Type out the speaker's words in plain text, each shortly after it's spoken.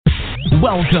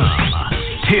Welcome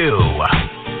to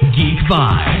Geek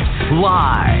Vibes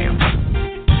Live.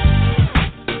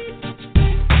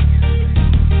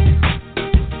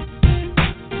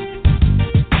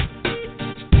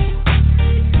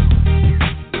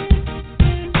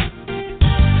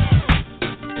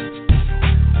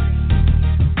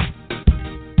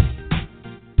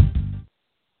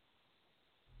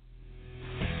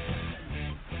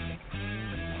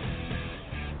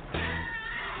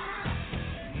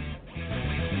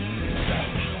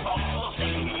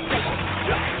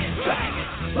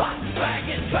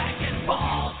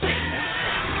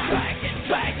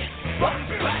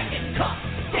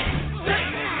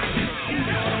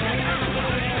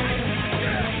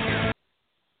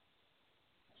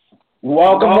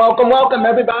 Welcome,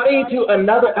 everybody, to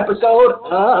another episode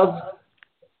of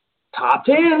Top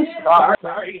 10.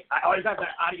 Sorry, I always have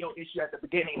that audio issue at the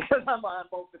beginning because I'm on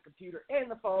both the computer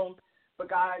and the phone. But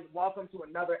guys, welcome to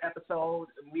another episode.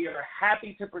 We are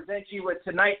happy to present you with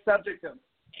tonight's subject of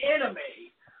anime.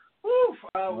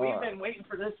 We've been waiting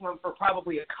for this one for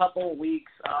probably a couple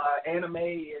weeks. Anime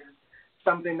is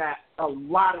something that a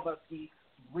lot of us geeks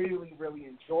really, really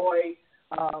enjoy.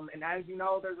 And as you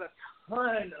know, there's a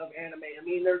ton of anime. I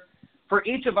mean, for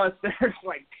each of us, there's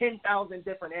like 10,000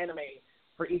 different anime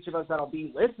for each of us that'll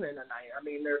be listening tonight. I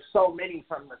mean, there's so many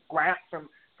from the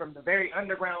very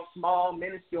underground, small,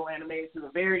 minuscule anime to the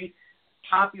very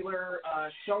popular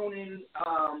shonen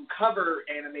cover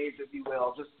animes, if you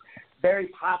will. Just very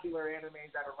popular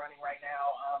animes that are running right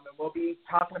now. And we'll be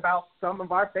talking about some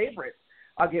of our favorites.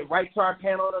 I'll get right to our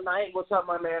panel tonight. What's up,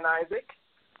 my man Isaac?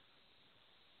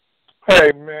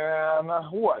 Hey, man,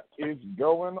 what is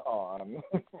going on?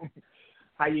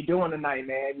 How you doing tonight,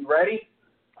 man? You ready?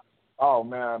 Oh,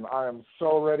 man, I am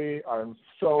so ready. I'm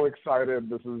so excited.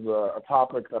 This is a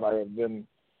topic that I have been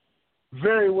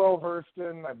very well versed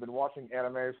in. I've been watching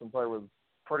anime since I was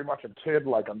pretty much a kid,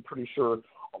 like I'm pretty sure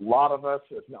a lot of us,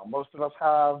 if not most of us,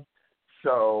 have.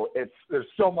 So there's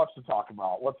so much to talk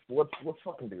about. Let's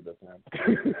fucking do this, man.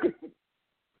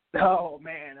 Oh,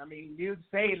 man, I mean, you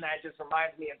saying that just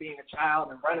reminds me of being a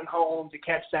child and running home to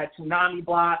catch that tsunami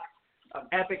block of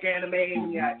epic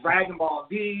anime. You had Dragon Ball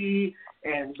Z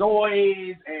and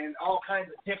Zoids and all kinds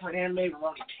of different anime,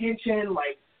 Rurouni Kenshin.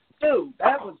 Like, dude,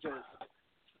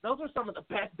 those are some of the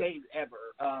best days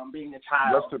ever, being a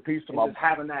child. Rest in peace to just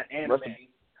having that anime.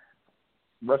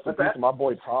 Rest in peace to my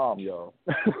boy Tom, yo.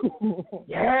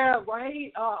 Yeah,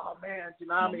 right? Oh, man,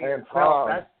 Tsunami. Man,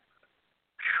 Tom.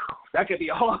 That could be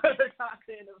a whole other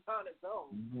content on its own.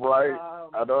 Right.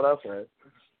 I know that's right.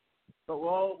 So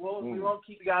we won't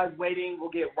keep you guys waiting.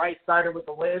 We'll get right started with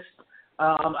the list.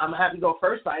 I'm happy to go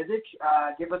first, Isaac.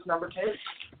 Give us number 10.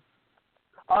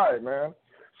 All right, man.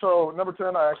 So number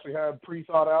 10, I actually had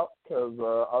pre-thought out because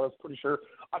I was pretty sure.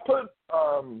 I put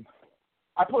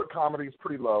comedies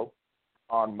pretty low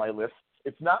on my list.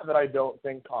 It's not that I don't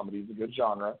think comedy is a good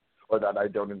genre or that I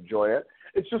don't enjoy it.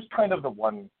 It's just kind of the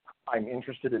one I'm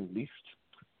interested in least.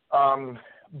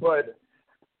 But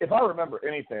if I remember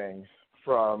anything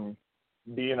from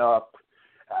being up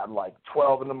at like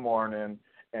 12 in the morning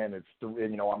and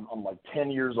I'm like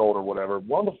 10 years old or whatever,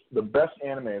 one of the best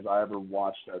animes I ever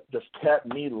watched that just kept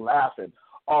me laughing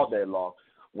all day long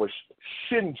was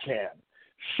Shin-Chan.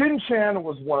 Shin-Chan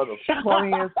was one of the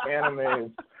funniest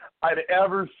animes I'd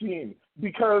ever seen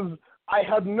because I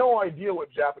had no idea what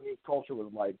Japanese culture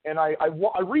was like. And I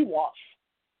rewatched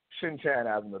Shin-Chan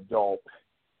as an adult,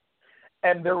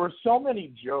 and there were so many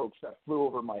jokes that flew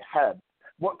over my head.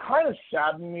 What kind of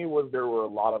saddened me was there were a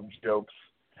lot of jokes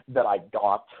that I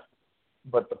got,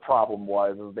 but the problem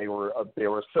was they were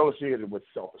associated with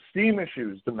self-esteem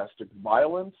issues, domestic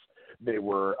violence. They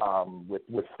were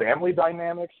with family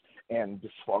dynamics and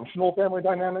dysfunctional family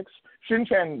dynamics.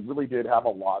 Shin-Chan really did have a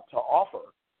lot to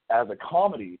offer as a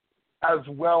comedy as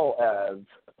well as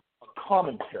a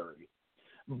commentary.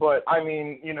 But, I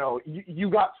mean, you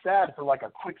got sad for like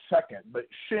a quick second, but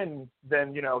Shin,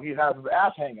 then, he has his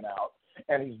ass hanging out,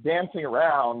 and he's dancing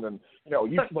around, and,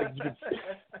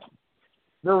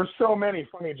 there were so many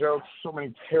funny jokes, so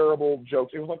many terrible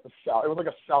jokes. It was like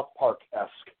a South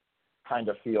Park-esque kind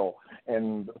of feel.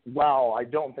 And, wow, I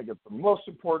don't think it's the most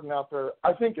important out there.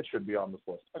 I think it should be on this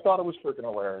list. I thought it was freaking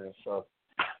hilarious, so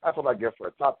that's what I give for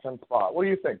a top 10 spot. What do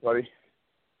you think, buddy?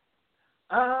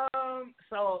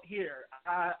 So here,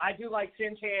 I do like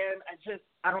Shin-Chan.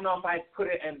 I don't know if I'd put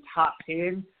it in top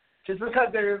 10, just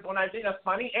because when I think of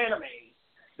funny anime,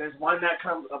 there's one that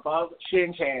comes above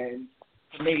Shin-Chan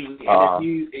to me. And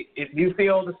if you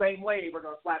feel the same way, we're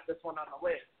going to slap this one on the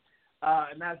list.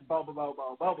 And that's Bobo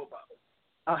Bobo Bobo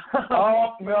Bobo.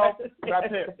 Oh, no, that's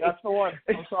it. That's the one.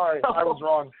 I'm sorry. I was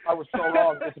wrong. I was so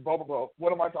wrong. It's Bobobo.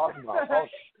 What am I talking about?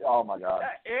 Oh my God.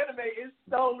 That anime is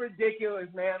so ridiculous,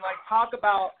 man. Like, talk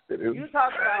about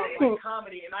like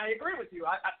comedy, and I agree with you.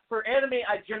 For anime,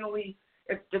 I generally,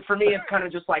 for me, it's kind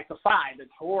of just like the five.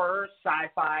 It's horror,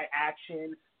 sci-fi,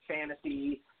 action,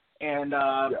 fantasy, and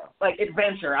like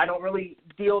adventure. I don't really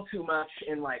deal too much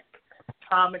in like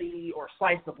comedy or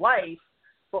slice of life,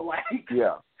 but like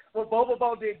what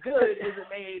Bobobo did good is it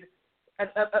made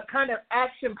a kind of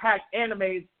action-packed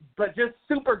anime, but just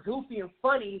super goofy and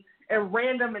funny and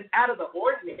random and out of the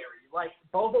ordinary. Like,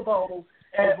 Bobobo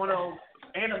is one of those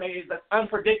animes that's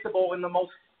unpredictable in the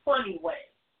most funny way.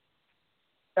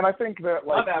 And I think that,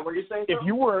 like, my bad, were you saying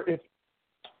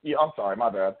I'm sorry, my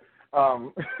bad.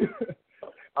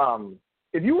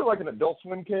 If you were like an Adult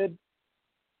Swim kid,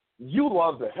 you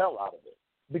love the hell out of it.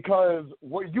 Because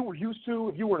what you were used to,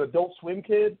 if you were an Adult Swim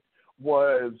kid,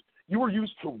 was you were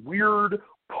used to weird,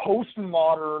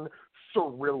 postmodern,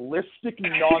 surrealistic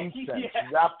nonsense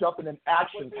wrapped up in an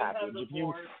action package. If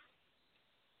you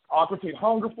Aqua Teen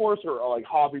Hunger Force or like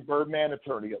Hobby Birdman,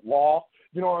 Attorney at Law,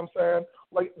 you know what I'm saying?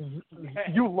 Like,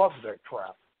 you love that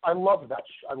crap. I love that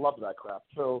crap.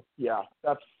 So I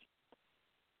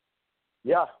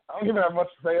don't even have much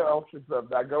to say else except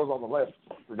that goes on the list.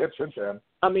 Forget Shin-Chan.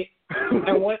 I mean,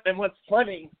 and what's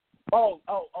funny?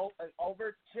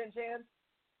 Over Shin-Chan?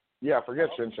 Yeah, forget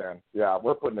Shin-Chan. Yeah,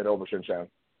 we're putting it over Shin-Chan.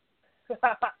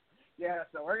 Yeah,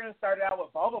 so we're gonna start out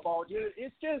with Bobobo, dude.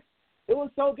 It was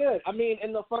so good. I mean,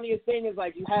 and the funniest thing is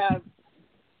like you have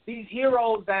these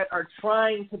heroes that are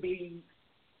trying to be,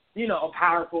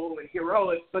 powerful and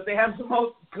heroic, but they have the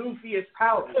most goofiest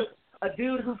powers. A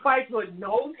dude who fights with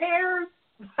nose hairs,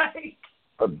 like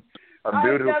a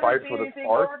dude who fights with a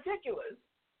spark. Ridiculous.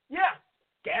 Yeah,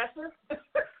 Gasser.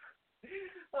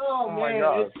 Oh my man,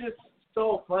 God. it's just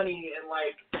so funny and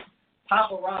like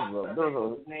Papa Rock,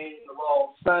 his name, the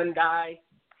little sun guy.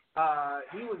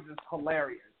 He was just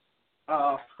hilarious.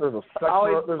 There's a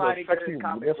sexy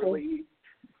missile.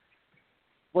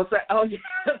 What's that? Oh yeah,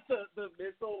 the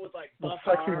missile with like buff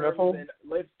sexy arms missile and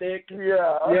lipstick.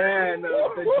 Yeah, and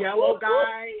the Jello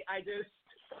guy.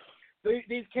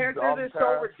 These characters are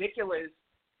so ridiculous.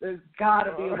 There's got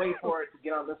to be a way for it to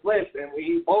get on this list, and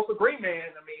we both agree,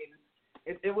 man. I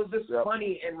mean, it was just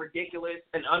funny and ridiculous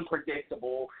and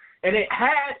unpredictable. And it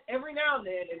had, every now and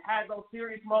then, it had those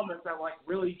serious moments that, like,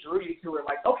 really drew you to it.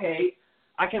 Like, okay,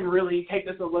 I can really take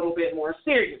this a little bit more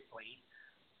seriously.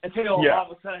 Until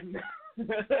all of a sudden,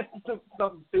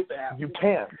 something stupid happens. You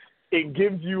can't. It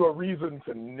gives you a reason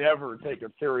to never take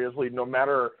it seriously, no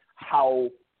matter how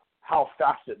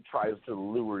fast it tries to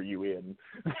lure you in.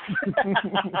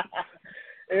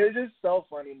 It's just so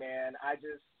funny, man. I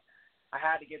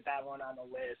had to get that one on the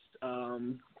list.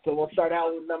 So we'll start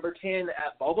out with number 10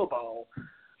 at Bobobo. All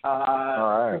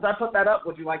right. Since I put that up,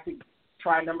 would you like to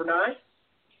try number 9?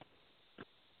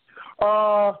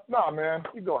 Nah, man.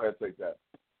 You go ahead and take that.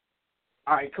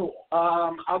 All right, cool.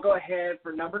 I'll go ahead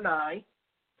for number 9.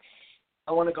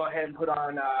 I want to go ahead and put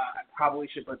on, I probably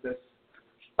should put this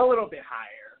a little bit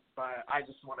higher, but I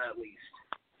just want to at least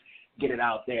get it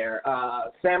out there.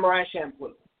 Samurai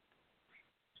Champloo.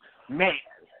 Man,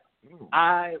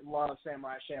 I love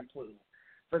Samurai Champloo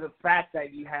for the fact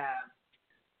that you have,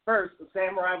 first, the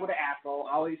samurai with an afro,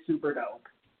 always super dope.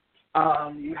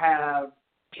 You have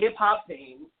hip-hop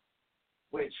theme,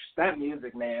 which, that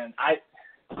music, man,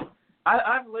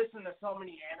 I've listened to so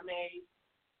many anime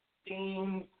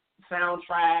theme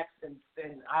soundtracks, and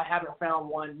I haven't found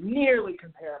one nearly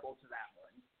comparable to that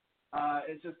one.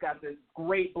 It's just got this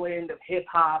great blend of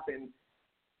hip-hop and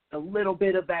a little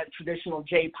bit of that traditional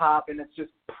J-pop, and it's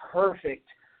just perfect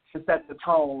to set the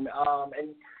tone.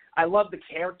 And I love the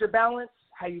character balance,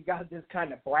 how you got this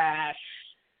kind of brash,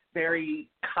 very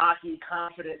cocky,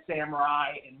 confident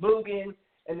samurai in Mugen,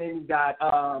 and then you got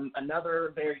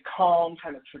another very calm,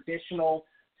 kind of traditional,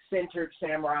 centered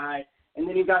samurai, and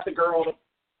then you got the girl to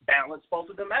balance both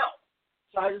of them out.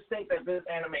 So I just think that this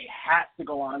anime has to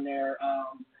go on there.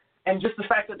 And just the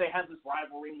fact that they have this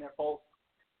rivalry and they're both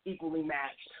equally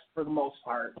matched for the most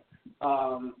part.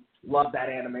 Love that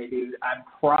anime, dude. I'm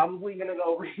probably going to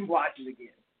go rewatch it again.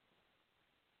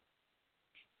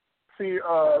 See,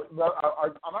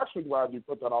 I'm actually glad you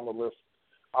put that on the list.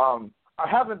 I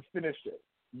haven't finished it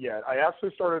yet. I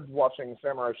actually started watching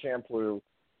Samurai Champloo,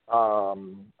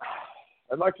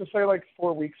 I'd like to say like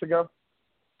 4 weeks ago,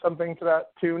 something to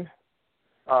that tune.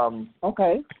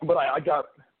 Okay. But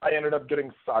I ended up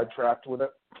getting sidetracked with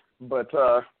it. But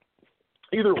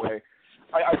either way,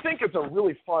 I think it's a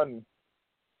really fun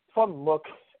look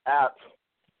at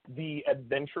the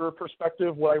adventurer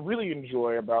perspective, what I really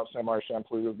enjoy about Samurai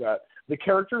Champloo is that the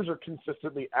characters are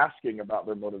consistently asking about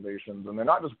their motivations, and they're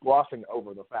not just glossing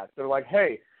over the fact. They're like,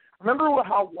 hey, you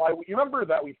remember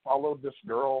that we followed this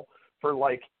girl for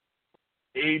like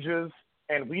ages,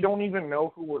 and we don't even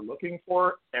know who we're looking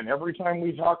for, and every time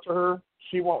we talk to her,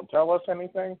 she won't tell us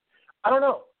anything? I don't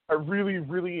know. I really,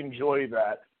 really enjoy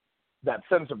that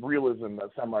sense of realism that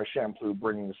Samurai Champloo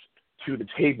brings to the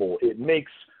table. It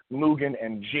makes Mugen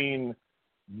and Jean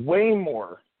way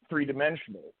more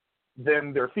three-dimensional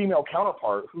than their female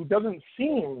counterpart, who doesn't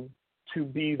seem to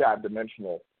be that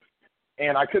dimensional.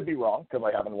 And I could be wrong because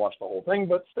I haven't watched the whole thing,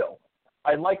 but still,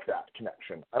 I like that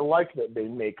connection. I like that they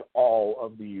make all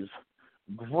of these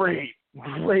great,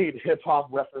 great hip-hop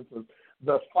references.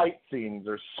 The fight scenes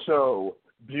are so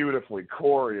beautifully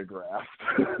choreographed.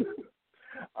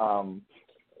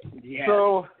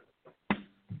 So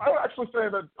I would actually say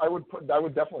that I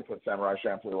would definitely put Samurai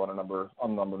Champloo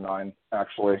on number 9,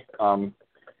 actually.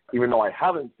 Even though I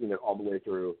haven't seen it all the way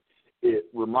through, it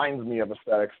reminds me of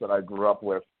aesthetics that I grew up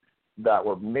with that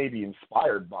were maybe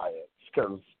inspired by it,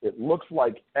 because it looks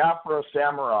like Afro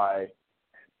Samurai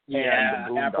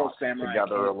and the Afro Boondocks Samurai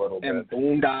together a little bit. And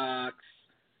Boondocks.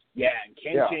 Yeah, and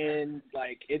Kenshin. Yeah.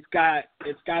 Like it's got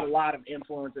a lot of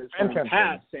influences from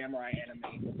past samurai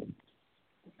anime.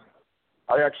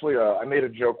 I actually I made a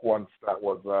joke once that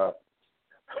was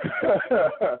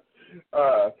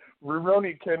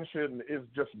Rurouni Kenshin is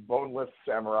just boneless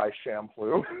Samurai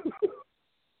Champloo.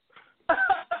 I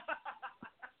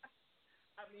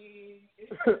mean,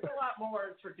 it's a lot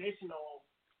more traditional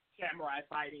samurai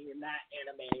fighting in that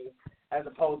anime as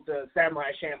opposed to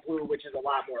Samurai Champloo, which is a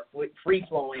lot more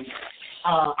free-flowing.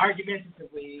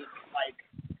 Argumentatively, like,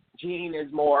 Jean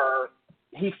is more,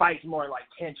 he fights more like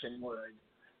Kenshin would,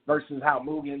 versus how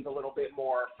Mugen's a little bit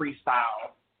more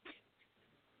freestyle.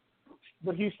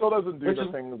 But he still doesn't do the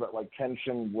things that, like,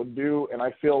 Kenshin would do, and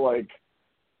I feel like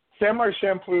Samurai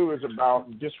Champloo is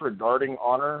about disregarding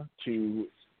honor to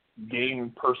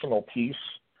gain personal peace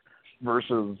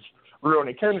versus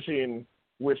Rurouni Kenshin,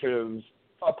 which is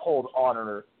uphold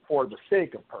honor for the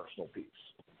sake of personal peace.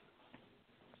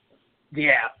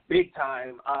 Yeah, big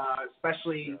time.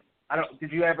 Especially,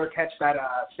 did you ever catch that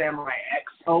Samurai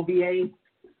X OVA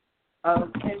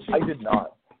of Kenshin? I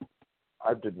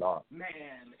did not.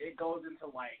 Man, it goes into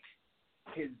like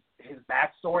his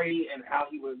backstory and how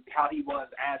he was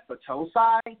as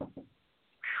Batosai.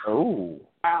 Oh.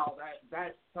 Wow,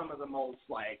 that's some of the most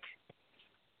like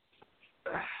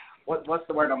what's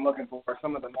the word I'm looking for?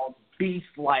 Some of the most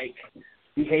beast-like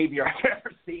behavior I've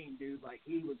ever seen, dude. Like,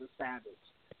 he was a savage.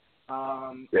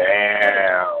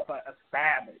 Damn. But a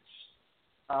savage.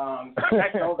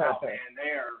 Check those out, man.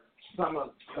 They're some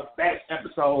of the best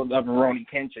episodes of Rurouni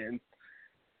Kenshin.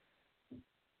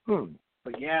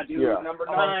 But yeah, dude, number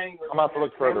 9. I'm going to have to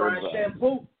look further into that.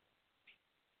 Champloo.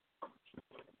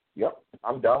 Yep,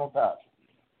 I'm done with that.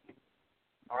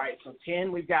 All right, so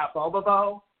 10, we've got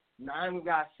Bobobo. 9, we've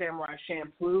got Samurai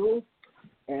Champloo.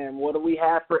 And what do we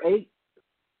have for 8?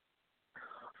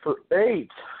 For 8,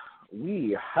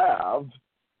 we have...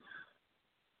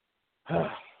 All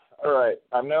right,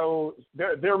 I know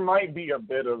there might be a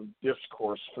bit of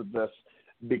discourse for this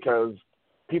because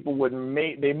people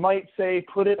they might say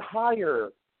put it higher,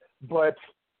 but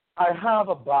I have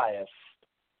a bias.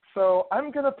 So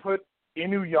I'm going to put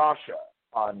Inuyasha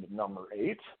on number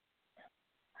 8.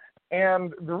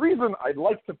 And the reason I'd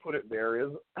like to put it there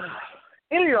is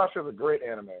Inuyasha is a great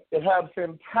anime. It had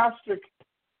fantastic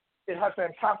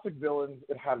villains.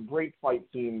 It had great fight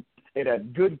scenes. It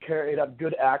had good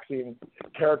acting,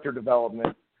 character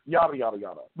development, yada yada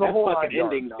yada. The whole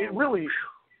ending, though. It really.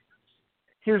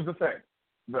 Here's the thing,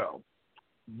 though.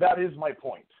 That is my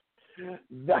point.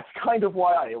 That's kind of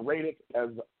why I rate it as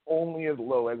only as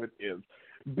low as it is,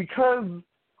 because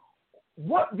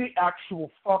what the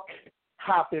actual fuck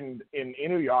happened in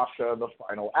Inuyasha, the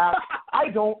final act, I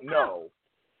don't know.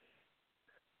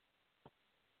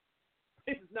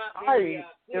 It's not very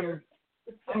clear.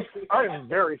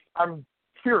 I'm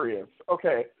curious.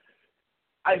 Okay.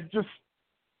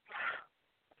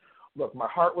 Look, my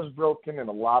heart was broken in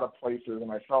a lot of places,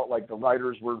 and I felt like the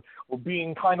writers were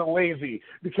being kind of lazy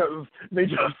because they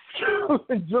just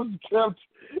kept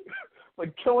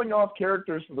like killing off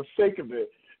characters for the sake of it,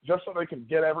 just so they could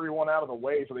get everyone out of the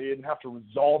way so they didn't have to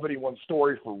resolve anyone's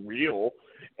story for real.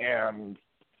 And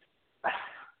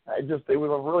it was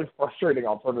a really frustrating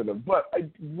alternative. But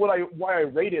why I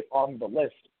rate it on the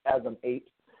list as an 8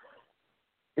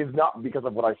 is not because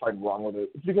of what I find wrong with it.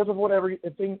 It's because of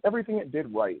everything it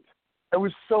did right. I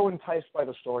was so enticed by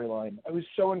the storyline. I was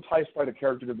so enticed by the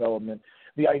character development.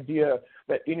 the idea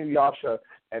that Inuyasha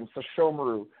and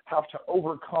Sesshomaru have to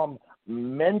overcome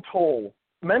mental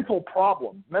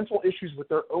problems, mental issues with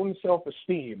their own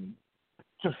self-esteem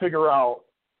to figure out,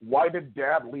 why did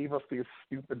Dad leave us these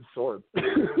stupid swords?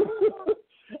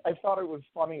 I thought it was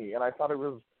funny, and I thought it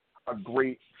was a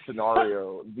great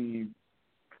scenario.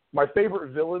 My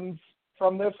favorite villains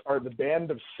from this are the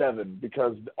Band of Seven,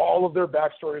 because all of their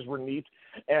backstories were neat,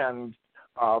 and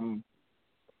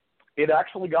it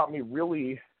actually got me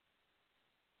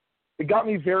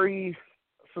very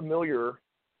familiar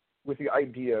with the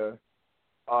idea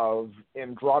of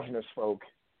androgynous folk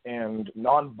and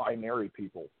non-binary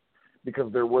people,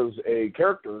 because there was a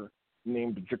character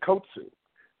named Jakotsu,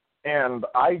 and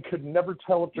I could never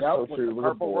tell if Jakotsu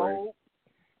was a boy.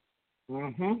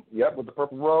 Yep, with the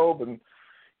purple robe and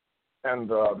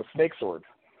the snake sword.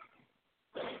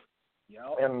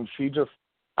 Yep. And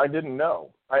I didn't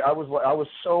know. I was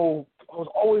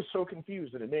always so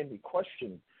confused, and it made me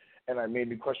question, and it made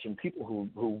me question people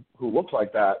who looked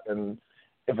like that, and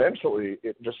eventually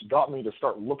it just got me to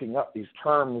start looking up these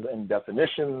terms and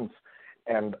definitions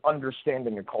and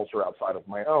understanding a culture outside of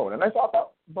my own. And I thought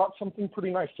that brought something pretty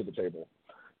nice to the table.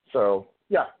 So,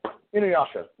 yeah,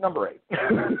 Inuyasha, number 8.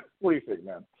 What do you think,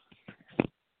 man?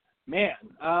 Man,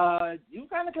 you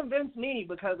kind of convinced me,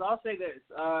 because I'll say this.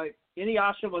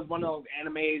 Inuyasha was one of those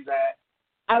animes that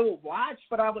I would watch,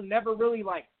 but I would never really,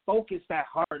 focus that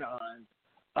hard on.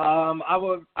 I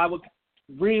would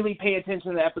really pay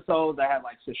attention to the episodes that had,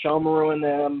 Sesshomaru in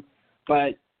them,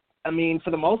 but I mean, for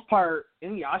the most part,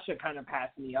 Inuyasha kind of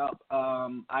passed me up.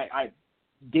 I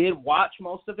did watch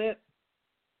most of it,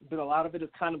 but a lot of it is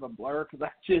kind of a blur because I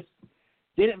just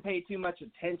didn't pay too much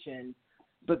attention.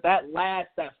 But that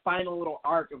final little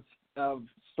arc of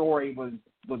story was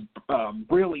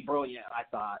really brilliant, I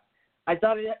thought. I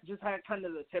thought it just had kind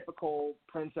of the typical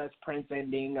princess-prince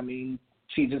ending. I mean,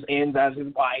 she just ends as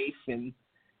his wife, and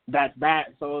that's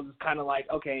that. So it was kind of like,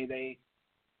 okay, they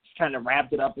kind of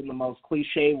wrapped it up in the most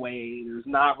cliche way. There's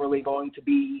not really going to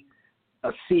be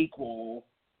a sequel.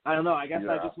 I don't know. I guess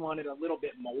I just wanted a little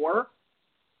bit more.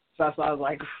 So that's why I was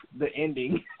like, the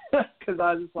ending. Because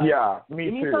I was just like, me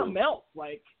give me something else.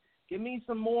 Give me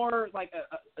some more,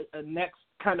 a next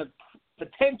kind of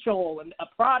potential, and a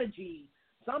prodigy,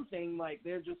 something.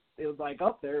 It was like,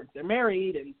 oh, they're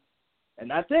married, and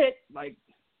that's it.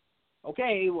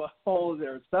 Okay, well, is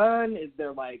there a son? Is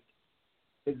there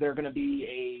going to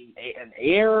be an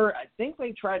heir? I think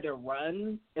they tried to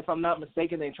run, if I'm not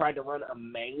mistaken, a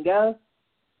manga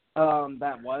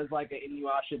that was like an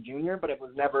Inuyasha Jr., but it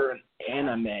was never an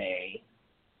anime.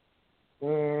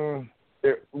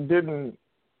 It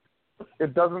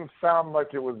doesn't sound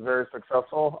like it was very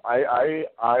successful.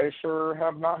 I sure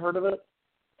have not heard of it.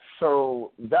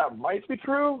 So that might be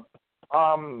true.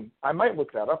 I might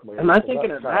look that up later. Am I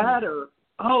thinking of that, or...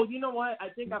 Oh, you know what? I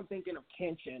think I'm thinking of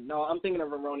Kenshin. No, I'm thinking of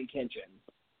Rurouni Kenshin.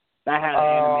 That had an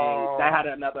anime. That had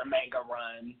another manga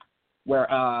run where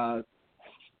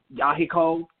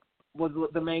Yahiko was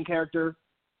the main character.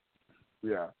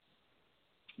 Yeah.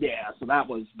 Yeah, so that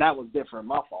was different.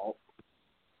 My fault.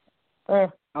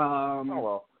 Oh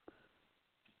well.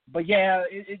 But yeah,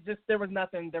 it just there was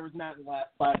nothing left.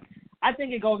 But I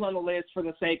think it goes on the list for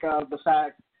the sake of the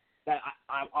fact that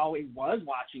I always was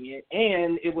watching it,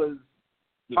 and it was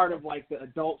part of the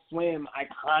Adult Swim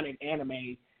iconic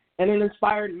anime, and it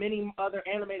inspired many other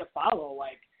anime to follow.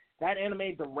 That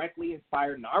anime directly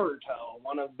inspired Naruto,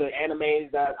 one of the animes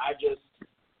that I just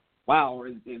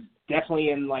is definitely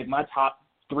in my top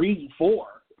 3-4.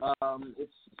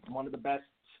 It's one of the best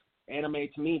anime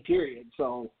to me, period.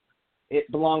 So it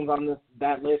belongs on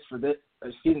that list for this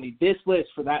list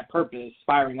for that purpose,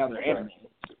 inspiring other anime.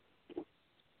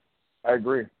 I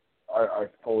agree. I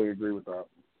fully agree with that.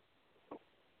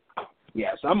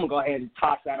 Yeah, so I'm going to go ahead and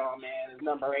toss that on, man, as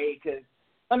number 8, because,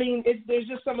 I mean, there's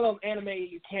just some of those anime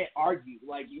you can't argue.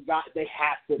 They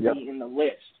have to be in the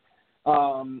list.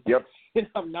 I'm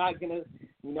not going to,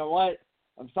 you know what?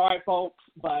 I'm sorry, folks,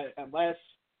 but unless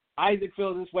Isaac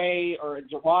feels this way or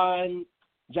Jawan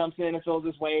jumps in and feels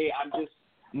this way, I'm just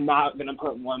not going to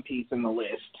put One Piece in the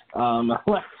list.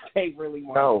 Unless they really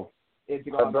want it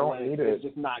to go on the list. It's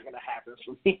just not going to happen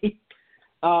for me.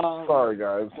 Sorry,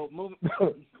 guys. Well,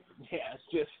 yeah,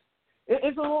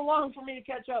 it's a little long for me to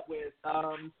catch up with.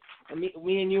 And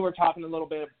me and you were talking a little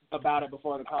bit about it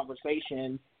before the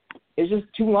conversation. It's just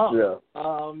too long. Yeah.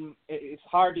 It's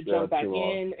hard to jump back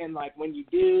in, and when you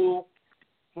do,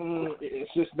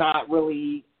 it's just not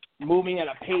really moving at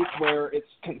a pace where it's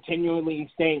continually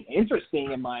staying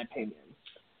interesting, in my opinion.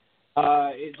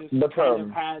 It just kind of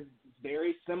has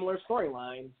very similar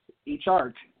storylines each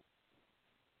arc.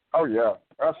 Oh yeah,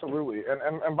 absolutely.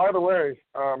 And by the way,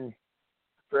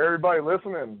 for everybody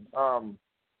listening, I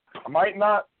might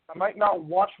not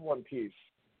watch One Piece,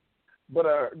 but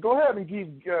go ahead and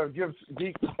give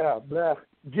Geek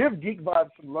Vibes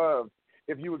some love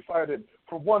if you excited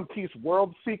for One Piece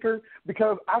World Seeker,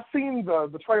 because I've seen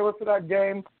the trailer for that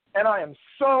game and I am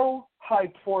so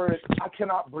hyped for it I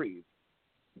cannot breathe.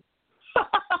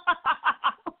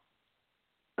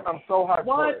 I'm so hyped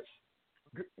for it.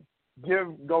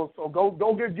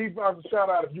 Go give Geek Vibes a shout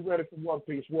out if you're ready for One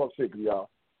Piece World Seeker, y'all.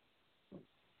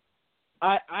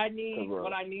 I need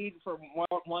what I need for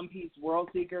One Piece World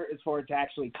Seeker is for it to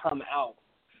actually come out,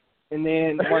 and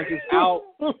then once it's out,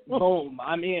 boom,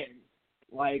 I'm in.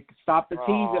 Like, stop the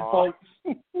teasing, folks.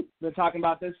 Been talking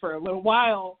about this for a little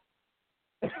while.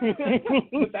 But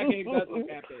that game does look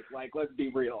epic. Like, let's be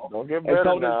real. Don't get better and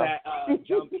so now. does that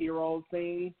Jump Heroes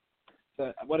thing.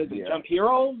 What is it? Yeah. Jump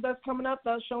Heroes that's coming up.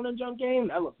 That Shonen Jump game.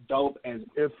 That looks dope as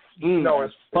it's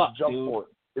fuck, Jump dude. Force.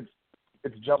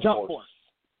 It's Jump Force.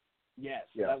 Yes,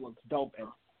 yeah. That looks dope as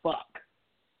fuck.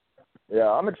 Yeah,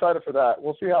 I'm excited for that.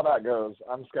 We'll see how that goes.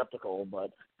 I'm skeptical,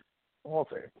 but we'll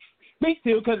see. Me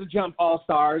too, because of Jump All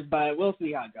Stars, but we'll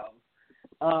see how it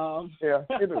goes. Yeah,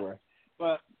 either way.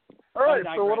 But all right,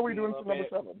 so what are we doing for number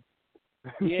 7?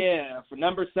 Yeah, for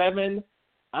number 7,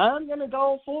 I'm gonna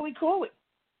go Fooly Cooly.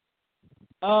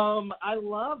 I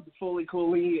loved Fooly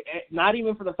Cooly, not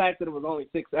even for the fact that it was only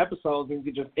 6 episodes and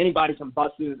anybody can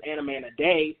bust through this anime in a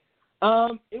day.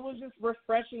 It was just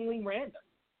refreshingly random.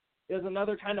 It was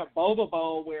another kind of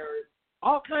Bobobo where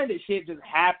all kind of shit just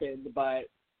happened, but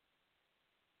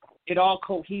it all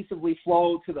cohesively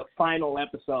flowed to the final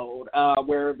episode,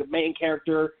 where the main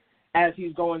character, as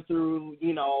he's going through,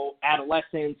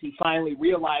 adolescence, he finally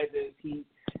realizes he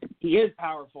is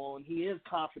powerful and he is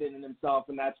confident in himself,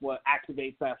 and that's what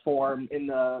activates that form in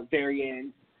the very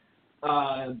end,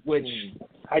 which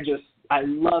I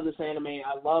love this anime.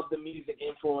 I love the music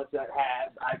influence that it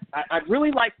has. I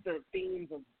really like the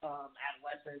themes of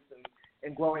adolescence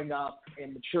and growing up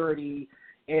and maturity,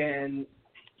 and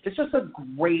it's just a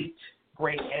great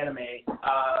anime.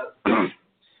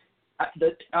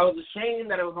 I was ashamed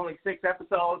that it was only 6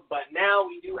 episodes, but now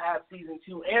we do have season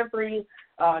 2 and 3.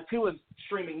 2 is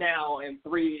streaming now, and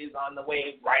 3 is on the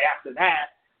way right after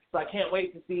that. So I can't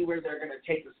wait to see where they're going to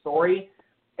take the story.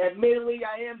 Admittedly,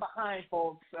 I am behind,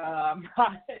 folks. I'm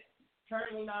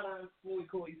currently not on Fooly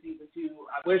Cooly season 2.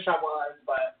 I wish I was,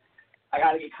 but I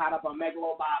got to get caught up on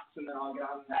Megalobox, and then I'll get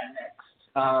on that next.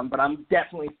 But I'm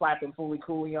definitely slapping Fooly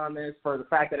Cooly on this for the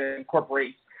fact that it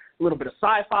incorporates a little bit of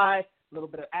sci-fi, a little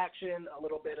bit of action, a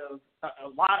little bit of a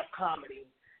lot of comedy,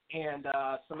 and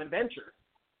some adventure.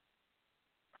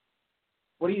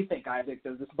 What do you think, Isaac?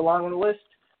 Does this belong on the list?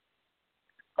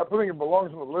 I think it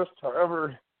belongs on the list.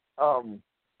 However,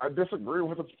 I disagree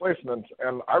with its placement,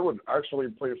 and I would actually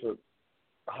place it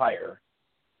higher.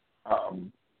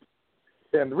 And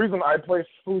the reason I place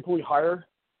Fooly Cooly higher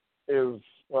is,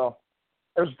 well,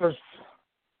 there's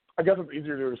I guess it's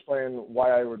easier to explain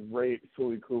why I would rate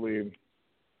Fooly Cooly.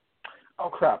 Oh,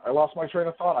 crap. I lost my train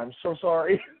of thought. I'm so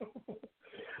sorry.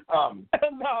 No,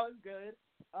 it's good.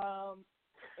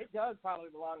 It does probably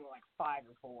belong to like 5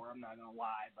 or 4. I'm not going to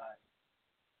lie, but.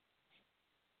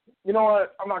 You know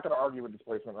what? I'm not going to argue with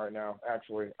displacement right now,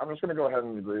 actually. I'm just going to go ahead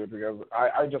and agree with you guys.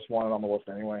 I just want it on the list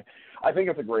anyway. I think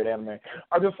it's a great anime.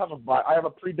 I have a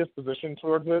predisposition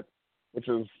towards it, which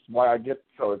is why I get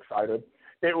so excited.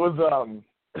 It was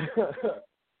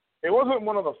it wasn't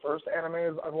one of the first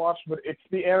animes I've watched, but it's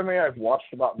the anime I've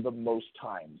watched about the most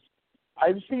times.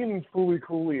 I've seen Fooly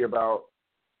Cooly about,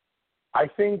 I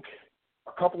think,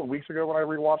 a couple of weeks ago when I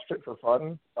rewatched it for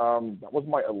fun. That was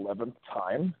my 11th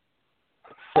time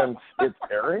since its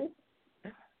airing.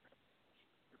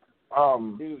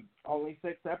 Dude, only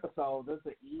 6 episodes. It's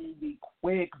an easy,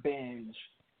 quick binge.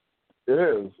 It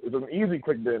is. It's an easy,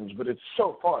 quick binge, but it's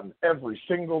so fun every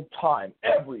single time.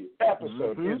 Every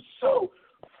episode is so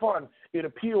fun. It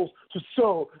appeals to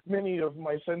so many of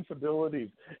my sensibilities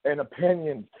and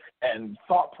opinions and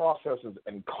thought processes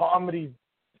and comedy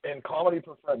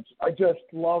preference. I just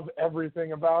love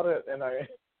everything about it, and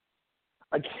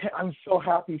I'm so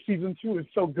happy. Season 2 is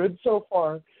so good so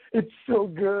far. It's so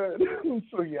good.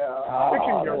 So yeah, it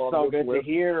can go on so this good list.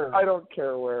 To hear. I don't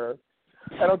care where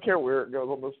it goes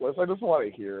on this list. I just want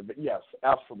to hear. But yes,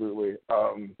 absolutely.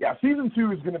 Yeah, season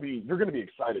 2 is going to be. You're going to be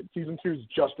excited. Season 2 is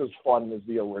just as fun as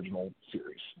the original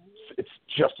series. It's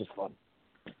just as fun.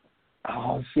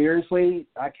 Oh, seriously?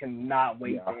 I cannot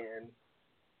wait, man.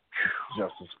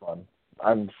 Just as fun.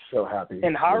 I'm so happy.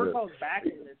 And Haruto's back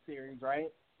in this series,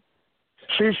 right?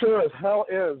 She sure as hell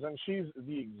is, and she's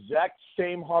the exact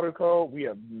same Haruko we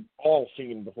have all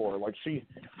seen before. Like, she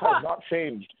has not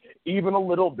changed even a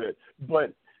little bit.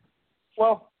 But,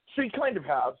 well, she kind of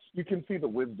has. You can see the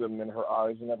wisdom in her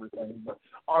eyes and everything. But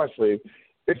honestly,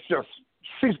 it's just,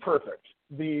 she's perfect.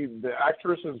 The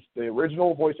actress is, the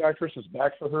original voice actress is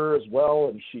back for her as well,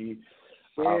 and she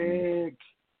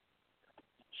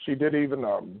did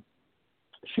even,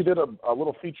 she did a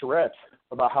little featurette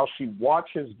about how she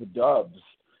watches the dubs,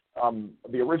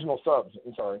 the original subs,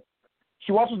 I'm sorry.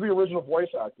 She watches the original voice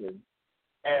acting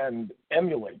and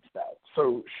emulates that.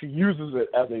 So she uses it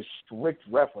as a strict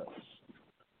reference.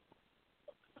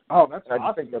 Oh, that's awesome,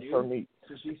 I think that's dude. so neat.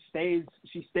 So she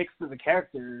sticks to the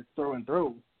character through and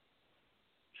through.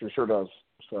 She sure does.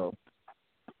 So,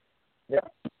 yeah.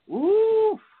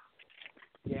 Woo!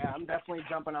 Yeah, I'm definitely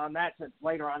jumping on that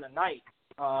later on tonight.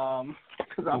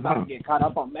 Because I'm about to get caught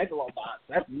up on Megalobots.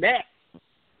 That's next.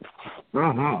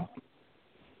 Mm-hmm.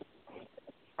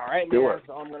 All right, man.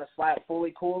 So I'm going to slap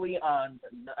Fully Cooley on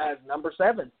as number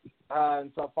 7.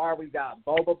 And so far we've got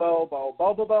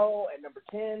Bobobo at number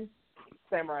 10,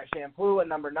 Samurai Champloo at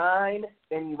number 9,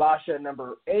 Inuyasha at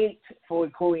number 8,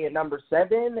 Fully Cooley at number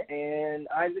 7, and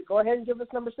Isaac, go ahead and give us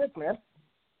number 6, man.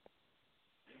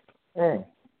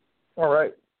 All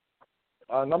right.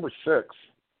 Number 6.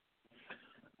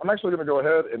 I'm actually going to go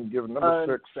ahead and give number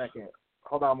 6. Second.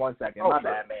 Hold on 1 second. Oh, My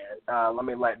sure. bad, man. Let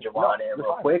me let Javon in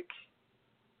real quick.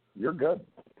 You're good.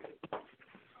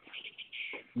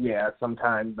 Yeah,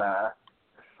 sometimes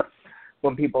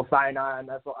when people sign on,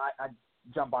 that's what I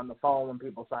jump on the phone when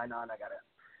people sign on. I got to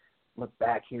look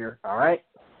back here. All right.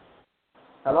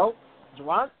 Hello,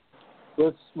 Javon?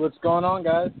 What's going on,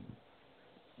 guys?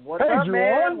 What's up, Javon?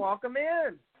 man? Welcome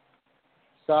in.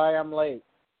 Sorry I'm late.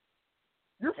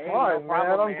 You're Hey, fine, no problem,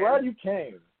 man. I'm man. glad you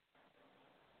came.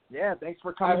 Yeah, thanks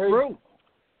for coming heard- through.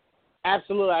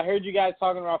 Absolutely. I heard you guys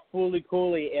talking about Fully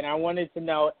Cooley, and I wanted to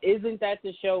know, isn't that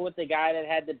the show with the guy that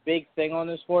had the big thing on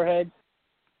his forehead?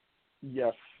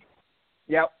 Yes.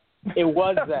 Yep. It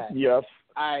was that. Yes.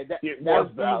 That It was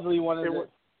was that. easily one of It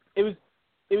the. was-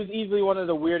 It was easily one of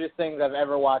the weirdest things I've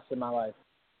ever watched in my life.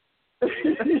 But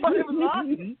it was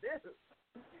awesome, dude.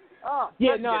 Oh,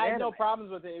 Yeah, such no, good I had anime. no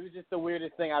problems with it. It was just the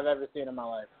weirdest thing I've ever seen in my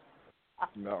life.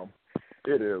 No,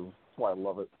 it is. That's why I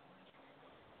love it.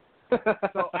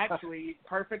 So actually,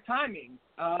 perfect timing.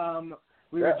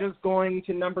 We were just going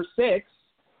to number 6,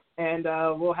 and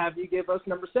we'll have you give us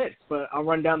number 6. But I'll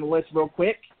run down the list real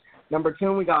quick. Number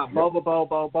 10, we got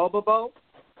Bobobo.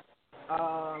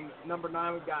 Number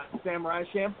 9, we got Samurai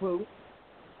Champloo.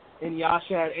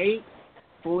 Inuyasha at 8.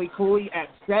 Fully Cooley at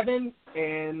 7.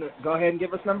 And go ahead and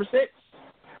give us number 6.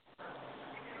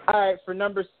 All right, for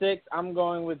number 6, I'm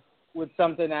going with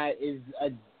something that is a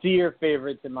dear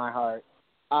favorite to my heart.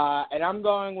 And I'm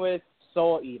going with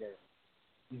Soul Eater.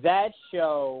 That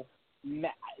show,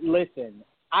 listen,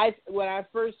 when I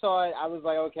first saw it, I was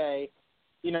like, okay,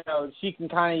 you know, she can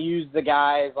kind of use the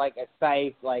guy as like a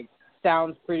scythe, like,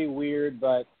 sounds pretty weird,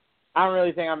 but I don't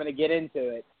really think I'm going to get into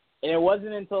it. And it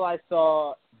wasn't until I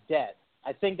saw Death,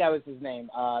 I think that was his name,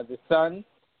 the son,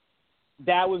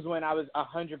 that was when I was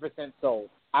 100% sold.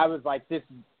 I was like, this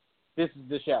is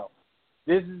the show.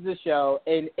 This is the show.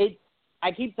 And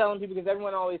I keep telling people, because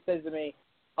everyone always says to me,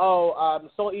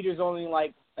 Soul Eater's only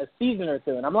like a season or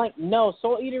 2. And I'm like, no,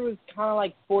 Soul Eater was kind of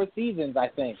like 4 seasons, I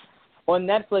think. On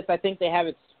Netflix, I think they have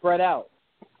it spread out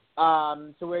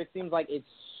to where it seems like it's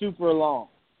super long.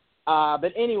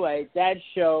 But anyway, that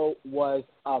show was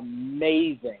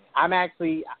amazing. I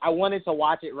wanted to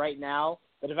watch it right now,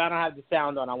 but if I don't have the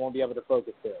sound on, I won't be able to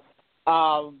focus to it.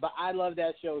 But I love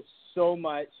that show so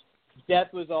much.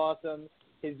 Death was awesome.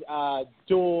 His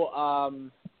dual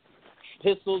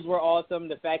pistols were awesome.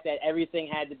 The fact that everything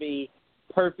had to be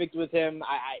perfect with him,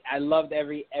 I loved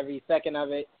every second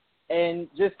of it. And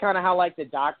just kind of how, like, the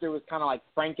doctor was kind of like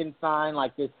Frankenstein,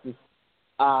 like this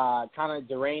kind of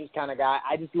deranged kind of guy.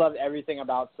 I just loved everything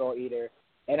about Soul Eater.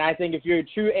 And I think if you're a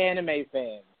true anime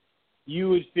fan, you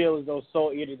would feel as though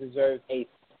Soul Eater deserves a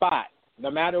spot,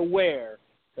 no matter where,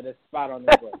 but a spot on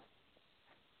this list.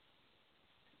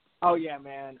 Oh, yeah,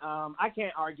 man. I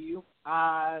can't argue.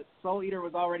 Soul Eater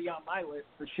was already on my list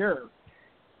for sure.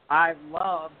 I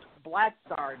loved Black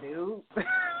Star, dude.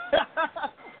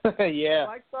 Yeah.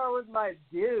 Black Star was my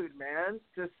dude, man.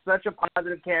 Just such a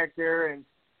positive character and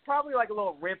probably like a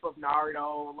little rip of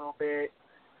Naruto a little bit.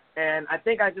 And I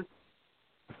think I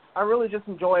really just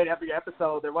enjoyed every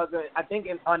episode. There wasn't, I think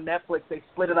on Netflix they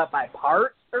split it up by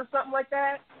parts or something like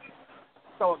that.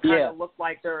 So it kind of looked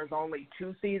like there was only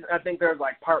 2 seasons. I think there was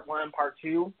like part 1, part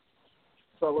 2.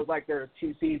 So it looked like there were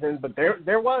 2 seasons, but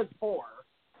there was 4.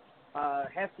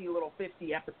 hefty little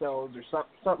 50 episodes or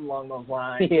something along those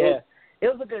lines. Yeah. It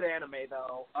was a good anime,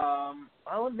 though.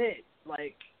 I'll admit,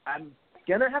 like, I'm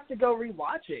going to have to go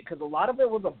rewatch it because a lot of it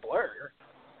was a blur.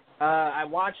 I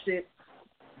watched it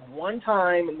one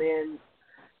time, and then,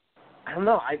 I don't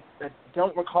know, I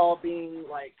don't recall being,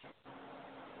 like,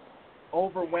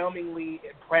 overwhelmingly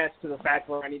impressed to the fact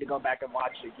where I need to go back and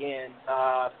watch it again.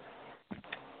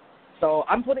 So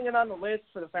I'm putting it on the list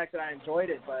for the fact that I enjoyed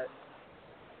it, but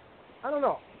I don't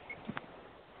know.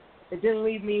 It didn't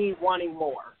leave me wanting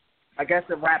more. I guess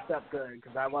it wrapped up good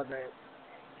because I wasn't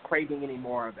craving any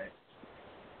more of it.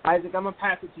 Isaac, I'm going to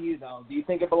pass it to you, though. Do you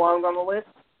think it belongs on the list?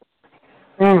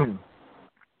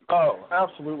 Oh,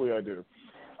 absolutely I do.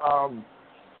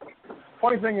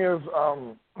 Funny thing is,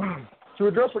 to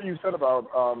address what you said about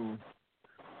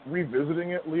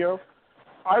revisiting it, Leo,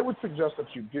 I would suggest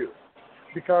that you do.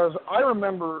 Because I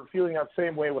remember feeling that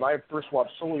same way when I first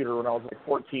watched Soul Eater when I was like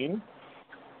 14.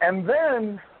 And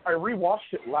then I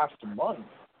rewatched it last month.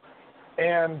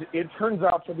 And it turns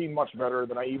out to be much better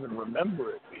than I even remember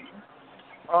it being.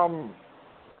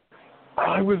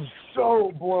 I was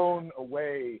so blown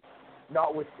away,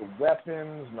 not with the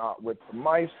weapons, not with the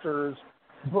Meisters,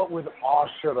 but with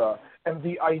Ashura and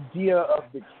the idea of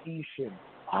the Kishin.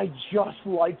 I just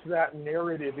liked that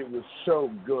narrative. It was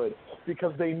so good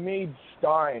because they made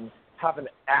Stein have an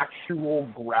actual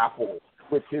grapple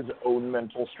with his own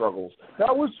mental struggles.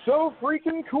 That was so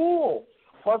freaking cool.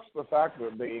 Plus the fact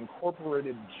that they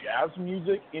incorporated jazz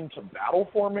music into battle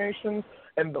formations,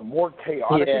 and the more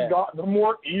chaotic it got, the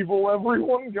more evil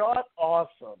everyone got.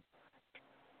 Awesome.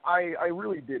 I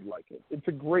really did like it. It's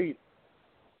a great...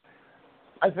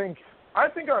 I think I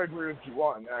agree with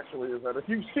Juwan, actually, is that if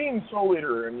you've seen Soul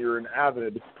Eater and you're an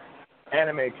avid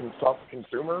anime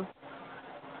consumer,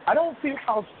 I don't see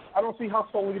how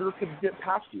Soul Eater could get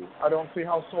past you. I don't see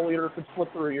how Soul Eater could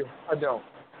slip through you. I don't.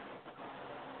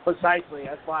 Precisely.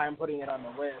 That's why I'm putting it on the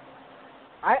list.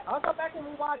 I'll go back and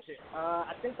rewatch it.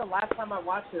 I think the last time I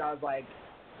watched it, I was like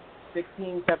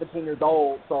 16, 17 years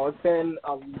old, so it's been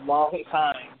a long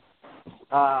time.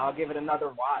 I'll give it another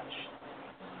watch.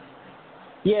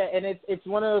 Yeah, and it's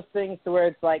one of those things to where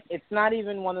it's like, it's not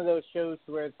even one of those shows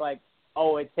to where it's like,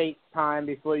 oh, it takes time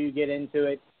before you get into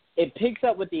it. It picks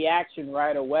up with the action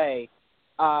right away.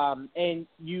 And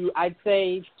I'd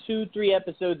say 2-3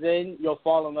 episodes in, you'll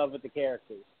fall in love with the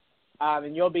characters.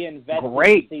 And you'll be invested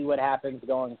to see what happens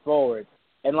going forward.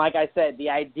 And like I said,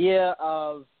 the idea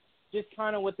of just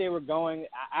kind of what they were going,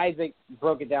 Isaac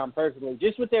broke it down perfectly,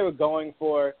 just what they were going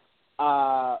for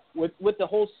with the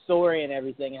whole story and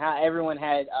everything, how everyone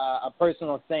had a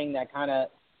personal thing that kind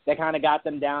of got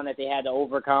them down that they had to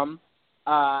overcome.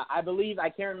 I believe, I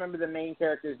can't remember the main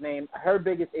character's name, her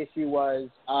biggest issue was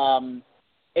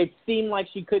it seemed like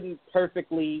she couldn't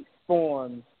perfectly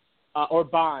form, or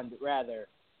bond, rather,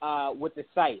 with the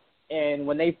site. And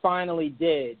when they finally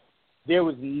did, there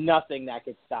was nothing that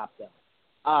could stop them.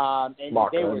 And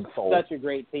Maka they were and Soul. such a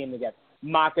great team together.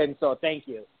 Maka and Soul, thank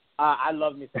you. I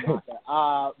love me some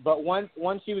Maka. But once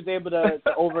she was able to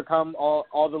overcome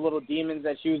all the little demons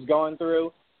that she was going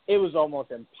through, it was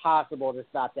almost impossible to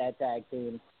stop that tag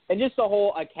team. And just the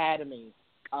whole academy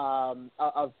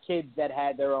of kids that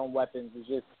had their own weapons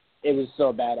it was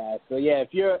so badass. So yeah,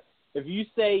 if you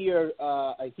say you're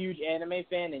a huge anime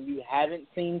fan and you haven't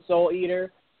seen Soul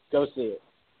Eater, go see it.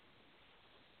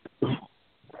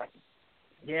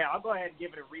 Yeah, I'll go ahead and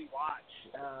give it a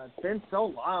rewatch. It's been so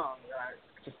long,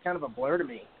 it's just kind of a blur to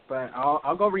me. But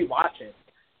I'll go rewatch it.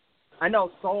 I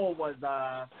know Soul was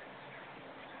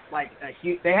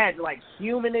they had like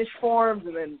humanish forms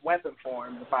and then weapon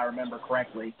forms, if I remember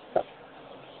correctly.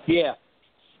 Yeah,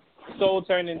 Soul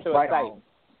turned into a site.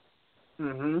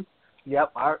 Mhm.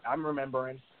 Yep, I'm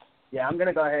remembering. Yeah, I'm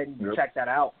gonna go ahead and check that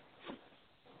out.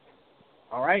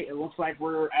 All right, it looks like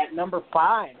we're at number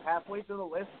 5, halfway through the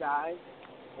list, guys.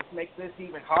 Let's make this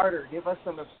even harder. Give us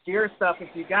some obscure stuff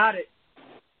if you got it.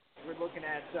 We're looking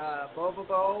at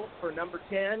Bobobo for number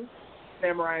 10,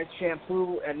 Samurai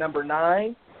Champloo at number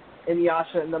 9,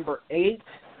 Inuyasha at number 8,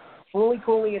 Fooly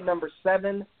Cooly at number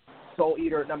 7, Soul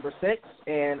Eater at number 6,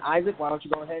 and Isaac, why don't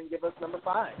you go ahead and give us number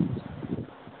 5?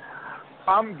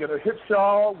 I'm going to hit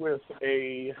y'all with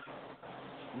a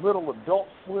little Adult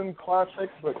Swim classic,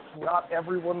 but not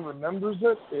everyone remembers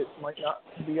it. It might not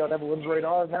be on everyone's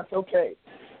radar, and that's okay.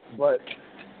 But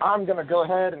I'm going to go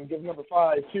ahead and give number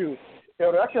 5 to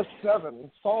Eureka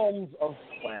 7, Psalms of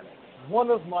Planet,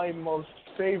 one of my most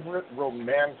favorite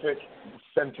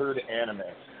romantic-centered anime.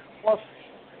 Plus,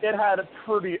 it had a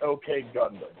pretty okay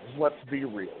Gundam. Let's be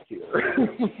real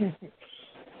here.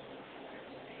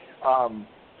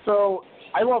 So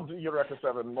I loved Eureka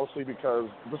 7 mostly because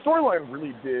the storyline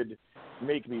really did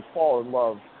make me fall in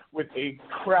love with a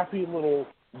crappy little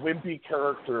wimpy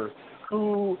character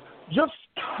who just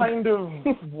kind of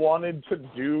wanted to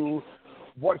do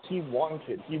what he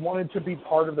wanted. He wanted to be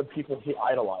part of the people he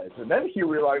idolized. And then he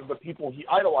realized the people he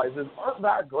idolizes aren't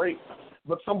that great,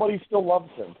 but somebody still loves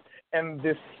him. And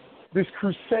this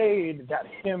crusade that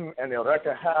him and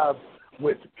Eureka have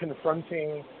with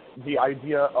confronting the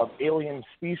idea of alien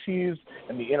species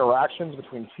and the interactions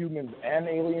between humans and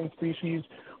alien species,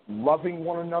 loving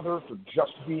one another for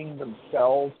just being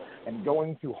themselves and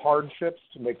going through hardships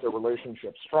to make their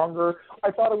relationship stronger,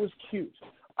 I thought it was cute.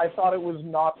 I thought it was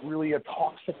not really a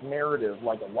toxic narrative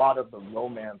like a lot of the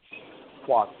romance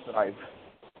plots that I've,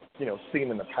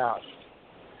 seen in the past.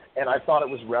 And I thought it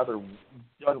was rather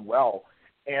done well.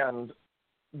 And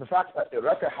the fact that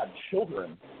Eureka had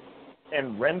children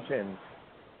and Renton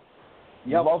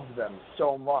loved them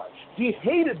so much. He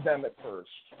hated them at first,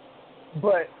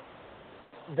 but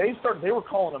they were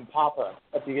calling him Papa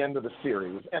at the end of the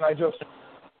series, and I just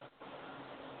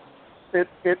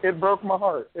it broke my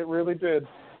heart. It really did.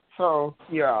 So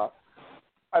yeah,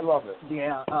 I love it.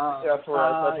 Yeah, that's where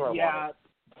I want it.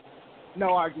 No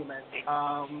argument.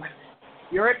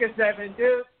 Eureka 7,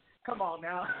 dude, come on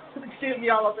now, shoot me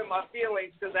all up in my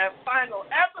feelings because that final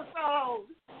episode.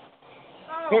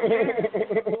 Oh man,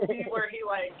 see where he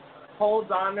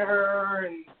holds on to her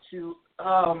and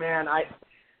oh man, I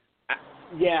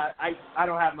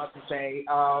don't have much to say.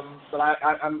 But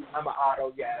I'm an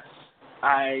auto yes.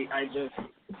 I just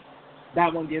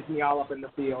that one gets me all up in the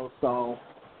feels. So,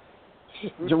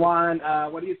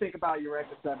 Jawan, what do you think about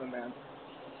Eureka 7, man?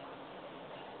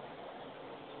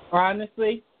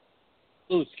 Honestly,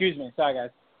 excuse me, sorry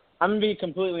guys. I'm gonna be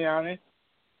completely honest.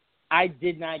 I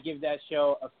did not give that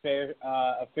show a fair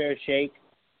shake.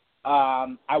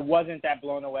 I wasn't that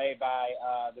blown away by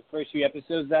the first few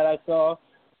episodes that I saw,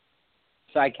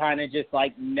 so I kind of just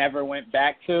never went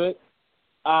back to it.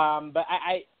 But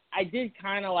I did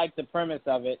kind of like the premise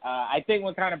of it. I think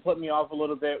what kind of put me off a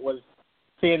little bit was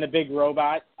seeing the big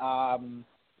robot. I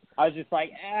was just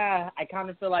like, I kind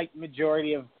of feel like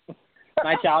majority of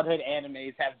my childhood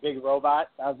animes have big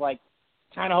robots. I was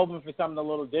kind of hoping for something a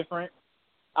little different.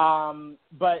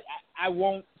 But I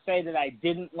won't say that I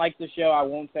didn't like the show. I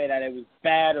won't say that it was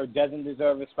bad or doesn't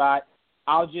deserve a spot.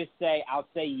 I'll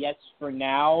say yes for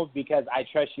now because I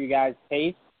trust you guys'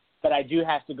 taste, but I do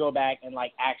have to go back and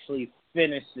actually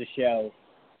finish the show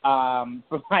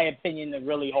for my opinion to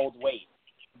really hold weight.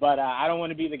 But I don't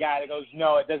want to be the guy that goes,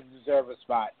 no, it doesn't deserve a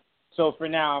spot. So for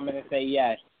now, I'm going to say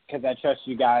yes because I trust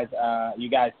you guys'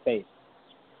 taste.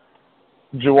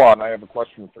 Juwan, I have a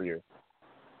question for you.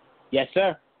 Yes,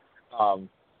 sir.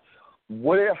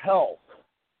 Would it help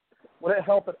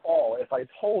at all if I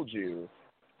told you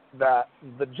that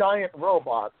the giant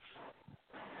robots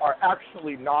are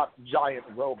actually not giant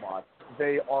robots?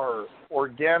 They are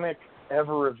organic,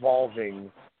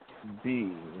 ever-evolving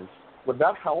beings. Would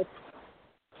that help?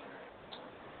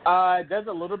 It does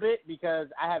a little bit because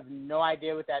I have no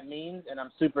idea what that means, and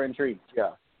I'm super intrigued.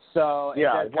 Yeah. So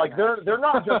yeah, they're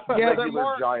not just yeah, regular they're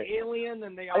more giant alien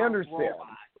than they are I understand. robots.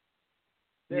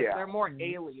 They're more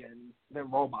alien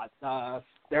than robots.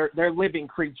 They're living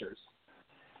creatures.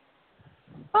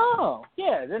 Oh,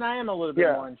 yeah. Then I am a little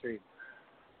bit more intrigued.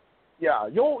 Yeah,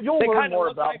 you'll learn more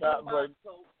about that. But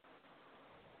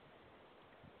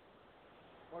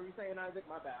what were you saying, Isaac?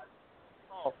 My bad.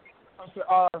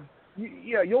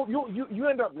 You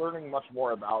end up learning much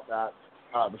more about that.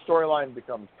 The storyline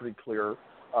becomes pretty clear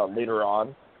later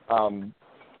on, I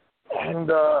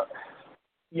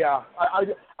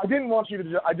didn't want you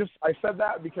to. I said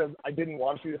that because I didn't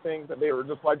want you to think that they were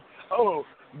just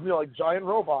giant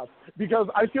robots. Because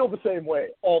I feel the same way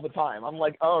all the time. I'm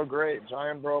like, oh great,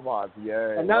 giant robots,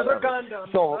 yay! Another whatever.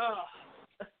 Gundam. So,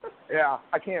 yeah,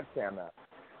 I can't stand that.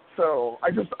 So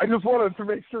I just wanted to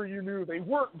make sure you knew they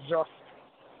weren't just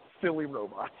silly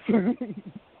robots.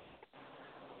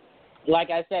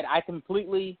 Like I said, I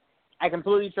completely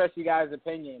trust you guys'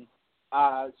 opinion.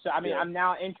 I'm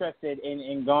now interested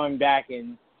in going back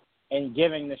and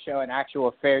giving the show an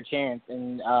actual fair chance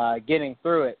and getting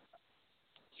through it.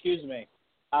 Excuse me.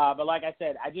 But like I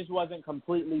said, I just wasn't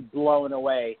completely blown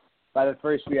away by the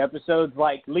first few episodes.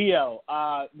 Like Leo,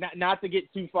 not to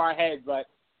get too far ahead, but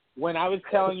when I was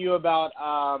telling you about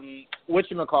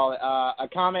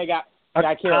Akame got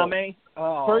killed. Akame?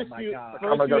 Oh, first my few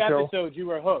God. episodes, you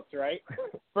were hooked, right?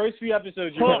 First few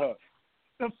episodes, you were hooked.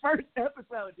 The first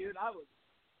episode, dude,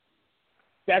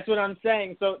 That's what I'm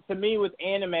saying. So to me, with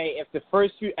anime, if the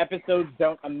first few episodes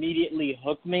don't immediately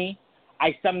hook me,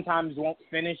 I sometimes won't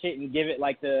finish it and give it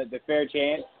the fair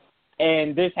chance.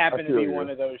 And this happened to be you. one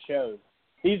of those shows.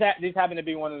 These happened to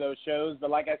be one of those shows,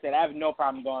 but like I said, I have no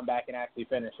problem going back and actually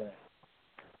finishing it.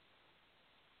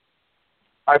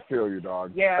 I feel you,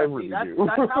 dog. Yeah, I really that's, do.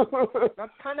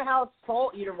 that's kind of how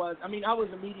Soul Eater was. I mean, I was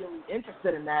immediately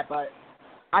interested in that, but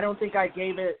I don't think I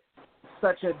gave it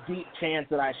such a deep chance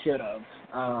that I should have.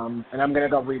 And I'm going to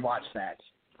go rewatch that.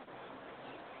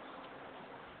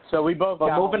 So we both But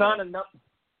got moving one. on to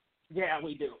yeah,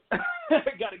 we do.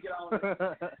 Got to get on with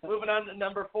it. Moving on to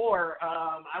number 4.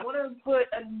 I want to put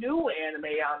a new anime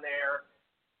on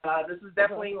there. This is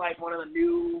definitely like one of the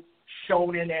new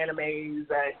shonen animes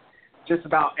that just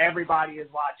about everybody is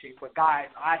watching. But guys,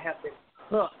 I have been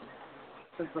hooked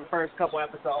since the first couple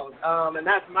episodes. And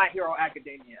that's My Hero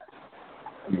Academia.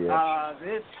 Yeah.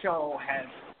 This show has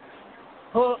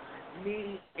hooked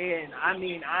me in. I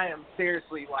mean, I am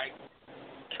seriously like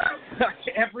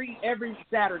every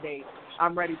Saturday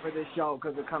I'm ready for this show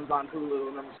because it comes on Hulu,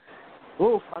 and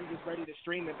I'm just ready to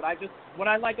stream it. But what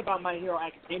I like about My Hero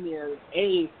Academia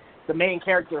is the main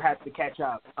character has to catch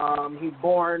up.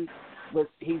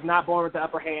 He's not born with the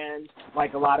upper hand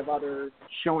like a lot of other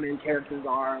shonen characters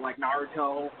are, like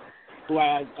Naruto, who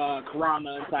has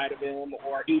Kurama inside of him,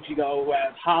 or Ichigo, who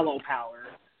has hollow power.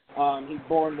 He's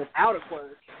born without a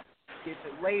quirk, gets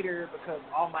it later because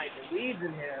All Might believes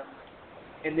in him,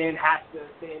 and then has to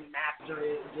then master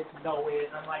it, get to know it,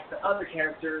 unlike the other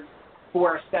characters who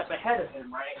are a step ahead of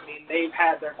him, right? I mean, they've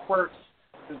had their quirks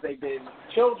since they've been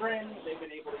children. They've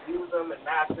been able to use them and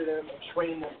master them and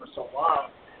train them for so long.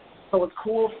 So it's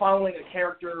cool following a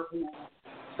character who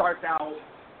starts out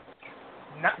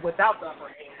not without the upper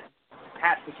hand,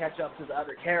 has to catch up to the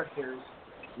other characters,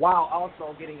 while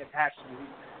also getting attached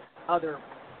to other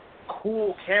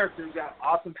cool characters who have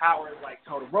awesome powers like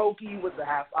Todoroki with the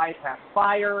half ice, half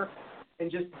fire, and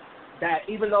just that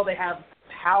even though they have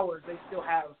powers, they still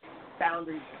have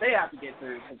boundaries that they have to get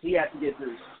through, because he has to get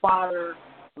through his father,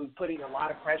 who's putting a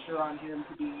lot of pressure on him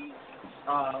to be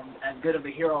as good of a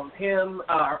hero as him,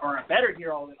 or a better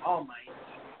hero than All Might.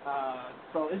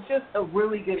 So it's just a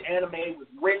really good anime with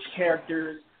rich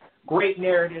characters, great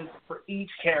narratives for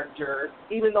each character.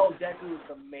 Even though Deku is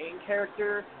the main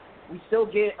character, we still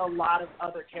get a lot of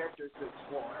other characters to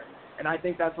explore. And I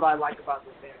think that's what I like about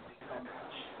this anime so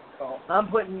much. So I'm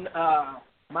putting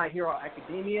My Hero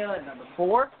Academia at number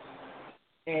 4.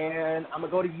 And I'm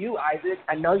going to go to you, Isaac.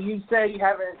 I know you said you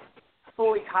haven't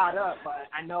fully caught up, but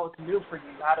I know it's new for you.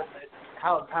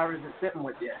 How is it sitting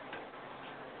with you?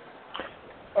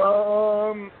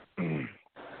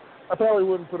 I probably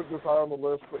wouldn't put it this high on the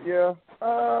list, but yeah.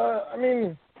 I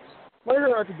mean, My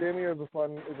Hero Academia is a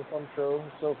fun show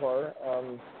so far.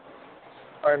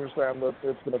 I understand that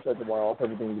it's going to take a while for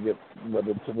everything to get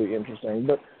relatively interesting,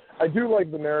 but I do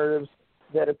like the narratives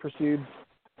that it proceeds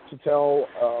to tell.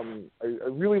 I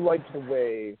really liked the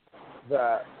way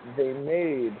that they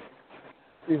made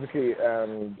Izuki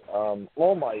and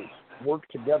All Might work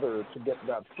together to get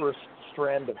that first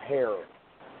strand of hair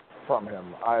from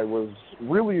him. I was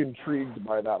really intrigued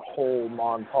by that whole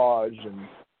montage, and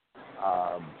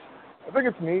I think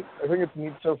it's neat. I think it's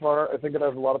neat so far. I think it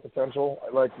has a lot of potential.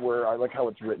 I like how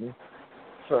it's written.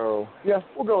 So yeah,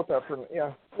 we'll go with that for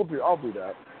yeah. I'll do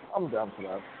that. I'm down for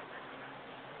that.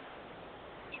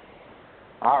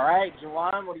 All right,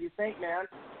 Juwan, what do you think, man?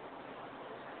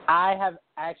 I have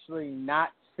actually not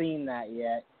seen that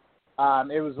yet.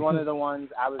 It was one of the ones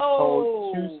I was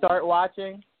told to start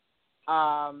watching.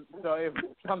 So it was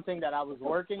something that I was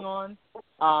working on,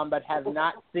 but have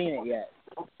not seen it yet.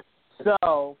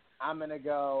 So I'm going to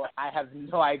go, I have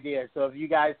no idea. So if you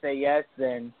guys say yes,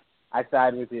 then I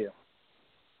side with you.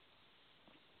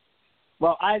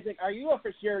 Well, Isaac, are you a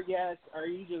for sure yes, or are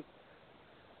you just,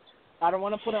 I don't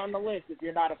want to put it on the list if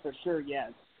you're not a for sure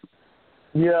yes.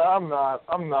 Yeah, I'm not.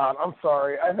 I'm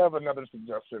sorry. I have another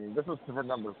suggestion. This is for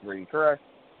number 3, correct?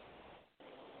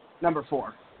 Number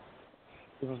 4.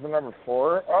 This is for number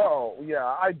 4? Oh,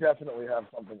 yeah, I definitely have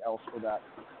something else for that.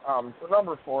 For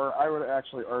number 4, I would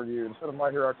actually argue, instead of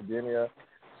My Hero Academia,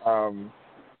 I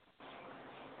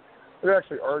would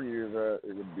actually argue that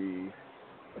it would be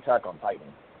Attack on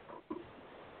Titan.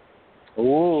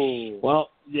 Ooh. Well,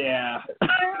 yeah.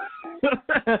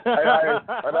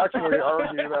 I'd actually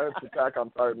argue that it's Attack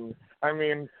on Titan. I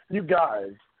mean, you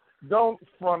guys, don't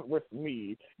front with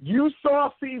me. You saw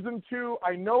season 2.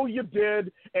 I know you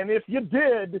did. And if you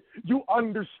did, you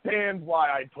understand why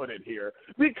I put it here.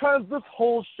 Because this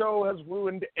whole show has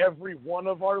ruined every one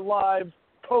of our lives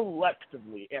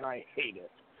collectively, and I hate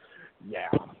it. Yeah.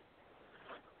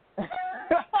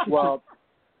 Well,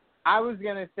 I was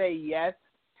going to say yes,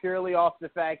 purely off the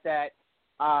fact that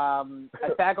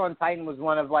Attack on Titan was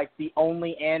one of like the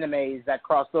only animes that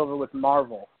crossed over with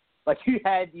Marvel. Like you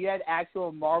had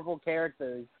actual Marvel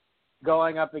characters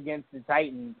going up against the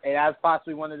Titans, and that was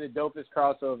possibly one of the dopest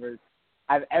crossovers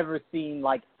I've ever seen,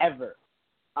 like ever.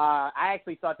 I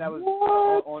actually thought that was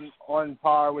on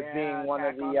par with being one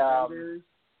of the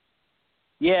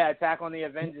Attack on the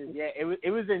Avengers. Yeah,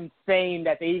 it was insane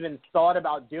that they even thought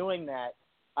about doing that.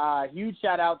 Huge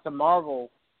shout out to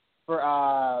Marvel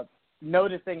for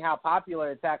noticing how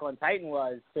popular Attack on Titan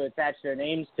was to attach their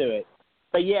names to it.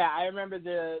 But yeah, I remember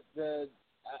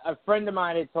a friend of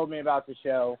mine had told me about the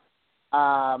show,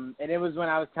 and it was when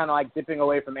I was kind of like dipping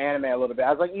away from anime a little bit.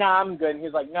 I was like, nah, I'm good. And he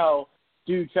was like, no,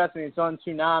 dude, trust me, it's on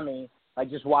Toonami. Like,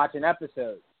 just watch an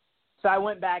episode. So I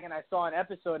went back and I saw an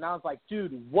episode, and I was like,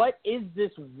 dude, what is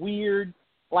this weird,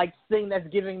 like, thing that's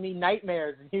giving me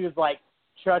nightmares? And he was like,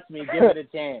 trust me, give it a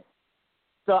chance.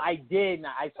 So I did, and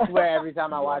I swear every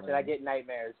time I watch it, I get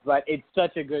nightmares. But it's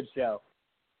such a good show.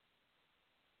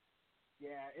 Yeah,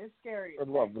 it's scary. I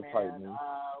love the man. Titans.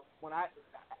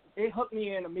 It hooked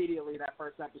me in immediately, that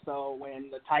first episode when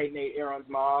the Titan ate Aaron's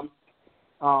mom.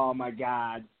 Oh my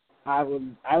God, I was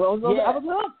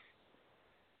hooked.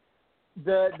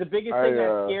 The biggest thing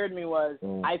that scared me was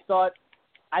I thought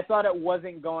it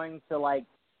wasn't going to like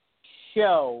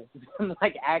show them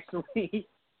like actually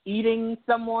eating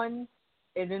someone,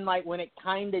 and then like when it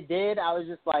kind of did, I was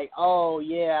just like, oh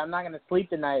yeah, I'm not gonna sleep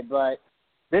tonight, but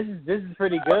this is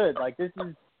pretty good. Like this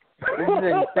is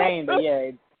insane. But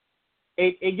yeah,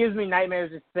 it gives me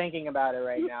nightmares just thinking about it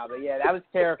right now. But yeah, that was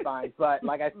terrifying. But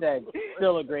like I said,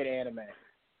 still a great anime.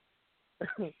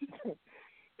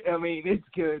 I mean, it's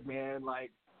good, man. Like,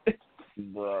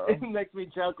 it makes me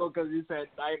chuckle because you said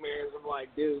nightmares. I'm like,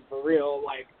 dude, for real.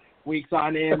 Like, weeks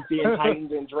on end, seeing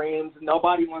Titans in dreams.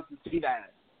 Nobody wants to see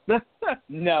that.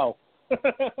 No.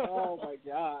 Oh my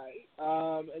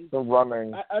God. And the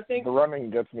running. I think the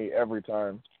running gets me every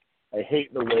time. I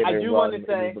hate the way they run. It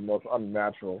is the most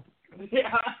unnatural.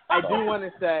 Yeah. I do want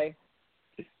to say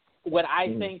what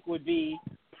I think would be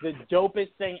the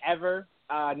dopest thing ever.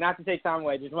 Not to take time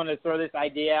away, just wanted to throw this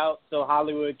idea out so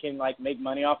Hollywood can like make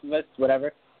money off of us,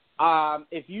 whatever.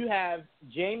 If you have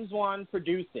James Wan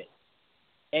produce it,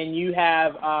 and you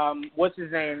have what's his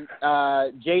name,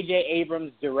 J.J.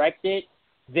 Abrams direct it,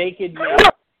 they could make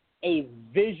a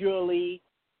visually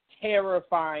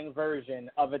terrifying version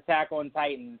of Attack on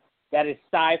Titan that is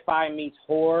sci-fi meets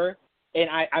horror. And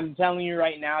I'm telling you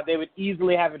right now, they would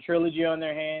easily have a trilogy on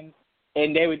their hands,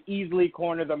 and they would easily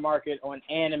corner the market on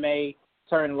anime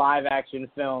turn live action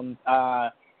films.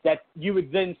 That you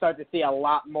would then start to see a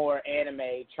lot more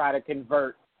anime try to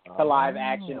convert to live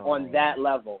action on that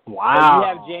level. Wow. If you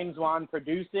have James Wan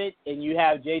produce it and you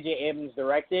have J.J. Abrams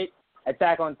direct it,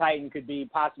 Attack on Titan could be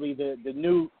possibly the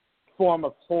new form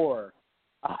of horror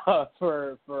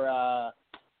for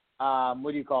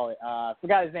what do you call it?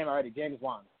 Forgot his name already. James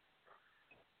Wan.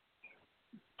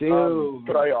 Dude,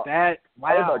 I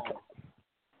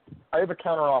have a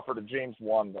counter offer to James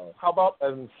Wan though. How about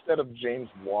instead of James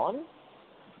Wan,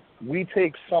 we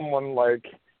take someone like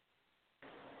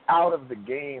out of the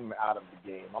game.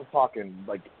 I'm talking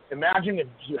like, imagine if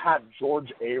you had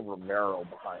George A. Romero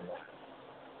behind it.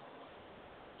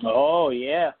 Oh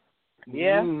yeah.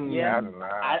 Yeah.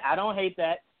 I don't hate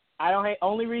that.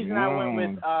 Only reason I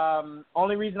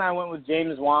went with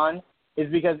James Wan is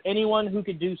because anyone who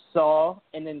could do Saw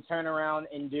and then turn around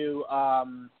and do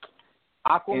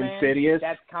Aquaman, Insidious.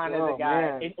 that's kind of the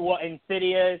guy.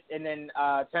 Insidious, and then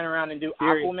turn around and do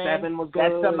Series Aquaman. 7 was good.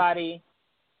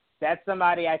 That's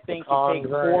somebody I think can take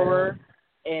horror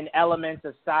and elements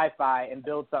of sci-fi and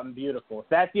build something beautiful. So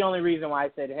that's the only reason why I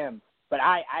said him. But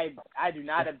I do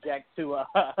not object to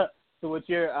what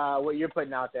you're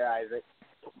putting out there, Isaac.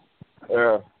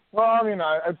 Yeah. Well, I mean,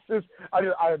 I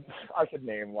could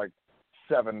name like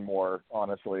 7 more,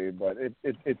 honestly, but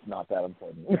it's not that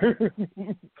important.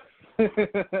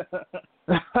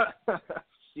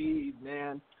 Jeez,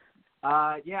 man.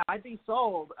 Yeah, I'd be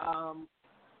sold.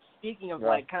 Speaking of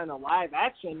like kind of live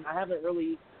action,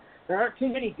 there aren't too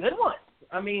many good ones.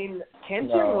 I mean,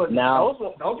 Kenshin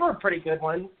those were pretty good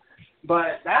ones,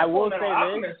 but that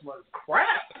Alchemist was crap.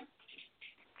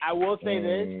 I will say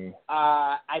this.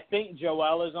 I think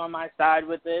Joel is on my side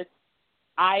with this.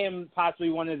 I am possibly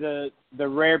one of the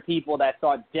rare people that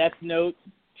thought Death Note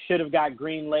should have got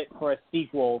greenlit for a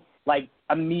sequel, like,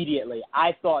 immediately.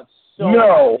 I thought so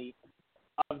highly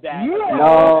of that.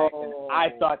 No. I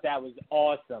thought that was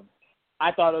awesome.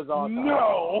 I thought it was awesome.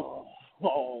 No.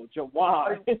 Oh,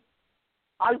 Jawad.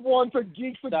 I want a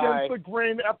Geeks Against the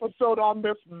Grain episode on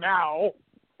this now.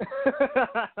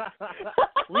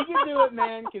 We can do it,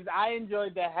 man, because I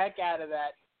enjoyed the heck out of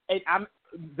that.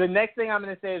 The next thing I'm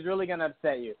going to say is really going to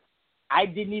upset you. I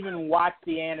didn't even watch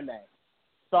the anime.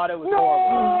 Thought it was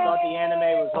horrible. Thought the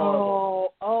anime was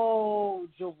horrible. Oh,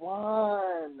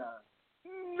 Jawan. No.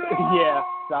 Yeah,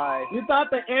 sorry. You thought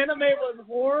the anime was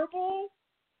horrible?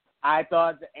 I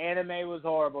thought the anime was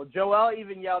horrible. Joel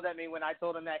even yelled at me when I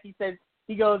told him that.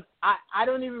 He goes, I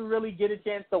don't even really get a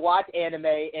chance to watch anime,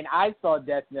 and I saw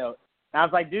Death Note. And I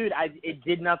was like, dude, it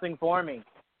did nothing for me.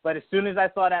 But as soon as I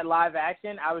saw that live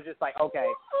action, I was just like, okay,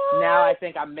 now I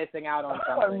think I'm missing out on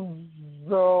something. I don't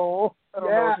know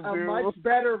what to do. Much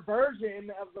better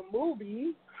version of the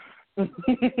movie.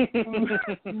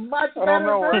 Much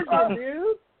better version,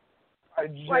 dude. I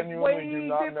genuinely do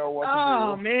not know what to do.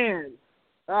 Oh, man.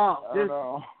 Oh, I don't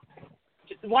know.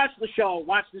 Just watch the show.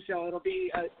 Watch the show. It'll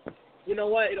be, you know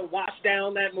what? It'll wash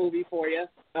down that movie for you.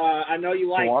 I know you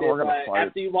liked it, but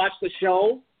after you watch the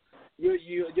show,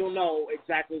 you'll know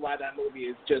exactly why that movie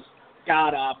is just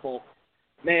god awful.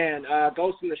 Man,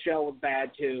 Ghost in the Shell was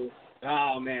bad too.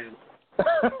 Oh man.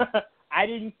 I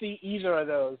didn't see either of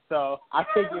those, so I'll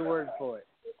take your word for it.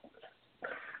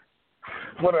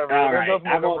 Whatever. All right. That's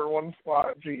my number one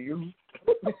spot. Jeez.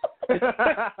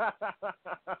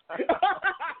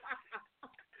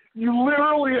 You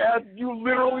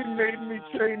literally made me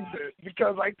change it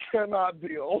because I cannot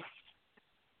deal.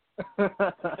 I'm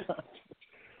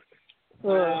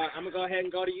gonna go ahead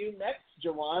and go to you next,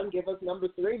 Jawan. Give us number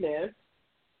 3, man.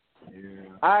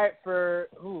 Yeah. All right, for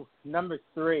number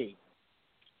 3.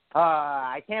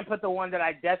 I can't put the one that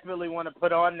I desperately want to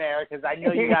put on there because I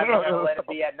know you guys are going to let it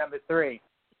be at number 3.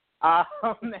 No,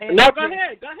 go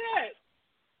ahead.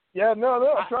 Yeah,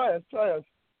 no, try it.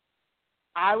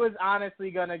 I was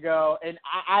honestly going to go, and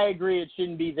I agree it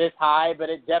shouldn't be this high, but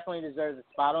it definitely deserves a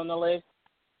spot on the list.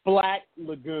 Black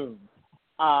Lagoon.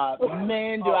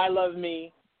 Man, do I love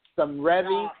me some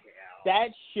Revy. That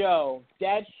show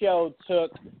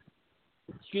took,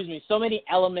 so many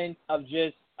elements of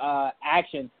just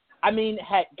action. I mean,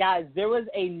 heck, guys, there was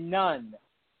a nun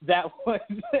that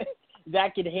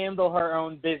that could handle her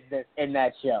own business in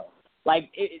that show.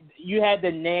 Like, you had the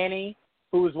nanny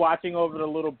who was watching over the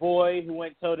little boy who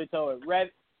went toe-to-toe with Rev.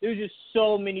 There was just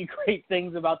so many great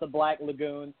things about the Black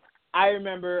Lagoon. I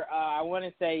remember, I want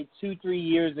to say 2-3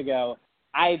 years ago,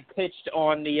 I pitched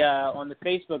on the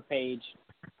Facebook page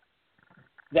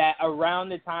that around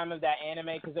the time of that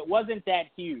anime, because it wasn't that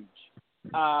huge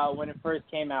when it first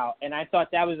came out, and I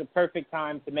thought that was a perfect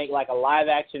time to make like a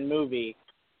live-action movie.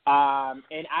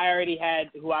 And I already had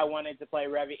who I wanted to play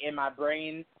Revy in my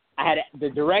brain. I had the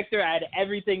director. I had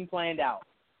everything planned out.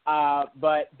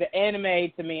 But the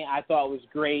anime, to me, I thought was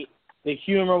great. The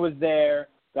humor was there.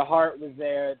 The heart was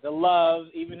there. The love,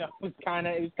 even though it was kind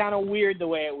of weird the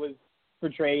way it was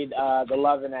portrayed, the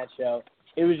love in that show.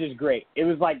 It was just great. It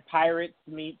was like pirates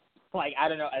meets, like, I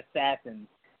don't know, assassins.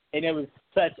 And it was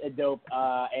such a dope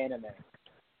anime.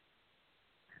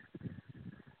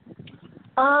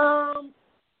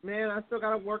 Man, I still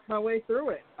got to work my way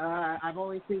through it. I've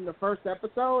only seen the first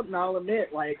episode, and I'll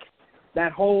admit, like,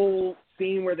 that whole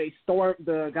scene where the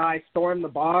guy stormed the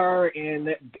bar and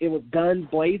it was guns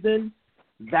blazing,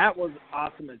 that was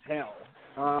awesome as hell.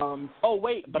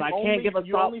 But I can't give a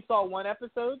You only saw one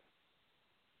episode?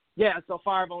 Yeah, so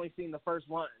far I've only seen the first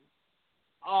one.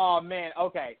 Oh, man,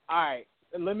 okay, all right.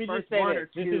 Let me just say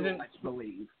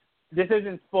this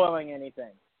isn't spoiling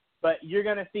anything, but you're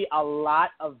going to see a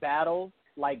lot of battles,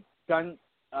 like gun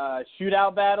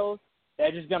shootout battles, that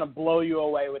are just going to blow you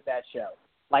away with that show.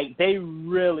 Like, they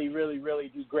really, really, really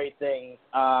do great things.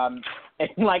 And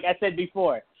like I said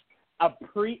before,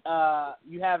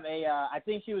 you have I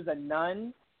think she was a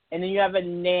nun, and then you have a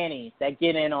nanny that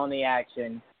get in on the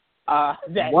action.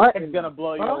 That's going to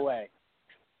blow you away.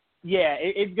 Yeah,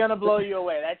 it's going to blow you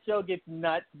away. That show gets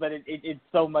nuts, but it's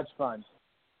so much fun.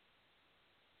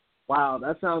 Wow,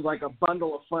 that sounds like a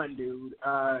bundle of fun, dude.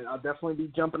 I'll definitely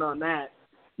be jumping on that.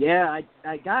 Yeah,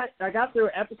 I got through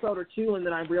an episode or two, and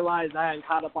then I realized I hadn't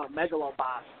caught up on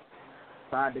Megalobox.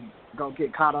 So I had to go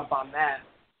get caught up on that.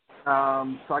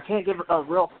 So I can't give a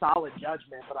real solid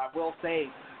judgment, but I will say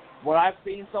what I've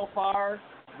seen so far,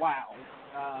 wow,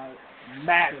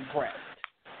 mad impressed.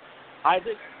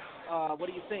 Isaac, what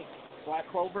do you think? Black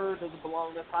Clover, does it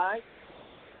belong this high?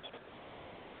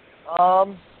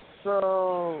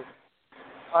 So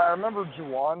I remember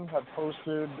Juwan had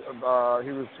posted.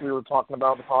 We were talking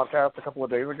about the podcast a couple of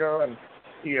days ago, and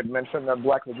he had mentioned that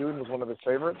Black Lagoon was one of his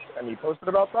favorites, and he posted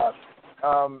about that.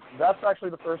 That's actually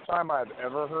the first time I've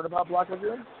ever heard about Black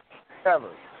Lagoon,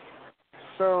 ever.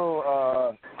 So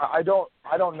I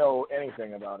don't know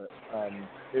anything about it.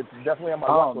 It's definitely on my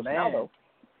watch list now, though.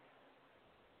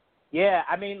 Yeah,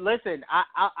 I mean, listen,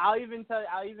 I'll even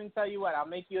tell you what. I'll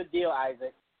make you a deal,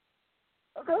 Isaac.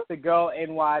 Okay. To go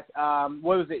and watch.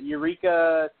 What was it?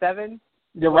 Eureka 7.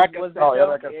 Eureka. Was that Oh, show?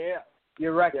 Eureka. Yeah.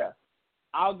 Eureka. Yeah.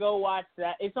 I'll go watch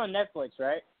that. It's on Netflix,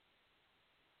 right?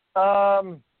 I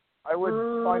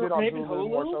would find it on maybe Hulu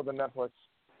more Hulu? so than Netflix.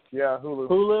 Yeah, Hulu.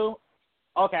 Hulu.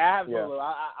 Okay, I have Yeah.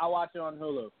 Hulu. I'll watch it on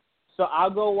Hulu. So I'll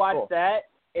go watch Cool. that,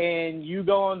 and you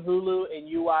go on Hulu and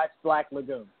you watch Black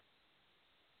Lagoon.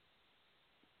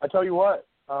 I tell you what,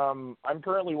 I'm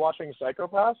currently watching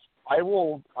Psycho-Pass. I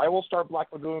will start Black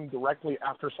Lagoon directly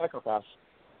after Psycho-Pass.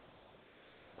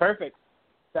 Perfect.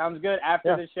 Sounds good. After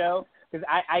Yeah. the show, because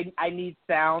I need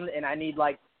sound and I need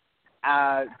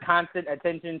constant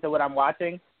attention to what I'm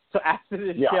watching. So after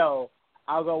the Yeah. show,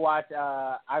 I'll go watch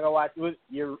with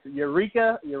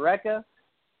Eureka. Yeah,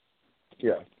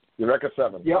 Eureka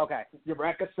 7. Yep. Okay.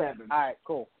 Eureka 7. All right.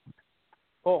 Cool.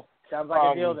 Sounds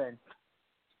like a deal then.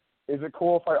 Is it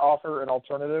cool if I offer an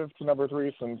alternative to number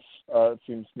 3 since it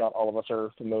seems not all of us are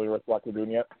familiar with Black Lagoon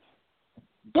yet?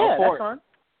 Yeah, for that's it.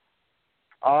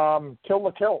 fine. Kill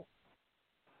la Kill.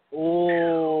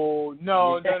 Oh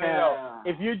no. Yeah.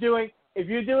 If you're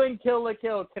doing Kill la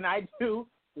Kill, can I do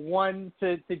one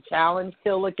to challenge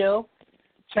Kill la Kill?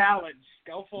 Challenge.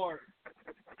 Go for it.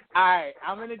 All right,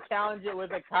 I'm gonna challenge it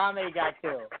with a Kame ga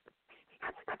Kill.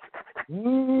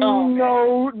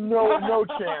 No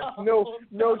chance. No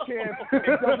chance.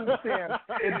 It doesn't stand.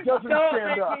 It doesn't Don't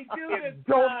stand make up. me do It this,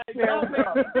 don't guys. stand Don't make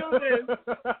up. me do this.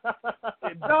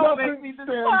 It Don't make doesn't me stand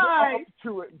decide. up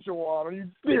to it, Joanne. Are you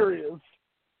serious?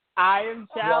 I am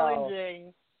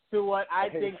challenging to what I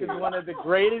think is one of the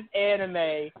greatest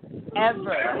anime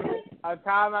ever, a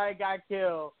Kame ga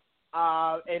Kill,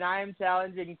 and I am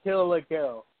challenging Kill la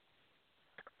Kill.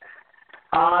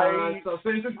 So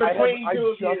since it's between two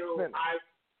of you,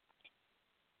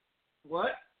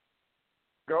 what?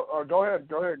 Go ahead,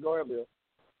 Leo.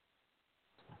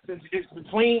 Since it's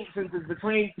between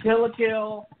Kill la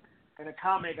Kill and a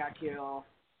Kame ga Kill,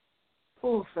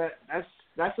 oof, that's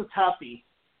a toughie.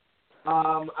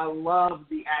 I love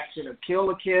the action of Kill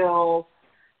la Kill.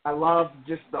 I love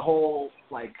just the whole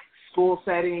school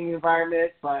setting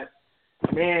environment, but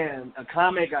man, a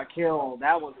Kame ga Kill,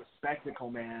 that was a spectacle,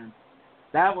 man.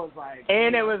 That was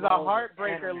and it was a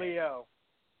heartbreaker, anime. Leo.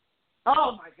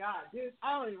 Oh my God, dude!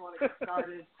 I don't even want to get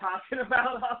started talking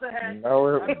about all that.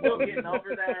 No, I'm still getting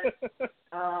over that.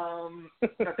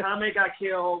 Kame ga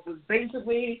Kill was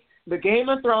basically the Game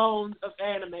of Thrones of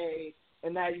anime,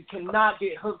 and that you cannot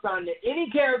get hooked onto any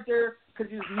character because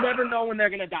you just never know when they're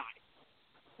gonna die.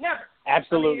 Never.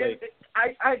 Absolutely.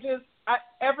 I mean,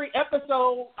 every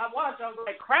episode I watched, I was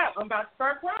like, crap, I'm about to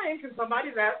start crying because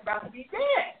somebody's about to be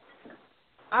dead.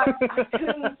 I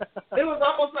couldn't. It was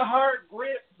almost a hard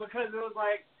grip because it was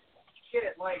like,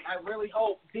 shit. I really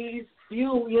hope these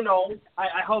few,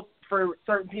 I hope for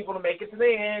certain people to make it to the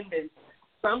end, and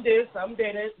some did, some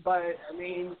didn't. But I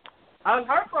mean, I was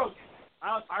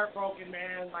heartbroken,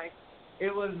 man.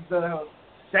 It was the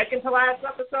second to last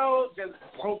episode just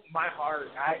broke my heart.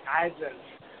 I just,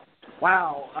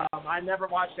 wow. I never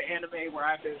watched an anime where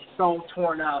I've been so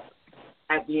torn up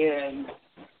at the end.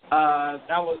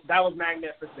 That was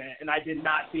magnificent, and I did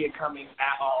not see it coming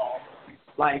at all.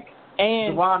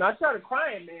 And Juwan, I started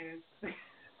crying, man.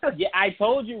 yeah, I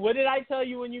told you. What did I tell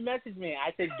you when you messaged me?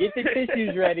 I said, get the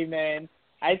tissues ready, man.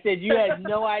 I said, you had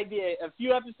no idea. A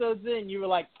few episodes in, you were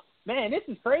like, man, this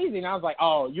is crazy. And I was like,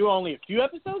 oh, you're only a few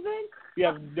episodes in? You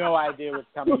have no idea what's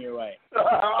coming your way.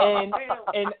 And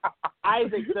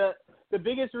Isaac, the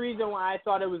biggest reason why I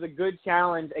thought it was a good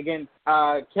challenge against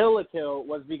Kill la Kill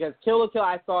was because Kill la Kill,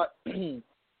 I thought,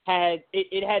 had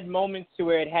moments to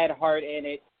where it had heart in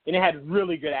it, and it had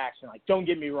really good action. Don't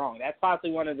get me wrong. That's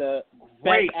possibly one of the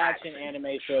best action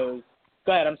anime shows.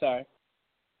 Go ahead, I'm sorry.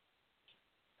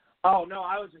 Oh, no,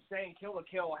 I was just saying Kill la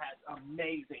Kill has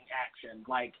amazing action.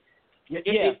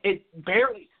 It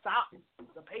barely stops.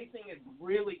 The pacing is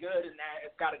really good in that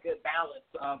it's got a good balance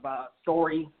of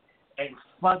story and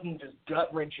fucking just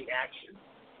gut-wrenching action.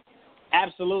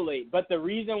 Absolutely. But the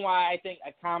reason why I think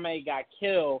Akame ga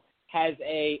Kill has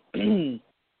an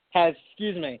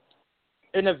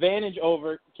advantage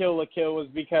over Kill la Kill was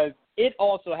because it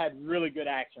also had really good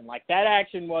action. That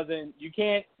action wasn't, you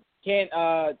can't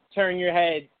turn your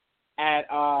head at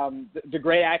the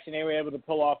great action they were able to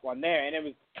pull off on there, and it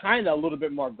was kind of a little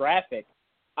bit more graphic.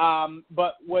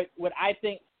 But what I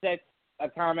think sets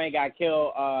Akame ga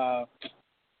Kill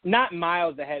not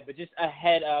miles ahead, but just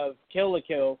ahead of Kill la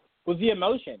Kill was the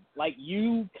emotion.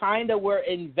 You kind of were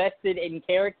invested in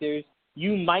characters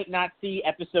you might not see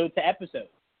episode to episode.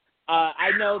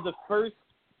 I know the first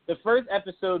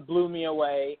episode blew me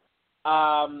away,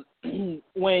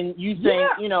 when you think,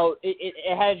 you know,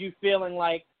 it has you feeling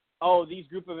like, oh, these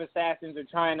group of assassins are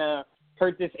trying to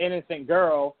hurt this innocent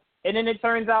girl. And then it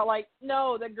turns out, like,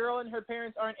 no, the girl and her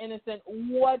parents aren't innocent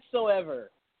whatsoever.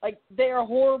 Like, they are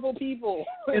horrible people.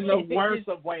 In the worst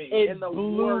of ways. It in the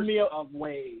blew worst me of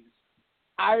ways.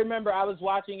 I remember I was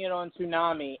watching it on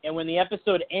Toonami, and when the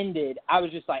episode ended, I was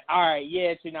just like, all right,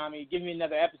 yeah, Toonami, give me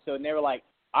another episode. And they were like,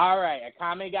 all right,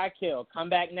 Akame got killed. Come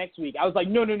back next week. I was like,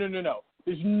 no.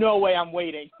 There's no way I'm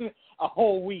waiting a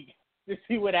whole week to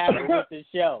see what happens with this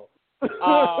show.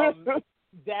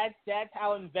 That's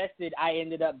how invested I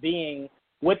ended up being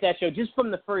with that show. Just from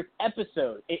the first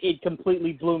episode, it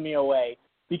completely blew me away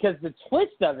because the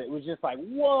twist of it was just like,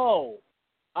 whoa.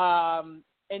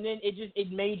 And then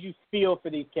it made you feel for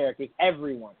these characters,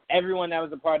 everyone that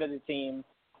was a part of the team.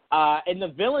 And the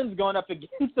villains going up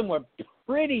against them were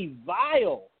pretty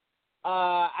vile.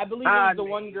 I believe it was the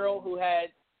one girl who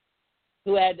had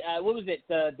what was it,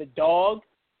 the dog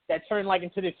that turned like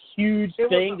into this huge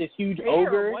thing, this huge bear,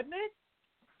 ogre. Wasn't it?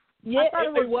 Yeah,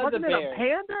 it was a wasn't bear. It a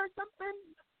panda or something?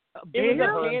 It was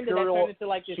a panda that turned into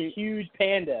like this huge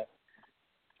panda.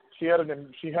 She had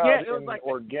an like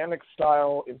organic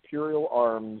style imperial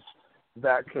arms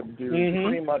that could do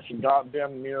pretty much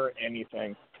goddamn near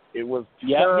anything. It was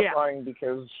terrifying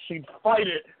because she'd fight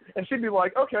it and she'd be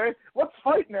like, "Okay, let's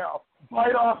fight now.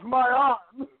 Bite off my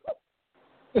arm."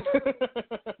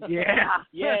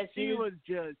 Yeah, she was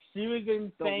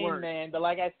insane, man. But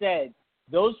like I said,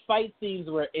 those fight scenes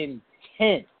were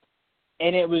intense,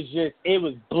 and it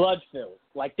was blood filled.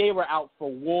 Like they were out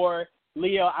for war.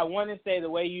 Leo, I want to say the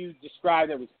way you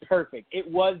described it was perfect. It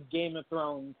was Game of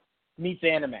Thrones meets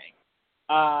anime.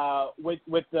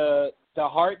 With the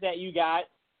heart that you got,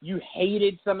 you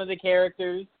hated some of the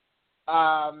characters,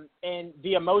 and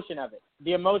the emotion of it.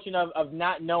 The emotion of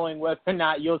not knowing whether or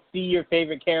not you'll see your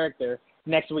favorite character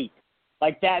next week.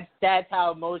 Like that's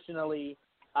how emotionally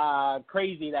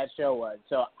crazy that show was.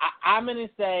 So I'm gonna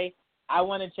say I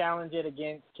want to challenge it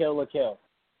against Kill la Kill.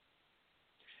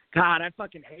 God, I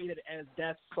fucking hated As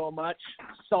Death so much.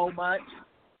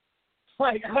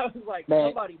 Like I was like, man,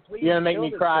 somebody please. You're gonna make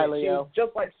me cry, bitch. Leo.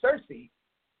 Just like Cersei.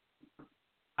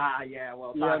 Yeah,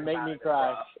 well. You're gonna make me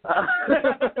cry.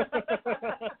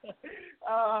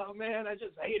 Oh man, I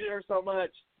just hated her so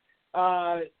much.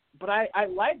 But I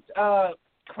liked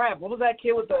crap. What was that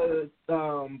kid with the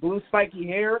blue spiky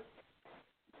hair?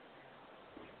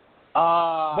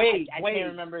 Wade. I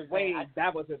can't remember his name. Wade,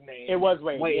 that was his name. It was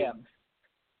Wade. Yeah.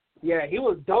 Yeah, he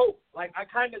was dope. Like I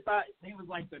kind of thought he was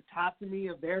like the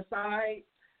Tatsumi of their side.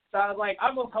 So I was like,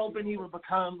 I was hoping he would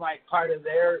become like part of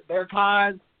their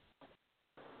cause.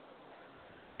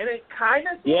 And it kind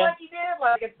of seemed like he did,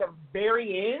 like at the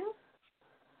very end.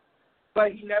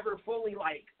 But he never fully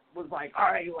like was like, all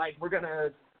right, like we're gonna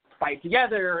fight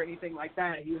together or anything like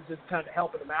that. He was just kind of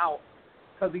helping them out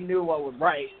because he knew what was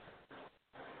right.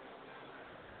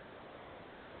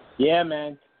 Yeah,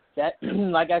 man. That,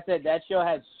 like I said, that show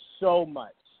had so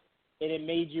much, and it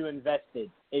made you invested.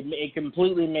 It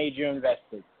completely made you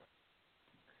invested.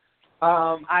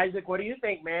 Isaac, what do you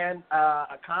think, man?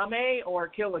 Akame or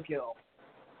Kill la Kill?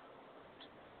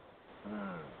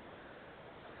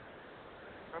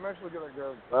 I'm actually gonna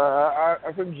go.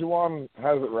 I think Juwan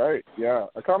has it right. Yeah,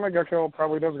 Akame ga Kill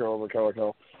probably does go over Kill la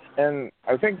Kill, and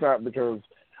I think that because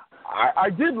I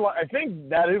think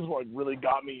that is what really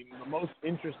got me the most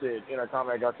interested in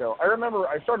Akame ga Kill. I remember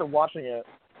I started watching it,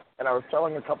 and I was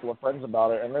telling a couple of friends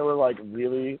about it, and they were like,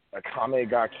 "Really, Akame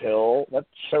ga Kill? That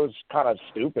show's kind of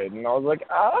stupid." And I was like,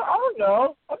 I don't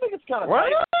know. I think it's kind of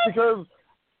nice because.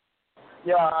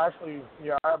 Yeah, actually,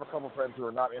 I have a couple friends who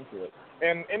are not into it,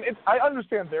 and it's I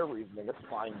understand their reasoning. It's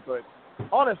fine, but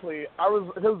honestly, I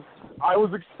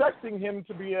was expecting him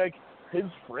to be like his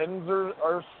friends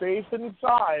are safe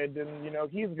inside, and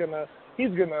he's gonna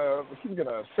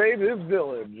save his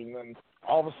village, and then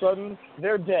all of a sudden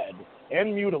they're dead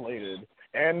and mutilated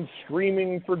and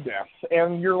screaming for death,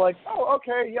 and you're like, oh,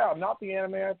 okay, yeah, not the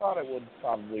anime I thought it would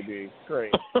probably be.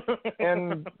 Great,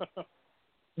 and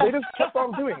they just kept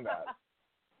on doing that.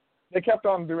 They kept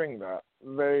on doing that.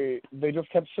 They just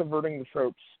kept subverting the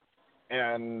tropes.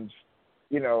 And,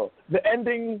 the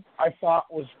ending I thought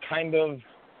was kind of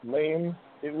lame.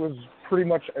 It was pretty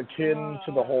much akin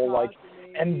to the whole,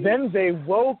 and then they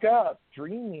woke up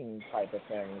dreaming type of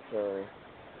thing. So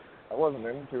I wasn't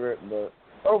into it. But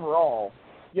overall,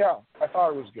 yeah, I thought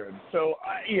it was good. So,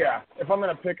 if I'm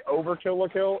going to pick over Kill la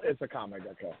Kill, it's Akame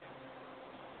ga Kill.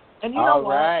 And you know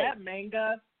what?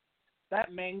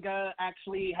 That manga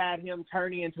actually had him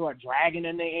turning into a dragon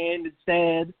in the end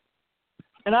instead.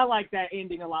 And I like that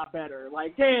ending a lot better.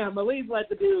 Like, damn, at least let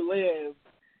the dude live.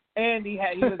 And he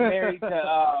was married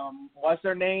to what's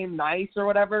her name, Nice or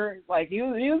whatever. Like he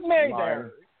was married to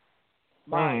her.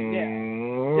 Mine,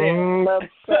 yeah.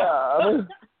 That's sad.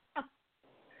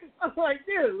 I'm like,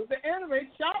 dude, the anime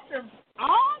shot them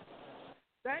off?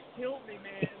 That killed me,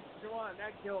 man. Juwan,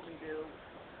 that killed me, dude.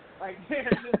 Like, man,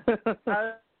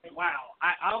 wow.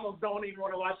 I almost don't even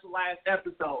want to watch the last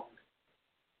episode.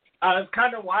 I was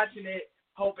kind of watching it,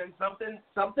 hoping something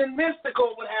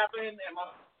mystical would happen and my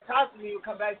Katsumi would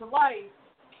come back to life.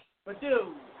 But,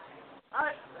 dude,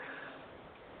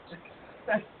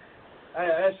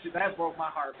 that broke my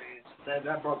heart, man.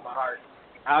 That broke my heart.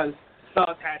 I was so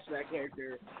attached to that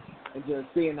character, and just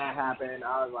seeing that happen,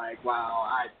 I was like, wow,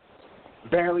 I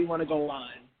barely want to go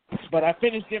on. But I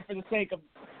finished it for the sake of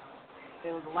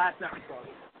it was the last episode.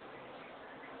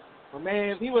 But, man,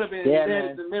 if he would have been dead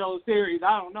in the middle of the series,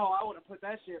 I don't know. I would have put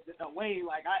that shit away.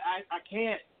 Like, I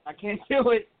can't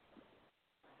do it.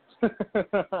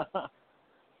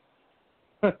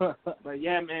 But,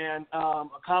 yeah, man,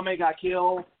 Akame got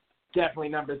killed. Definitely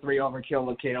number 3 over Kill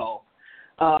la Kill.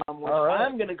 Right.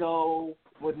 I'm going to go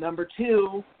with number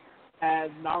 2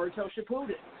 as Naruto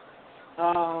Shippuden.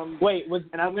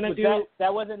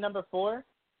 That wasn't number 4?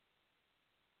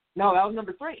 No, that was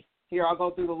number 3. Here, I'll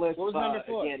go through the list. What was number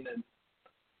 4? Again.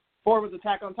 4 was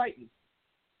Attack on Titan.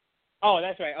 Oh,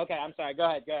 that's right. Okay, I'm sorry. Go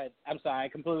ahead. I'm sorry. I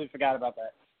completely forgot about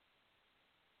that.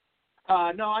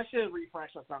 No, I should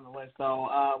refresh us on the list,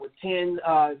 though. With 10,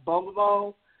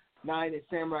 Bobobo. 9 is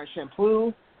Samurai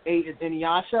Champloo. 8 is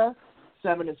Inuyasha.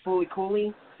 7 is Fooly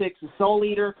Cooly. 6 is Soul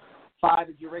Eater. 5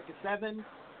 is Eureka 7.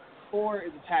 4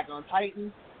 is Attack on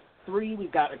Titan. 3,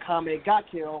 we've got Akame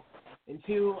Got Kill. And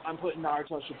 2, I'm putting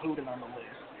Naruto Shippuden on the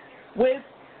list.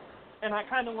 And I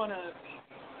kind of want to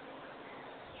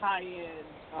tie in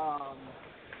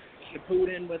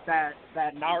Shippuden with that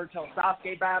Naruto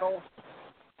Sasuke battle,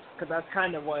 because that's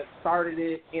kind of what started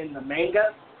it in the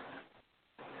manga.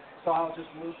 So I'll just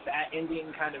loop that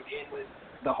ending kind of in with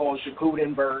the whole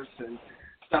Shippuden verse and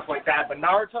stuff like that. But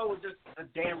Naruto was just a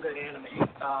damn good anime.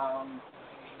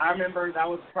 I remember that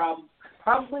was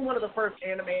probably one of the first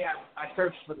anime I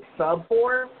searched for the sub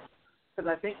for, because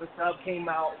I think the sub came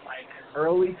out like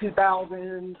early 2000s,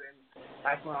 and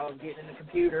that's when I was getting into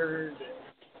computers.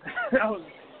 And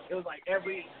it was like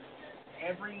every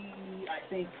I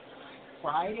think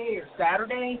Friday or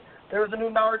Saturday there was a new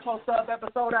Naruto sub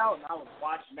episode out, and I was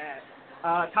watching that.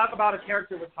 Talk about a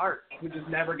character with heart who just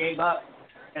never gave up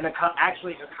and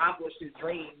actually accomplished his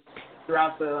dreams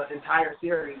throughout the entire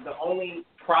series. The only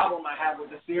problem I have with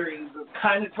the series is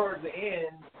kind of towards the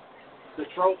end, the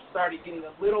tropes started getting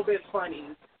a little bit funny,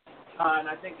 and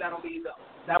I think that would be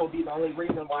the only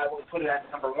reason why I would put it at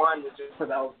number 1, was just for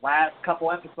those last couple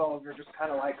episodes were just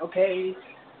kind of like, okay,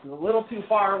 it's a little too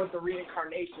far with the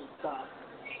reincarnation stuff.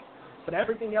 But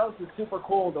everything else is super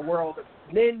cool. The world of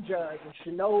ninjas and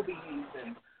shinobis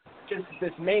and just this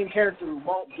main character who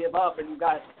won't give up, and you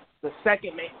got the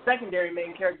secondary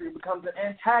main character who becomes an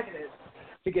antagonist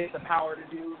to get the power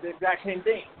to do the exact same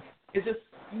thing. It's just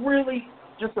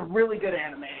a really good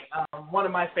anime. One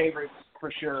of my favorites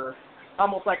for sure.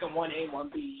 Almost like a 1A,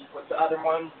 1B, with the other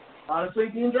one honestly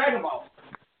being Dragon Ball.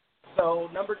 So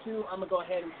number 2, I'm gonna go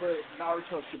ahead and put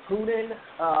Naruto Shippuden.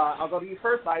 I'll go to you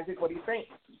first, Isaac. What do you think?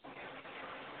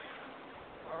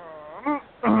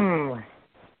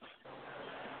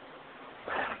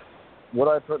 Would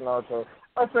I put Naruto?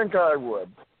 I think I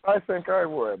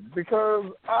would, because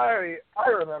I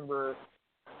remember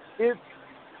it.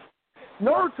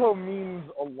 Naruto means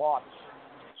a lot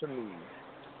to me.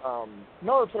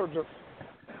 Naruto just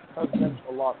has meant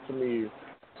a lot to me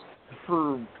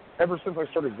ever since I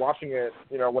started watching it.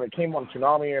 You know, when it came on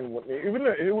Toonami, and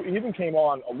it even came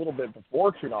on a little bit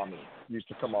before Toonami used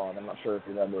to come on. I'm not sure if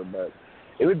you remember, but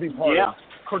it would be part of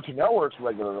Cartoon Network's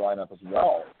regular lineup as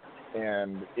well.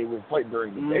 And it was played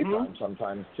during the daytime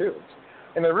sometimes too.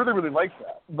 And I really, really liked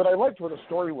that. But I liked where the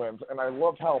story went, and I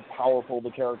loved how powerful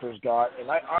the characters got.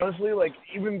 And I honestly, like,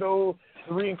 even though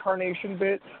the reincarnation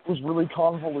bit was really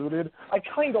convoluted, I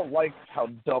kind of liked how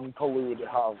dumb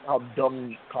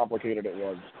complicated it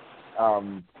was.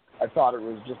 I thought it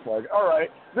was just like, all right,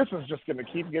 this is just going to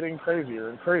keep getting crazier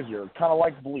and crazier, kind of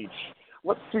like Bleach.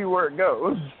 Let's see where it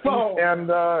goes. Oh.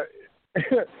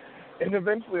 And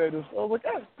eventually I was like,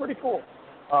 it's pretty cool.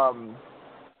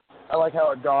 I like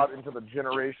how it got into the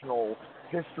generational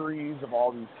histories of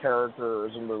all these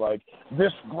characters, and they're like,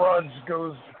 this grudge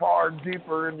goes far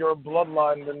deeper in your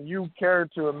bloodline than you care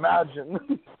to imagine.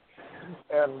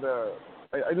 And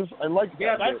I like that.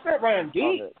 Yeah, that shit ran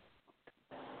deep.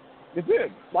 It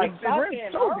did. Like, it ran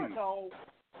and so Naruto,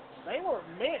 they were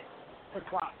meant to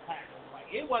cross paths. Like,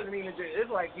 it wasn't even just.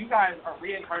 It's like you guys are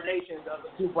reincarnations of the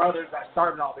two brothers that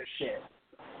started all this shit.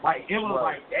 Like it was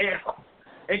like, damn,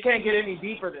 it can't get any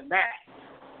deeper than that.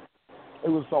 It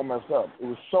was so messed up. It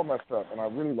was so messed up, and I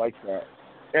really liked that.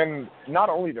 And not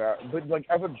only that, but like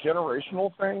as a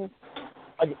generational thing,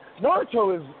 like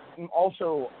Naruto is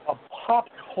also a pop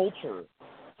culture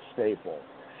staple.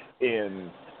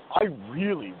 I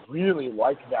really, really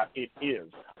like that it is.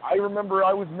 I remember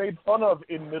I was made fun of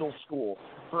in middle school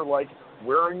for like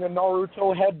wearing a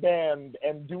Naruto headband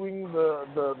and doing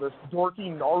the dorky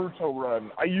Naruto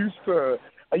run. I used to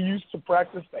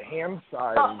practice the hand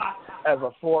sign as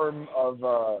a form of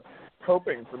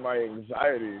coping for my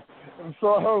anxiety. And so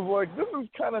I was like, this is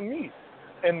kind of neat.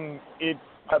 And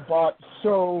I bought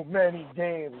so many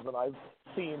games, and I've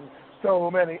seen so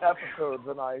many episodes,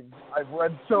 and I've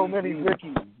read so many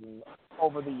wikis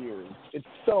over the years. It's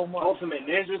so much. Ultimate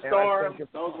Ninja Storm,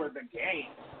 those were the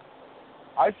games.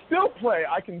 I still play.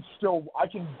 I can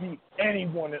beat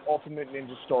anyone at Ultimate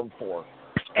Ninja Storm 4.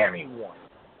 Anyone.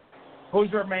 Who's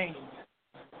your main?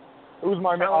 Who's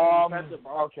my main?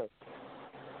 Okay.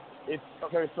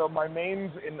 So my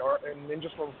mains in Ninja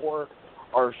Storm 4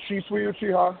 are Shisui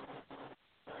Uchiha.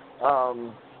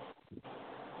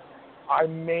 I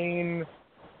main.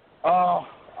 Oh,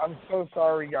 I'm so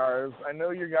sorry, guys. I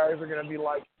know you guys are gonna be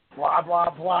like, blah blah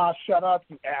blah. Shut up,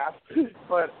 you ass.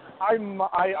 But I main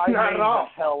the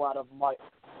hell out of Mike.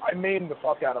 I main the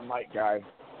fuck out of Mike, guys.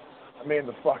 I main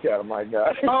the fuck out of Mike,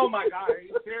 guys. Oh my God, are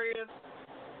you serious?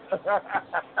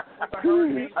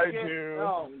 I do.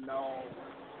 Oh no.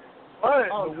 But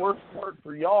the worst part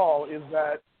for y'all is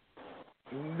that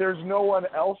there's no one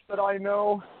else that I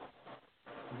know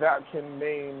that can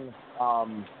main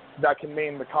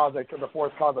the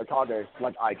fourth Kazekage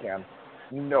like I can.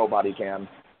 Nobody can.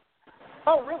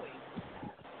 Oh really?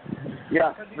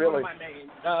 Yeah, really. My main.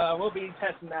 We'll be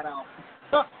testing that out.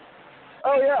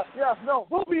 Oh yeah. No,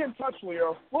 we'll be in touch,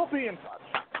 Leo. We'll be in touch.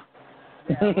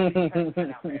 Yeah, we'll be testing that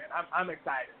out, man. I'm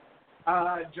excited.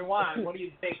 Jawan, what do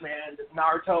you think, man? Does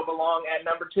Naruto belong at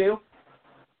number 2?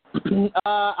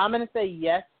 I'm going to say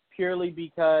yes, purely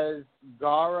because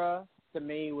Gaara, to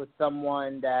me, was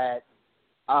someone that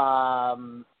I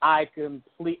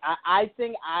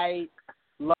think I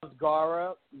loved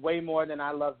Gaara way more than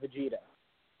I love Vegeta.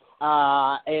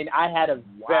 And I had a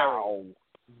very,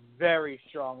 very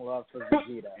strong love for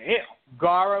Vegeta.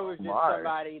 Gaara was just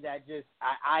somebody that just,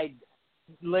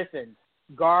 listen,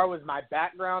 Gaara was my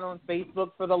background on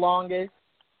Facebook for the longest.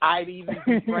 I've even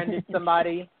befriended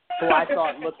somebody who I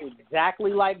thought looked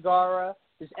exactly like Gaara.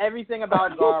 Just everything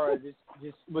about Gaara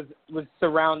just was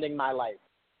surrounding my life.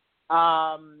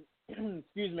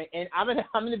 Excuse me, and I'm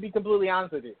gonna be completely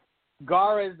honest with you.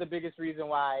 Gaara is the biggest reason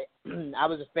why I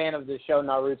was a fan of the show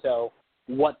Naruto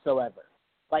whatsoever.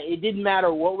 Like, it didn't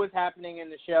matter what was happening in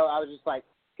the show. I was just like,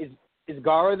 is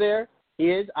Gaara there? He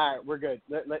is? All right, we're good.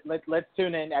 Let's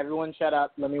tune in. Everyone shut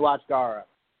up. Let me watch Gaara.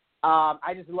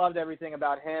 I just loved everything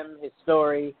about him, his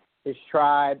story, his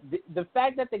tribe. The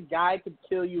fact that the guy could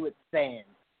kill you with sand.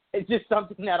 It's just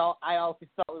something that I always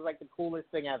thought was like the coolest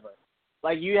thing ever.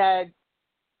 Like, you had,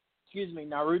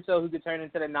 Naruto who could turn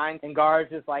into the ninth, and Gaara's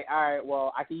just like, all right,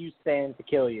 well, I can use sand to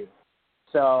kill you.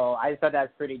 So I just thought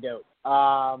that's pretty dope.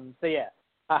 So yeah,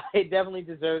 it definitely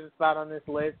deserves a spot on this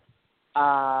list,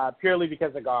 purely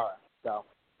because of Gaara. So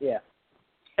yeah.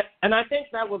 And I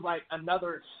think that was like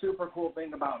another super cool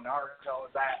thing about Naruto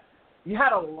is that you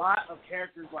had a lot of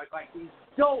characters like these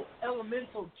dope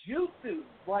elemental jutsus,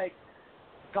 like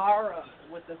Gaara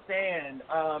with the sand.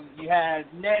 You had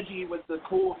Neji with the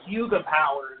cool Hyuga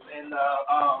powers, and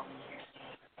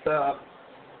the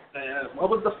what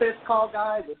was the fist called,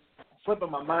 guys? It's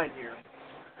slipping my mind here.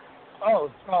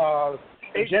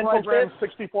 8 kilograms,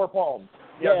 64 pounds.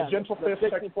 Yeah, the gentle fist.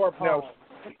 64 pounds. No,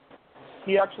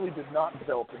 he actually did not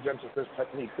develop the gentle fist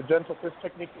technique. The gentle fist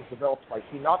technique was developed by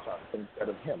Hinata instead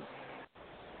of him.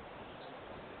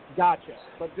 Gotcha.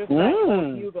 But just that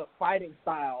Hyuga fighting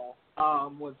style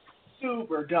was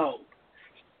super dope.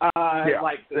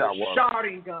 Like the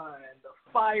Sharingan, the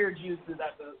fire juices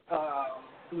that the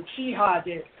Uchiha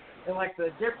did, and like the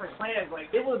different clans,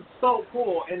 like it was so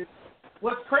cool. And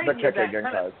what's crazy is that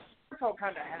Naruto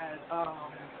kind of had,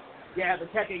 the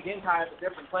Kekkei Genkai, the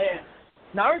different clans.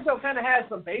 Naruto kind of had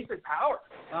some basic power.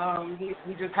 He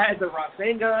just had the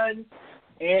Rasengan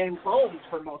and clones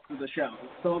for most of the show.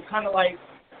 So it's kind of like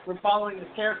we're following this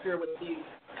character with these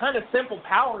kind of simple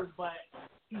powers, but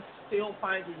he still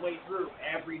finds his way through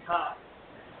every time.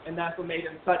 And that's what made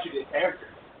him such a good character.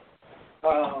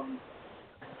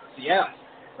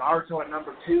 Naruto at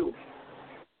number 2.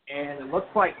 And it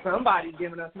looks like somebody's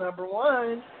giving us number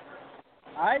 1.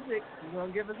 Isaac, you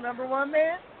gonna give us number one,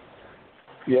 man?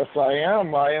 Yes, I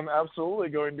am. I am absolutely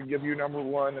going to give you number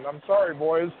one, and I'm sorry,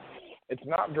 boys, it's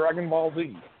not Dragon Ball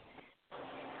Z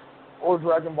or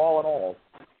Dragon Ball at all.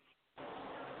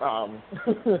 I'm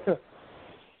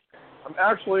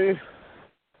actually,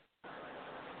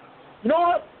 you know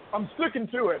what? I'm sticking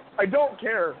to it. I don't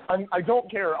care. I don't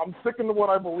care. I'm sticking to what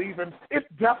I believe in. It's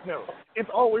Death Note. It's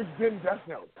always been Death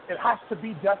Note. It has to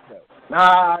be Death Note.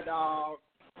 Nah, dog.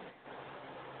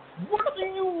 What do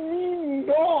you mean,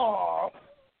 no?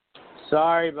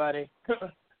 Sorry, buddy.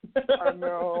 I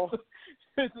know.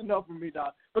 It's enough for me,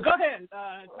 dog. But go ahead.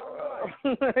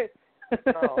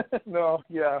 No,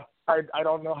 yeah. I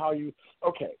don't know how you...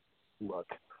 Okay, look.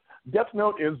 Death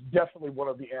Note is definitely one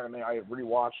of the anime I have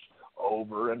rewatched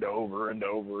over and over and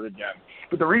over again.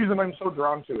 But the reason I'm so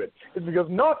drawn to it is because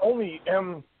not only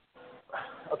am...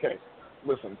 Okay,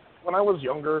 listen. When I was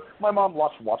younger, my mom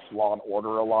watched Law and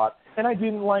Order a lot, and I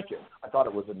didn't like it. I thought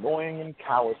it was annoying and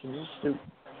callous and stupid.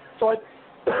 So I...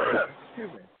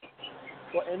 excuse me.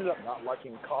 So I ended up not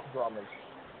liking cop dramas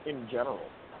in general.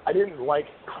 I didn't like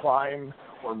crime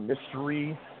or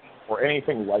mystery or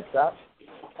anything like that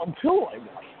until I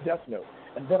watched Death Note.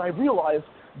 And then I realized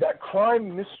that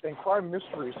crime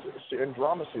mysteries and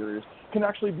drama series can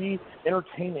actually be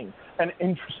entertaining and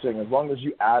interesting as long as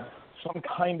you add some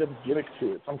kind of gimmick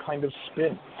to it, some kind of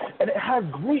spin. And it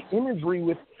had great imagery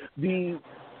with the...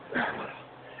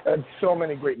 It had so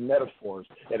many great metaphors.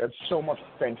 It had so much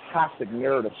fantastic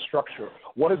narrative structure.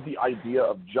 What is the idea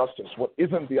of justice? What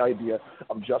isn't the idea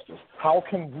of justice? How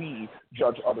can we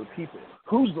judge other people?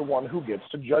 Who's the one who gets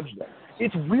to judge them?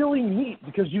 It's really neat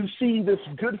because you see this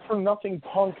good-for-nothing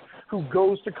punk who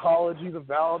goes to college, he's a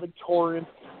valedictorian,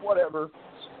 whatever,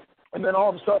 and then all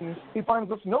of a sudden he finds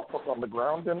this notebook on the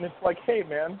ground, and it's like, hey,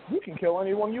 man, you can kill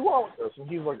anyone you want with this. And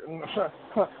he's like,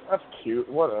 that's cute,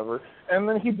 whatever. And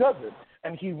then he does it.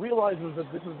 And he realizes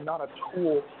that this is not a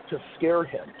tool to scare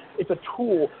him. It's a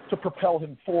tool to propel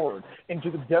him forward into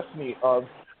the destiny of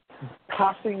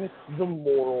passing the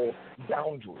moral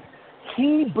boundary.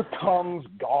 He becomes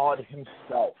God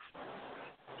himself.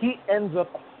 He ends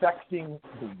up affecting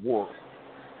the world.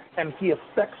 And he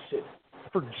affects it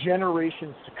for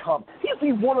generations to come.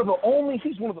 He's one of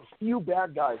the few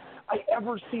bad guys I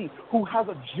ever see who has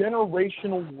a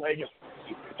generational legacy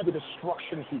to the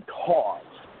destruction he caused.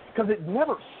 Because it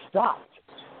never stopped,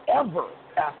 ever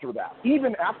after that,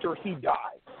 even after he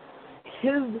died.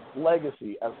 His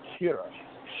legacy as Kira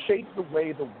shaped the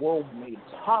way the world made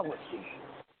policy.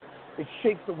 It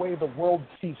shaped the way the world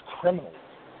sees criminals.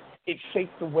 It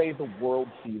shaped the way the world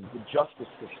sees the justice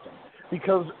system.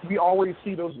 Because we always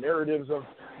see those narratives of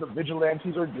the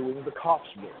vigilantes are doing the cops'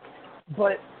 work.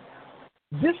 But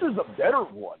this is a better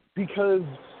one because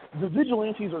the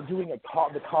vigilantes are doing the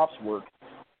cops' work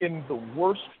in the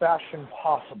worst fashion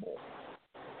possible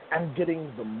and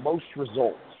getting the most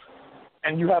results.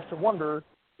 And you have to wonder,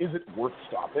 is it worth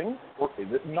stopping or is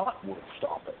it not worth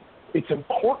stopping? It's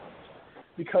important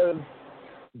because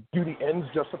do the ends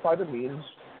justify the means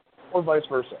or vice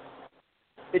versa?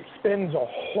 It spends a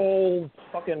whole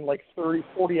fucking 30,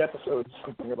 40 episodes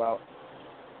something about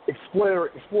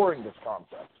exploring this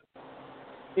concept.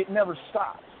 It never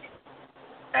stops.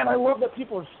 And I love that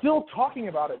people are still talking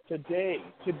about it today.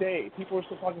 People are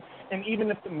still talking. And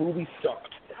even if the movie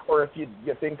sucked, or if you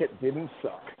think it didn't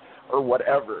suck, or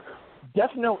whatever,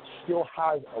 Death Note still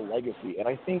has a legacy. And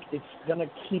I think it's going to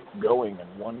keep going in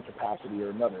one capacity or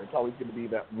another. It's always going to be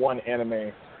that one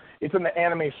anime. It's in the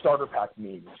anime starter pack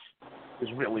memes is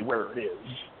really where it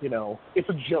is. You know, it's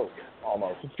a joke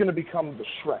almost. It's going to become the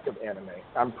Shrek of anime,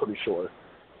 I'm pretty sure.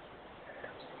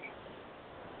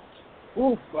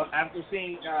 Ooh, well, after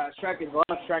seeing Shrek is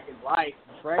Love, Shrek is Life,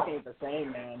 Shrek ain't the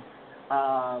same, man.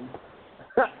 I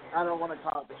don't want to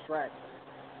call it the Shrek.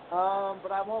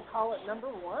 But I won't call it number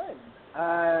one.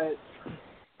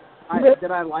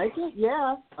 Did I like it?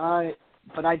 Yeah.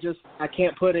 But I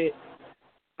can't put it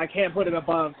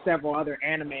above several other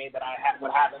anime that I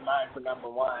would have in mind for number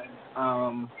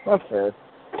one. That's fair.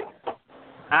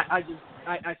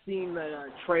 I seen the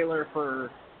trailer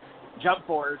for Jump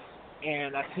Force,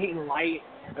 and I seen Light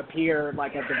appear at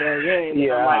the very end.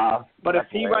 Yeah. I'm like, but if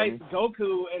he writes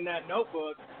Goku in that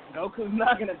notebook, Goku's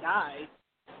not gonna die.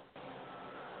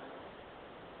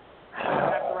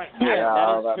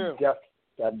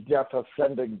 That death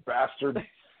ascending bastard.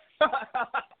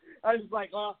 I was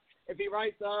like, well, if he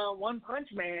writes One Punch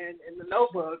Man in the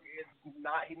notebook,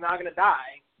 he's not gonna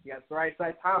die. He has to write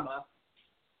Saitama.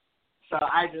 So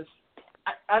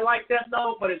I like Death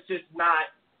Note, but it's just not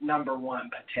number one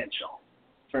potential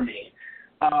for me.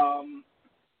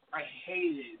 I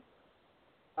hated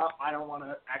I don't want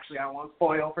to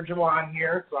spoil for Juwan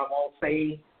here, so I won't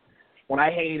say what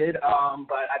I hated.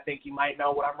 But I think you might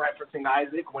know what I'm referencing,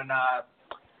 Isaac, when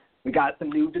we got some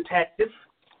new detectives.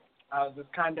 I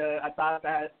thought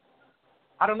that,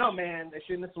 I don't know, man, they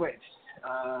shouldn't have switched.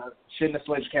 Shouldn't have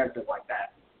switched characters like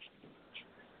that.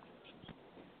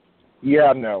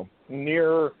 Yeah, no.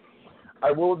 Near,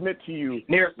 I will admit to you,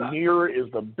 Near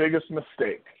is the biggest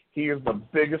mistake. He is the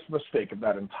biggest mistake of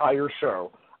that entire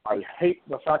show. I hate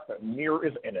the fact that Near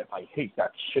is in it. I hate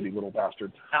that shitty little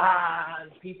bastard.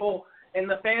 People and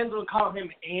the fans would call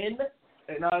him in,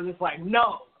 and I was just like,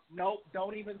 nope,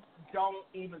 don't even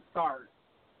start.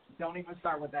 Don't even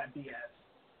start with that BS.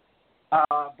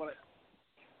 But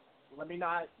let me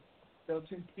not go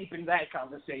too deep in that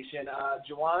conversation.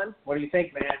 Juwan, what do you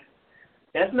think, man?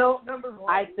 Death Note number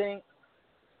 1.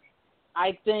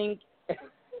 I think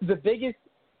the biggest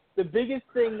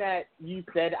thing that you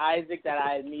said, Isaac, that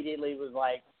I immediately was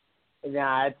like,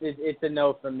 nah, it's a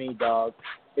no for me, dog,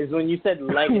 is when you said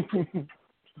legacy.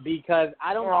 Because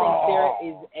I don't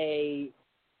think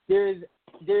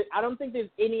I don't think there's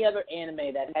any other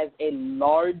anime that has a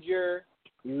larger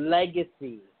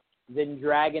legacy than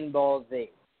Dragon Ball Z.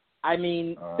 I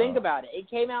mean, think about it. It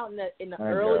came out in the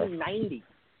early 90s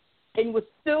and was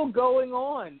still going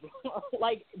on.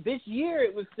 Like, this year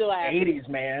it was still happening. 80s,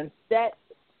 man. That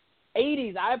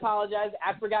 80s, I apologize.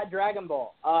 I forgot Dragon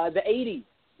Ball. The 80s.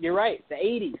 You're right, the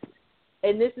 80s.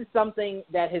 And this is something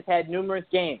that has had numerous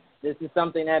games. This is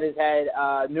something that has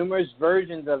had numerous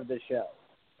versions of the show.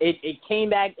 It came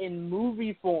back in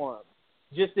movie form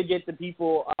just to get the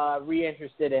people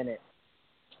reinterested in it.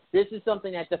 This is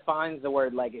something that defines the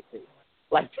word legacy.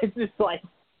 Like, this is like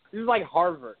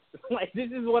Harvard. Like, this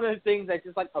is one of the things that's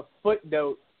just like a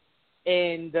footnote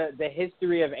in the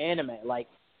history of anime. Like,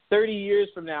 30 years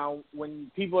from now,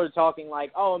 when people are talking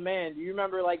like, oh man, do you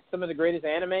remember like some of the greatest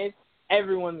animes?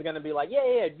 Everyone's gonna be like,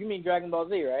 yeah, you mean Dragon Ball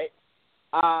Z, right?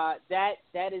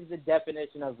 That is the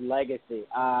definition of legacy.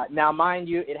 Now, mind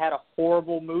you, it had a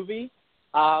horrible movie,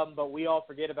 but we all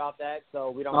forget about that,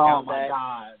 so we don't count that.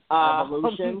 Oh my God,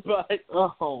 Evolution. But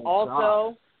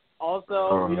also,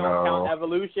 we don't count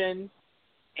Evolution.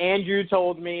 Andrew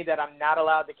told me that I'm not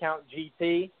allowed to count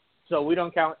GT, so we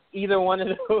don't count either one of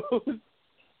those.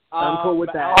 I'm cool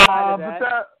with that.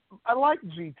 I like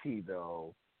GT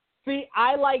though. See,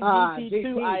 I like GT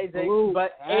too, Isaac,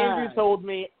 but Andrew told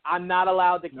me I'm not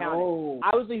allowed to count it.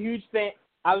 I was a huge fan.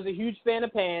 I was a huge fan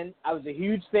of Pan. I was a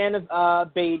huge fan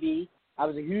of Baby. I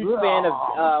was a huge fan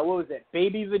of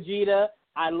Baby Vegeta.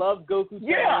 I loved Goku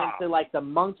turning into like the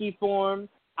monkey form.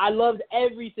 I loved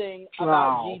everything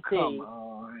about GT. Come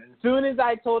on. As soon as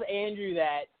I told Andrew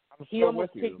that, he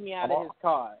almost kicked me out of his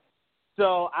car.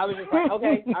 So I was just like,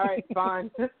 okay, all right, fine.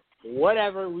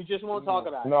 Whatever, we just won't talk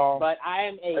about it. But I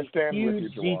am a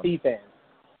huge GT fan.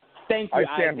 Thank you, I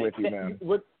stand Isaac. with you, man.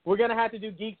 We're going to have to do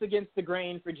Geeks Against the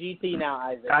Grain for GT now,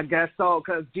 Isaac. I guess so,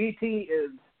 because GT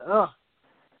is,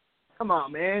 come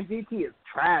on, man. GT is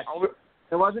trash.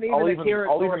 There wasn't even a character.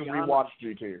 I'll even rewatch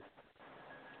GT.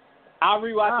 I'll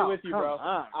rewatch it with you, bro.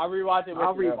 I'll rewatch it with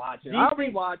you. I'll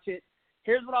rewatch it.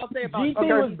 Here's what I'll say about GT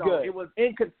was good. It was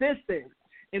inconsistent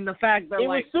in the fact that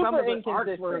like some of the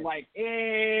arcs were like,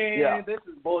 this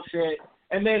is bullshit,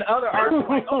 and then other arcs were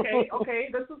like, okay,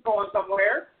 this is going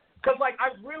somewhere. Because like I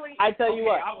was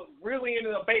really into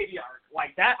the Baby arc.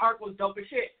 Like that arc was dope as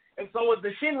shit, and so was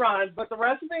the Shinrans. But the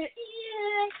rest of it,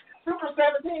 Super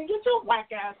 17, get your whack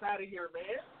ass out of here,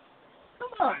 man.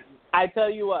 Come on. I tell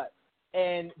you what,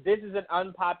 and this is an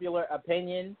unpopular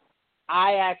opinion.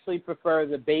 I actually prefer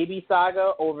the Baby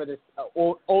saga over this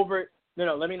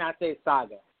No, let me not say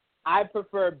saga. I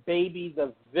prefer Baby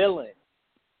the villain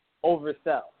over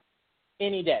Cell.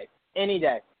 Any day. And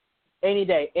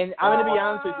I'm going to be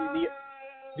honest with you.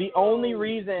 The only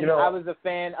reason I was a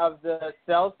fan of the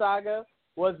Cell saga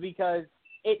was because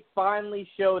it finally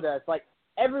showed us, like,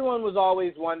 everyone was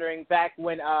always wondering back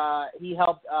when he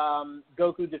helped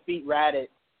Goku defeat Raditz.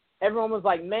 Everyone was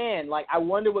like, man, like, I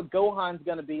wonder what Gohan's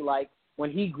going to be like when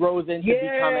he grows into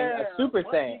becoming a Super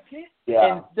Saiyan.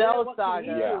 And Cell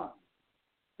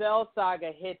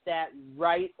Saga hit that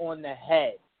right on the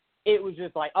head. It was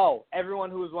just like, everyone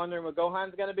who was wondering what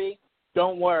Gohan's going to be,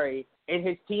 don't worry. In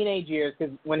his teenage years,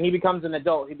 because when he becomes an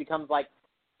adult, he becomes like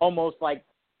almost like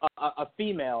a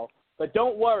female. But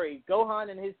don't worry, Gohan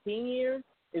in his teen years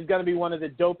is going to be one of the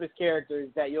dopest characters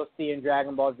that you'll see in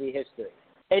Dragon Ball Z history.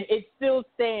 And it still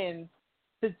stands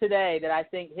to today that I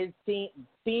think his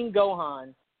Teen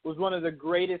Gohan was one of the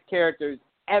greatest characters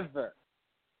ever.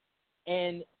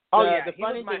 And the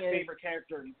funny he was my thing favorite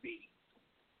character in Z.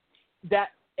 That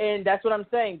And that's what I'm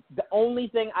saying. The only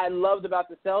thing I loved about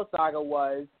the Cell Saga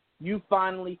was you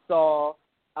finally saw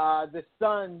the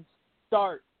son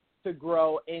start to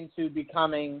grow into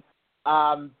becoming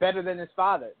better than his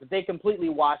father. But they completely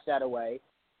washed that away.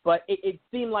 But it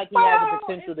seemed like he had the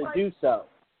potential to do so.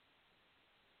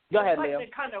 Go ahead, Leo. They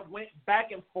kind of went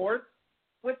back and forth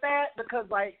with that because,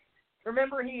 like,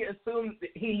 remember he assumed that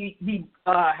he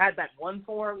had that one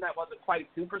form that wasn't quite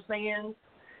Super Saiyan,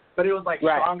 but it was, like,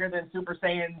 stronger than Super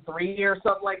Saiyan 3 or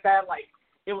something like that. Like,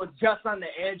 it was just on the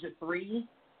edge of 3.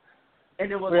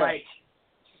 And it was like,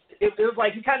 it was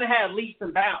like he kind of had leaps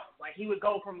and bounds. Like, he would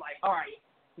go from, like, all right,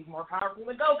 he's more powerful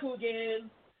than Goku again,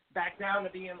 back down to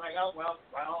being like, oh, well,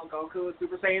 Goku is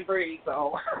Super Saiyan 3,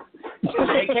 so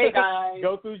okay, guys.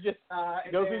 Goku's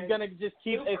going to just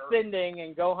keep ascending,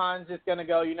 and Gohan's just going to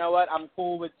go, you know what, I'm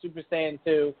cool with Super Saiyan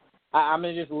 2. I'm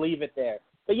going to just leave it there.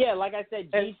 But, yeah, like I said,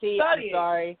 GT, I'm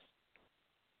sorry.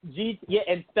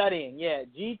 And studying, yeah.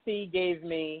 GT gave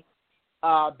me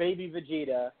Baby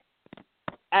Vegeta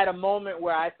at a moment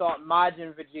where I thought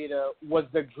Majin Vegeta was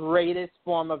the greatest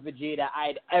form of Vegeta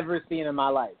I'd ever seen in my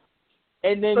life.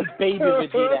 And then Baby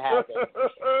Vegeta happened.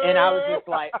 And I was just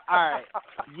like, all right,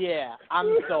 yeah,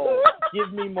 I'm sold.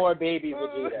 Give me more Baby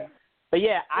Vegeta. But,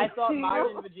 yeah, I thought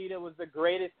Majin Vegeta was the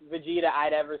greatest Vegeta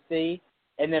I'd ever see.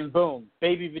 And then, boom,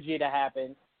 Baby Vegeta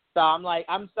happened. So I'm like,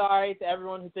 I'm sorry to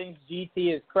everyone who thinks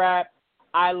GT is crap.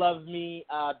 I love me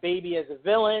Baby as a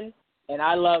villain, and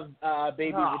I love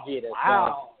Baby Vegeta.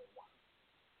 Wow. So.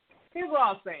 Here's what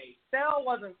I'll say. Cell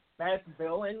wasn't best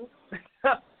villain.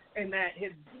 And that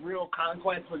his real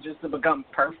conquest was just to become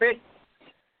perfect.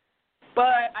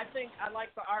 But I think I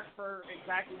like the arc for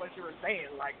exactly what you were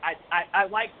saying. Like, I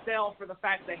like Cell for the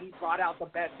fact that he brought out the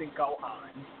best in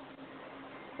Gohan.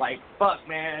 Like, fuck,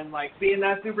 man. Like, seeing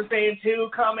that Super Saiyan 2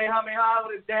 Kamehameha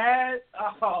with his dad,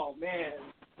 oh, man.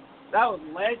 That was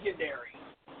legendary.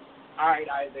 All right,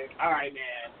 Isaac. All right,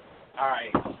 man. All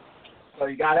right. So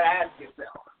you got to ask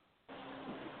yourself,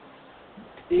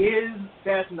 is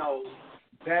Death Note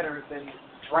better than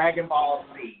Dragon Ball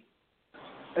Z,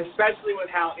 especially with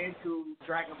how into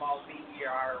Dragon Ball Z we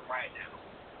are right now?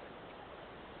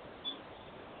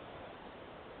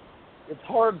 It's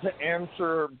hard to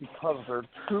answer because they're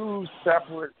two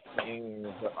separate things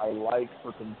that I like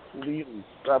for completely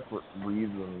separate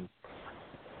reasons.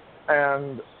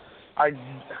 And all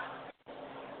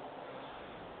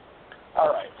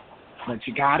right. But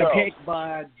you gotta pick,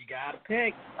 bud. You gotta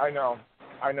pick. I know.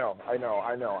 I'm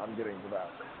getting to that.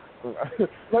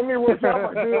 Let me work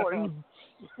out my feelings.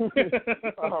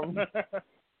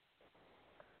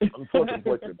 I'm so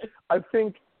conflicted. I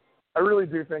really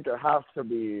do think it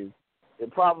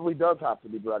probably does have to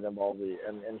be Dragon Ball Z,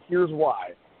 and here's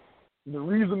why. The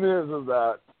reason is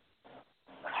that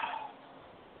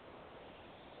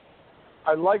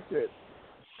I liked it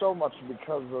so much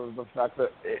because of the fact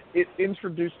that it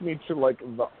introduced me to, like,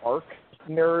 the arc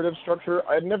narrative structure.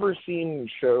 I'd never seen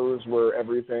shows where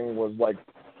everything was, like,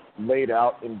 laid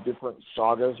out in different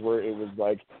sagas, where it was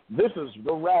like, this is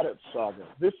the Raditz saga,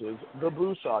 this is the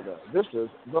Buu saga, this is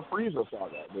the Frieza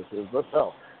saga, this is the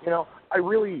Cell. You know, I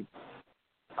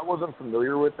wasn't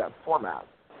familiar with that format,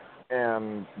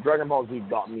 and Dragon Ball Z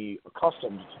got me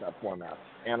accustomed to that format.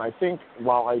 And I think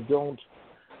while I didn't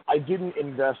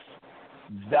invest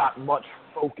that much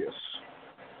focus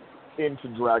into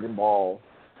Dragon Ball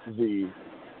Z,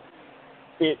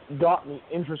 it got me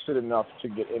interested enough to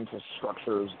get into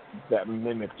structures that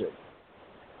mimicked it.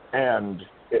 And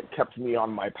it kept me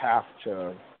on my path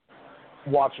to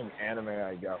watching anime,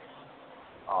 I guess.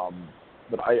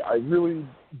 But I really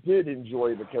did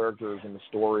enjoy the characters and the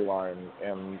storyline.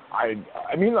 And I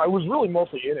mean, I was really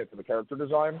mostly in it for the character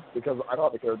design, because I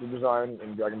thought the character design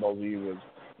in Dragon Ball Z was,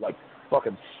 like,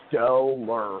 fucking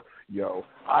stellar, yo.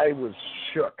 I was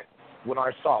shook when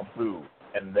I saw Buu,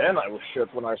 and then I was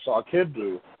shook when I saw Kid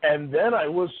Buu, and then I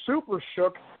was super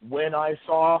shook when I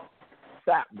saw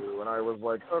Fat Buu, and I was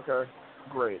like, okay,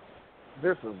 great.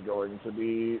 This is going to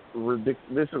be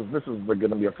ridiculous. This is going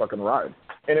to be a fucking ride.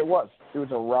 And it was. It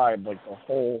was a ride, like, the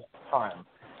whole time.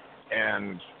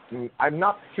 And I'm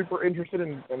not super interested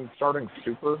in starting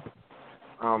Super.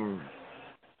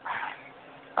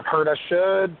 I've heard I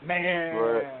should.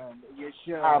 Man, you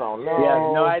should. I don't know. You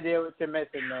have no idea what you're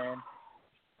missing, man.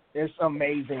 It's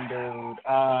amazing, dude.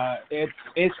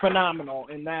 It's phenomenal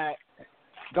in that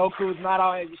Goku's not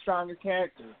always the strongest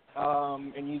character,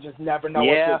 and you just never know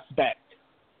what to expect.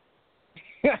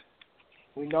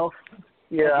 We know.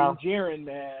 Yeah. Jiren,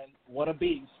 man, what a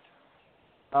beast.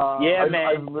 Man,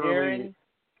 Jiren.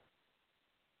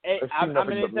 I'm going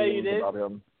to tell you this.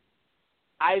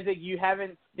 Isaac, you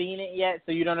haven't seen it yet,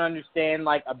 so you don't understand,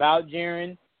 like, about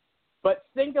Jiren. But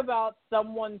think about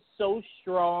someone so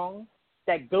strong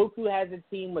that Goku has a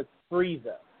team with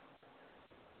Frieza.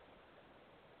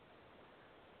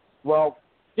 Well,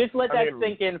 Just let I that mean,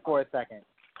 sink in for a second.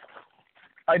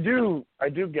 I do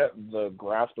get the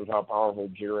grasp of how powerful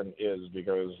Jiren is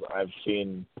because I've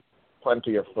seen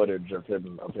plenty of footage of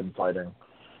him fighting.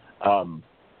 I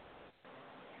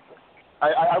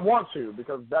want to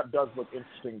because that does look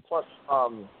interesting. Plus,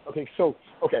 so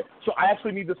I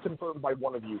actually need this confirmed by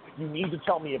one of you. You need to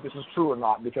tell me if this is true or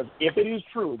not because if it is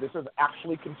true, this is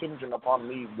actually contingent upon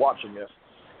me watching this.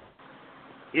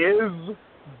 Is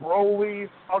Broly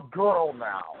a girl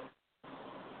now?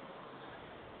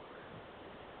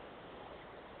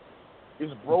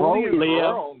 Is Broly a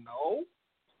girl? No.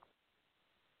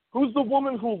 Who's the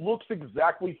woman who looks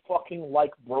exactly fucking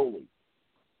like Broly?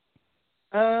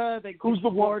 They Who's the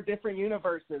explore one? different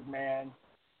universes, man.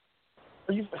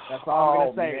 That's all I'm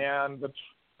gonna say. Man,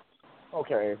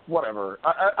 okay, whatever.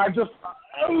 I just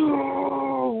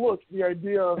look. The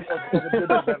idea of a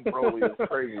gender bent Broly is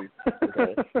crazy.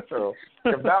 Okay, so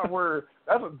if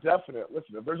that's a definite.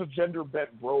 Listen, if there's a gender bent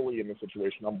Broly in the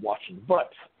situation, I'm watching.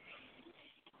 But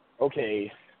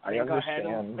okay, I understand. Go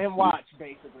ahead and watch,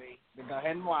 basically. Then go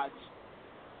ahead and watch.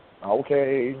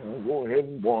 Okay, go ahead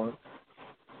and watch.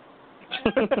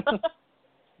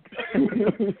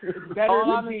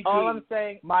 All I'm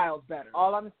saying, miles better.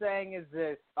 All I'm saying is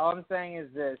this,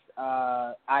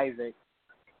 Isaac.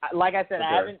 Like I said, okay.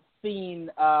 I haven't seen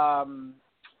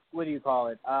what do you call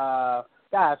it? God,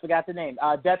 I forgot the name.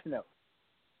 Death Note.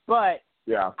 But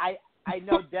yeah, I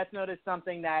know Death Note is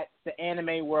something that the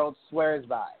anime world swears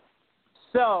by.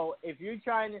 So if you're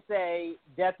trying to say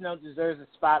Death Note deserves a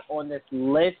spot on this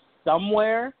list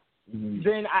somewhere,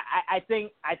 then I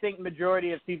think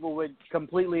majority of people would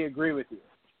completely agree with you.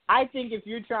 I think if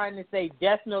you're trying to say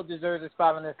Death Note deserves a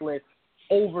spot on this list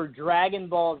over Dragon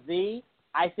Ball Z,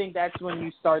 I think that's when you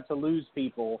start to lose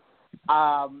people.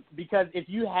 Because if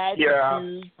you had to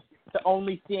choose to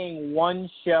only seeing one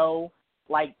show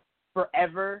like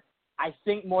forever, I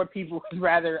think more people would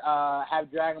rather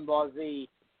have Dragon Ball Z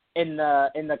in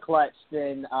the clutch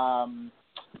than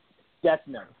Death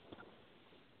Note.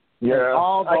 Yeah,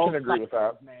 all I those can agree with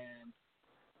that. Man.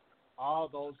 All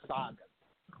those sagas.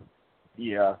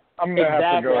 Yeah, I'm gonna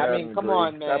have to go ahead and come agree.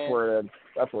 on, man.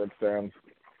 That's where it stands.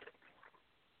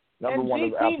 Number and one GT,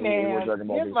 is absolutely man, where Dragon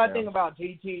Ball Z here's my stands. thing about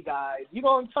GT, guys. You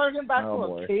gonna turn him back to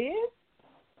boy. a kid?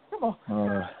 Come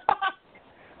on.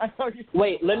 I know you.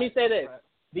 Wait, let me say this.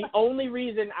 The only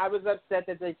reason I was upset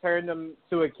that they turned him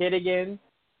to a kid again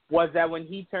was that when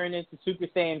he turned into Super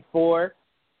Saiyan 4,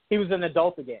 he was an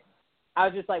adult again. I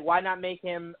was just like, why not make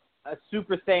him a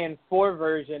Super Saiyan 4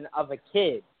 version of a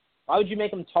kid? Why would you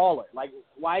make him taller? Like,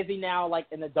 why is he now,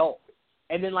 like, an adult?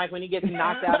 And then, like, when he gets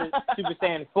knocked out of Super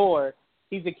Saiyan 4,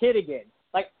 he's a kid again.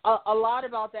 Like, a lot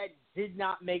about that did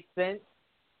not make sense,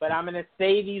 but I'm going to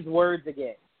say these words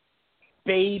again.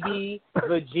 Baby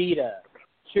Vegeta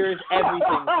cures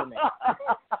everything for me.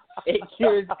 It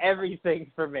cures everything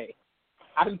for me.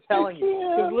 I'm telling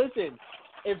you. Because, listen,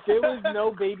 if there was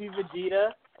no Baby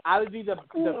Vegeta, I would be the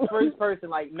first person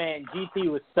like, man,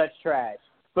 GT was such trash.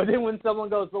 But then when someone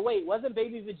goes, but wait, wasn't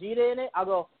Baby Vegeta in it? I'll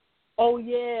go, oh,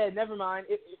 yeah, never mind.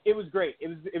 It was great. It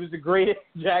was the greatest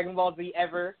Dragon Ball Z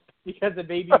ever because of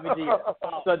Baby Vegeta.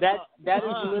 So that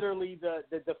is literally the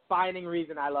defining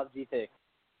reason I love GT.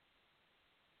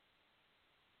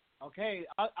 Okay,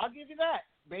 I'll give you that.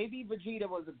 Baby Vegeta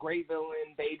was a great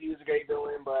villain. Baby was a great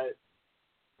villain, but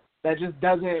that just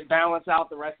doesn't balance out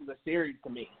the rest of the series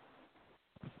to me.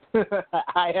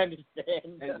 I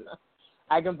understand.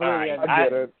 I completely understand. I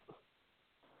get it.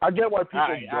 I get why people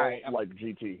don't like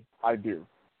GT. I do.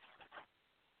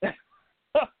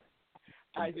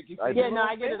 I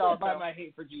get it all by my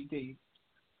hate for GT.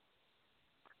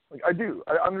 Like, I do.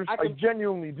 I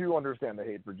genuinely do understand the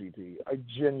hate for GT. I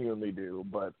genuinely do,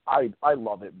 but I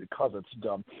love it because it's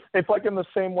dumb. It's like in the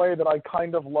same way that I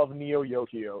kind of love Neo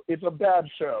Yokio. It's a bad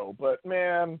show, but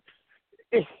man,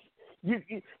 it's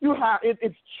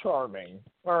charming.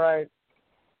 All right.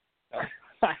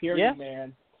 I hear you,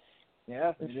 man.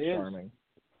 Yeah, it's it is charming.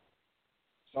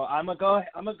 So I'm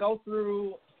gonna go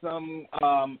through some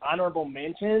honorable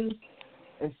mentions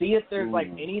and see if there's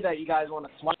like any that you guys want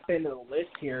to swap into the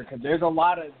list here, because there's a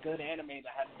lot of good anime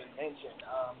that hasn't been mentioned.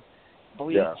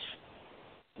 Bleach. Yeah.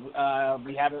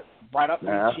 We haven't brought up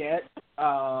Bleach yet.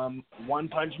 One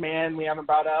Punch Man we haven't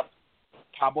brought up.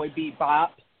 Cowboy Bebop.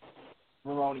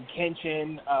 Rurouni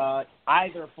Kenshin.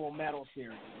 Either Full Metal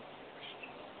series.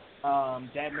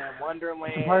 Dead Man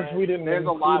Wonderland. I'm surprised we didn't There's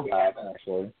a lot we haven't.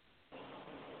 actually.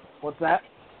 What's that?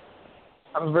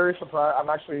 I'm very surprised. I'm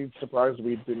actually surprised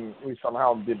we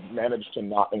somehow did manage to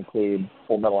not include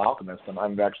Full Metal Alchemist, and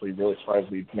I'm actually really surprised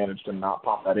we managed to not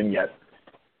pop that in yet.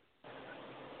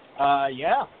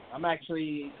 Yeah, I'm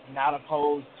actually not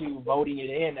opposed to voting it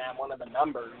in at one of the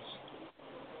numbers.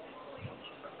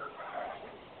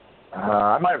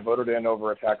 I might have voted in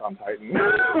over Attack on Titan,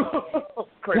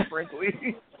 quite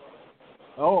frankly.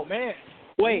 Oh, man.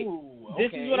 Wait, Ooh, this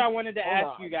okay. is what I wanted to Hold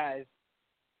ask on. you guys.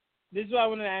 This is what I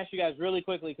wanted to ask you guys really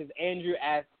quickly because Andrew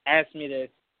asked me this,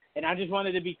 and I just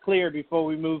wanted to be clear before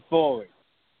we move forward.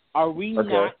 Are we Okay.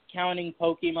 not counting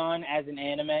Pokemon as an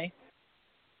anime?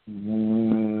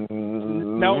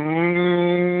 Nope.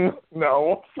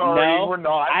 No, sorry, No? we're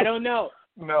not. I don't know.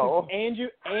 No. Andrew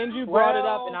brought it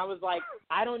up, Well- and I was like,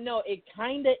 I don't know. It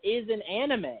kind of is an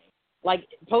anime. Like,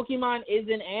 Pokemon is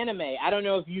an anime. I don't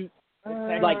know if you,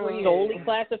 like, solely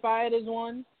classify it as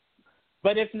one.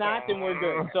 But if not, then we're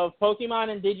good. So if Pokemon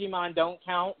and Digimon don't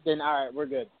count, then all right, we're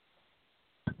good.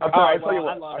 I'll All right, tell you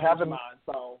well, what. I love I have Digimon,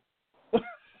 so.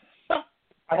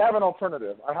 I have an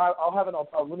alternative. I'll have an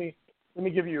alternative. Let me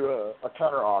give you a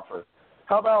counter offer.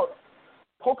 How about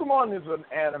Pokemon is an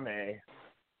anime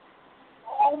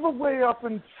all the way up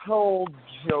until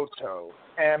Johto,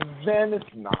 and then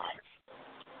it's not.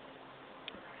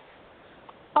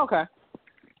 Okay.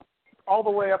 All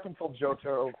the way up until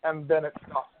Johto, and then it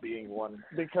stopped being one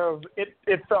because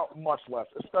it felt much less,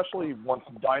 especially once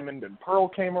Diamond and Pearl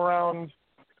came around.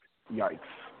 Yikes.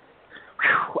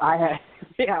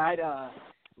 I'd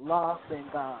lost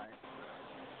and died.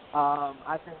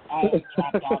 I think I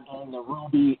dropped out during the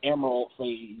Ruby Emerald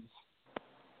phase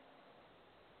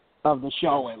of the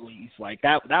show, at least. Like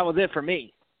that was it for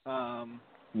me.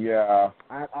 Yeah.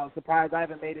 I was surprised I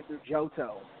haven't made it through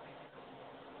Johto.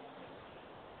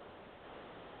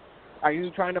 Are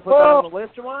you trying to put that on the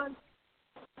list, Juwan?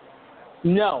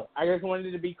 No, I just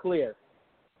wanted to be clear.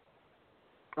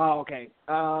 Oh, okay.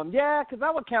 Yeah, because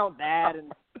I would count that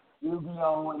and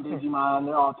Yu-Gi-Oh! And Digimon.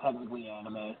 They're all technically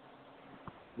anime.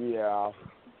 Yeah.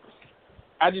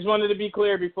 I just wanted to be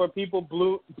clear before people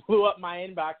blew up my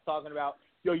inbox talking about,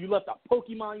 yo, you left off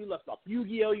Pokemon, you left off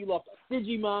Yu-Gi-Oh, you left off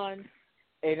Digimon,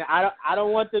 and I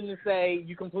don't want them to say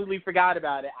you completely forgot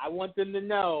about it. I want them to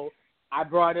know I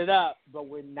brought it up, but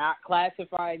we're not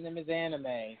classifying them as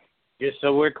anime, just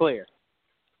so we're clear.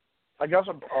 I guess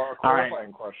a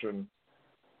clarifying question.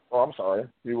 Oh, I'm sorry.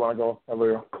 Do you want to go,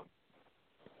 Elio?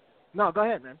 No, go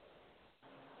ahead, man.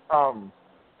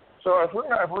 So if we're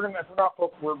not,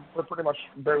 we're pretty much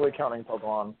barely counting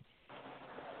Pokemon.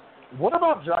 What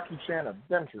about Jackie Chan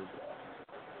Adventures?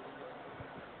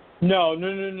 No.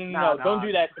 Nah. Don't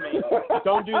do that to me.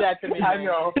 Don't do that to me. I man.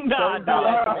 know. Don't do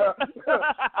that to me.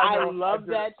 I know, love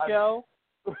I that show.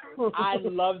 I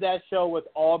love that show with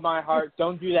all my heart.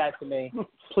 Don't do that to me.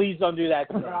 Please don't do that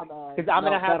to me. Because I'm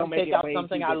going to have to take out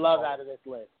something I love out of this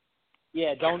list.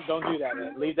 Yeah, don't do that,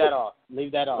 man. Leave that off.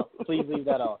 Please leave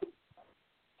that off.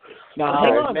 No, hang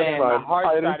Alright, on, that's man. fine. My heart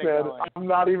I started said, going. I'm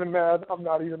not even mad.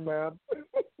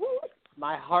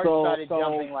 My heart started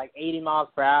jumping like 80 miles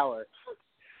per hour.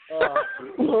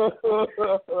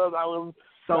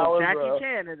 So Jackie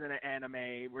Chan isn't an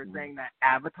anime. We're saying that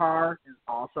Avatar is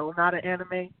also not an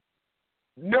anime.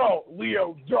 No,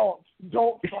 Leo, don't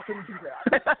fucking do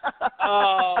that.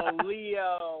 Oh,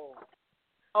 Leo.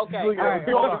 Okay. Leo, all right,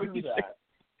 don't do that.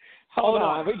 Hold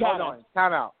on.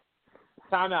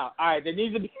 Time out. All right, there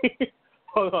needs to be.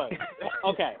 Hold on.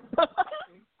 Okay.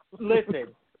 Listen,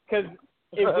 because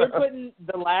if we're putting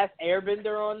The Last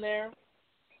Airbender on there,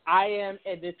 I am,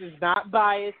 and this is not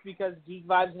biased because Geek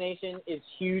Vibes Nation is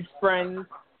huge friends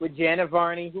with Janet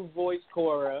Varney, who voiced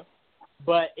Korra.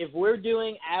 But if we're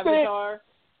doing Avatar,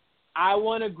 I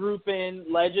want to group in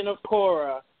Legend of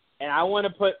Korra, and I want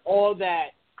to put all that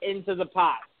into the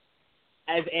pot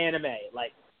as anime.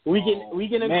 Like we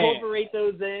can incorporate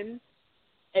those in,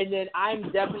 and then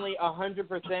I'm definitely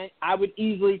 100%. I would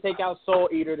easily take out Soul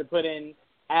Eater to put in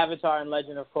Avatar and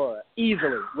Legend of Korra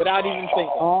easily, without even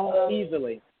thinking.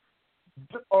 Easily.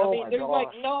 Oh, I mean, there's like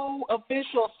no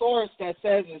official source that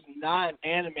says it's not an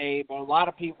anime, but a lot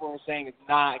of people are saying it's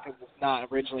not because it's not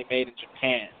originally made in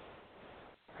Japan.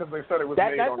 Because they said it was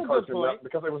made that's on a good Cartoon point.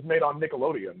 because it was made on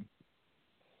Nickelodeon.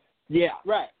 Yeah.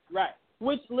 Right.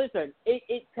 Which, listen,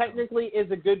 it technically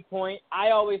is a good point.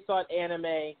 I always thought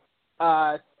anime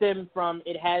stemmed from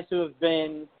it had to have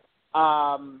been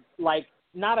like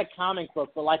not a comic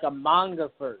book, but like a manga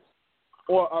first.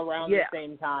 Or around the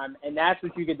same time, and that's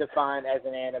what you could define as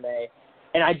an anime.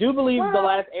 And I do believe The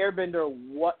Last Airbender,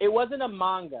 it wasn't a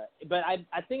manga, but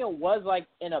I think it was like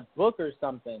in a book or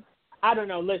something. I don't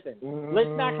know. Listen, let's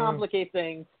not complicate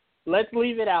things. Let's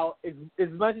leave it out. As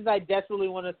much as I desperately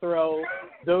want to throw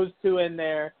those two in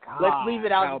there, let's leave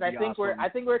it out because I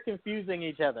think we're confusing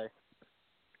each other.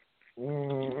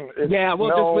 We'll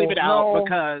just leave it out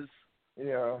because.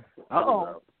 Yeah.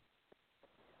 Uh-oh.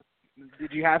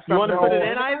 Did you have something? You want to put it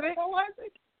in, Isaac?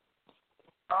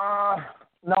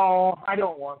 No, I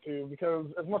don't want to because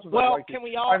as much as I like can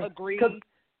we all agree?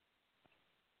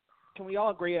 Can we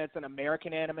all agree it's an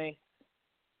American anime?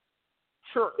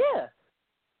 Sure. Yeah.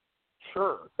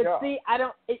 Sure. But yeah. see, I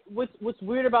don't. What's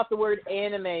weird about the word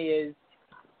anime is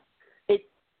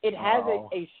it has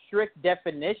a strict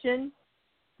definition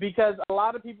because a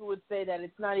lot of people would say that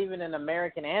it's not even an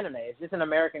American anime; it's just an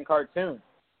American cartoon.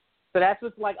 So that's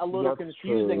what's like a little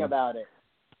confusing about it.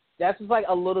 That's what's like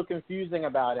a little confusing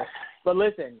about it. But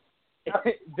listen,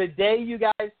 the day you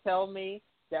guys tell me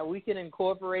that we can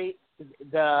incorporate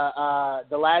the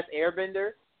Last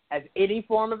Airbender as any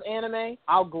form of anime,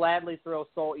 I'll gladly throw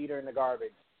Soul Eater in the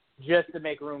garbage just to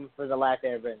make room for the Last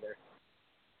Airbender.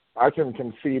 I can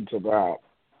concede to that.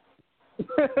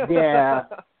 Yeah,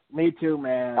 me too,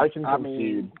 man. I can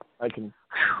concede. I can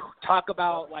talk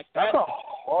about like that's that. A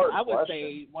hard I would question.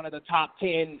 say one of the top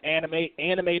 10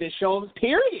 animated shows,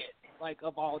 period, like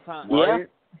of all time. Yeah, it's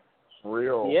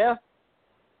real. Yeah,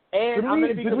 and I'm going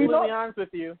to be completely not... honest with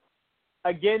you.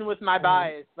 Again, with my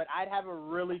bias, but I'd have a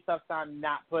really tough time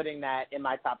not putting that in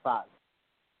my top 5.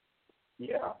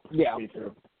 Yeah, me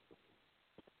too.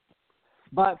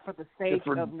 But for the sake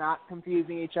of not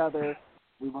confusing each other,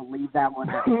 we will leave that one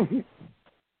out. Okay,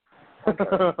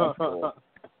 that's cool.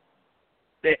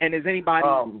 And is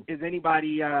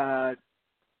anybody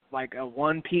like a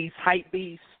One Piece hype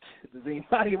beast? Does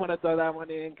anybody want to throw that one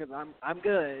in? Because I'm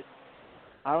good.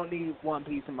 I don't need One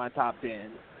Piece in my top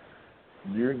 10.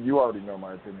 You already know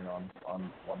my opinion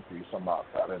on One Piece. I'm not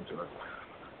that into it.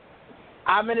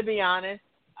 I'm going to be honest.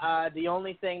 The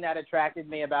only thing that attracted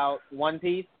me about One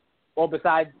Piece, well,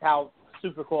 besides how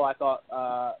super cool I thought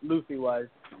Luffy was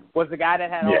the guy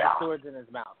that had all the swords in his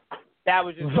mouth. That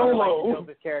was just one of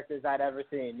the dopest characters I'd ever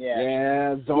seen.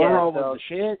 Yeah, Zoro was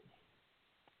the shit.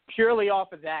 Purely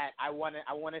off of that, I want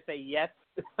to say yes.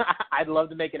 I'd love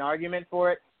to make an argument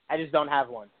for it. I just don't have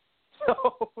one.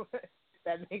 So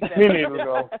that makes sense. Me neither,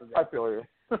 though. I feel you.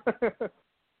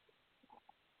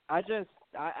 I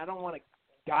don't want to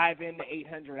dive into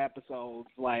 800 episodes.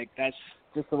 Like, that's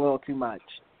just a little too much.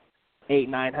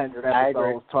 900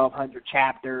 episodes, 1,200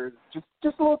 chapters. Just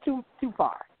a little too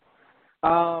far.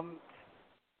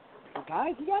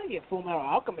 Guys, you gotta get Full Metal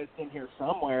Alchemist in here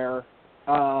somewhere.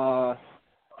 I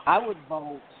would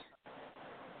vote.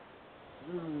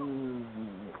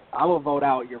 I would vote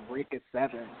out Eureka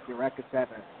 7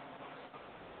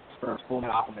 for Full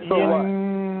Metal Alchemist.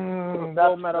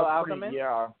 Full Metal Alchemist?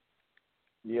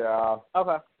 Yeah.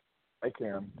 Okay. I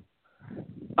can.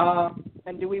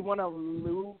 And do we want to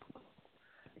loop?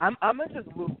 I'm gonna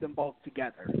just loop them both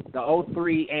together. The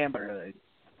 03 Amberhood.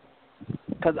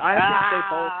 Because I think they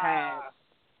both have.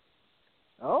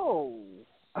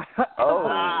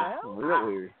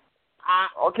 Really?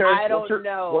 Okay. I don't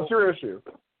know. What's your issue?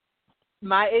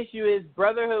 My issue is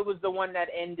Brotherhood was the one that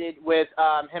ended with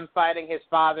him fighting his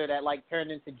father that like turned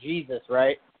into Jesus,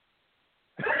 right?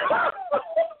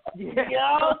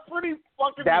 Yeah, pretty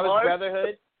fucking. That was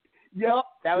Brotherhood. Yep.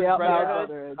 That was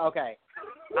Brotherhood. Okay.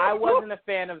 I wasn't a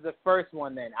fan of the first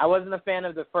one then. I wasn't a fan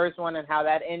of the first one and how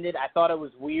that ended. I thought it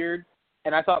was weird.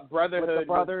 And I thought Brotherhood with the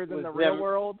brothers was in the real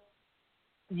world.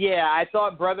 Yeah, I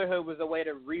thought Brotherhood was a way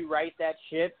to rewrite that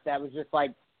shit that was just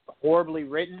like horribly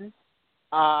written.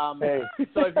 So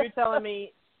if you're telling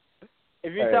me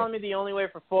the only way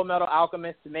for Full Metal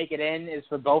Alchemist to make it in is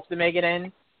for both to make it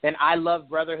in, then I love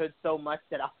Brotherhood so much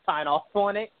that I'll sign off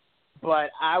on it. But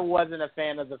I wasn't a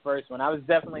fan of the first one. I was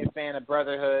definitely a fan of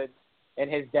Brotherhood and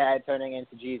his dad turning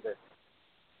into Jesus.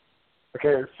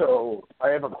 Okay, so I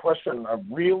have a question, a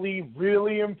really,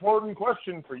 really important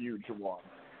question for you, Jawan.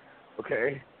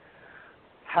 Okay?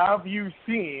 Have you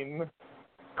seen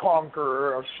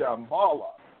Conqueror of Shambhala?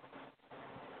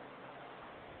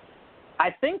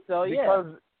 I think so,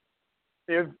 yeah.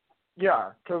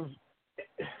 Because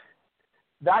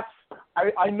that's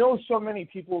I know so many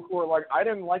people who are like, I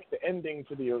didn't like the ending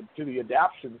to the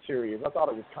adaptation series. I thought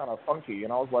it was kind of funky,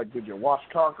 and I was like, did you watch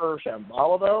Conqueror of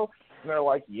Shambhala though? And they're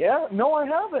like, yeah, no, I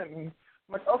haven't. And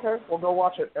I'm like, okay, well, go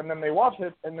watch it. And then they watch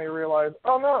it, and they realize,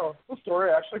 oh, no, the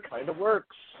story actually kind of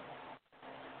works.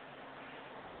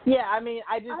 Yeah, I mean,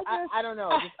 I don't know.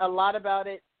 Just a lot about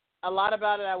it I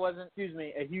wasn't,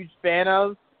 a huge fan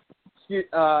of.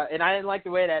 And I didn't like the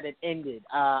way that it ended.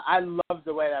 I loved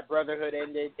the way that Brotherhood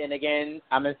ended. And, again,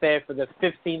 I'm going to say it for the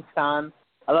 15th time,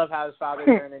 I love how his father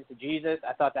turned into Jesus.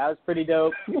 I thought that was pretty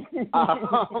dope. But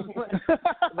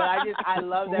I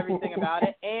loved everything about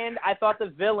it. And I thought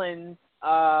the villains,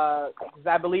 because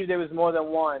I believe there was more than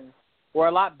one, were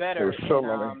a lot better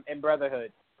in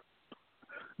Brotherhood.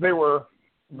 They were.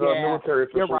 The military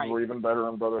officials right. were even better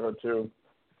in Brotherhood, too.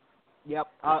 Yep.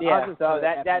 So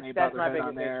that's my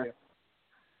biggest issue.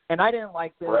 And I didn't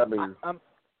like this.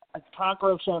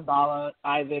 Conqueror of Shambhala,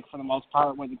 Isaac, for the most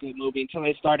part, was a good movie until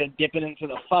they started dipping into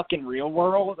the fucking real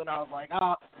world, and I was like,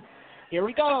 here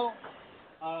we go.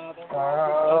 The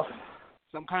world is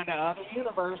some kind of other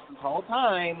universe this whole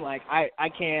time. Like, I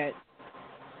can't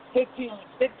stick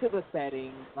to the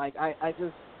setting. Like, I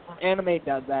just, when anime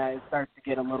does that, it starts to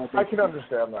get a little bit. I can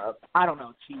understand that. I don't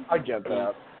know, cheesy. I get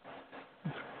that.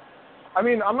 I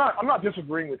mean, I'm not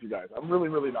disagreeing with you guys. I'm really,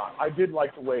 really not. I did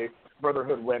like the way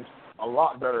Brotherhood went a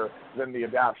lot better than the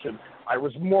adaptation. I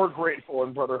was more grateful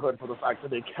in Brotherhood for the fact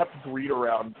that they kept Greed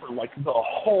around for like the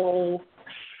whole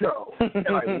show, and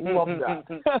I loved that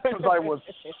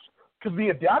because the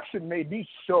adaptation made me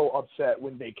so upset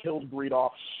when they killed Greed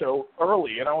off so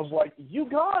early, and I was like, you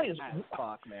guys,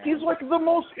 fuck, man. He's like the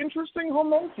most interesting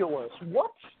homunculus.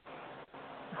 What?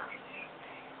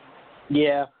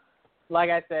 Yeah.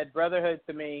 Like I said, Brotherhood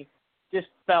to me just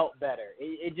felt better.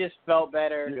 It just felt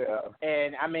better. Yeah.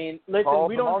 And I mean, listen,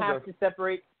 we don't have to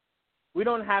separate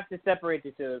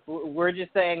the two. We're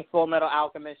just saying Full Metal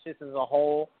Alchemist just as a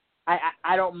whole.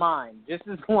 I don't mind just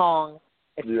as long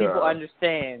as people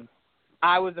understand.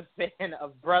 I was a fan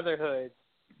of Brotherhood,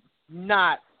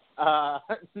 not the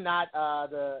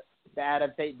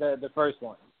first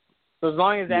one. So as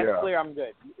long as that's clear, I'm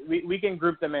good. We can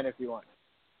group them in if you want.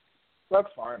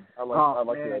 That's fine. I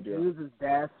like the idea. Zeus's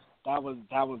death, that was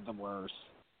the worst.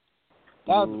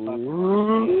 That was the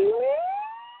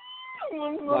fucking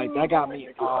worst. Like, that got me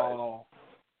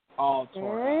all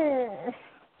torn up.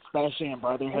 Especially in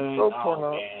Brotherhood. So torn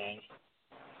up.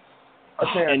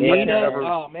 Man. And Nina,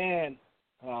 oh man.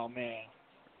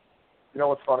 You know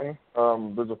what's funny?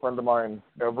 There's a friend of mine,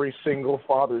 every single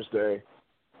Father's Day,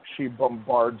 she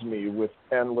bombards me with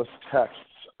endless texts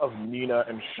of Nina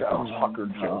and Shadow Tucker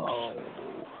jokes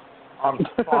on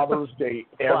Father's Day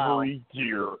every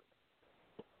year.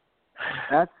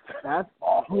 That's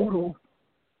awful. Brutal.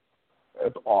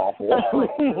 It's awful.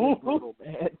 Brutal,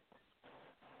 man.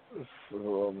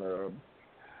 Oh, man.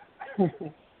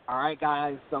 All right,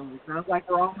 guys. So it sounds like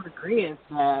we're all in agreement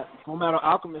that Full Metal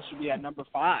Alchemist should be at number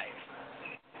 5.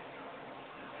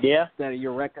 Yeah. Instead of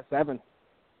Eureka 7.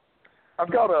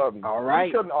 I've got an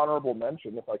honorable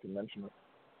mention, if I can mention it.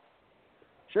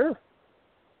 Sure.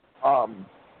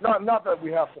 Not that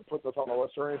we have to put this on the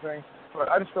list or anything, but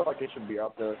I just feel like it should be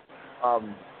out there.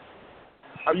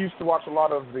 I used to watch a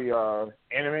lot of the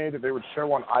anime that they would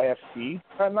show on IFC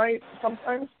at night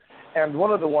sometimes, and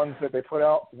one of the ones that they put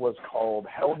out was called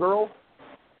Hellgirl,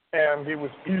 and it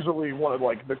was easily one of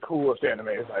like the coolest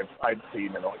animes I'd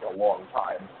seen in like a long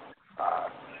time.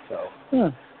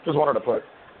 Just wanted to put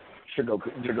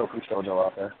Jigoku Shoujo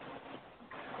out there.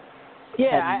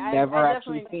 Yeah, I've never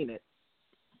actually seen it.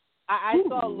 I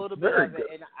saw a little bit of it,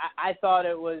 and I thought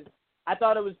it was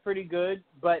pretty good.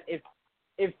 But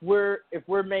if we're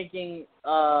making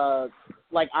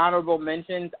like honorable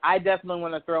mentions, I definitely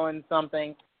want to throw in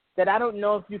something that I don't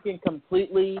know if you can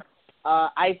completely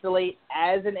isolate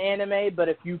as an anime, but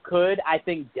if you could, I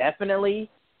think definitely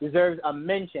deserves a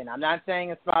mention. I'm not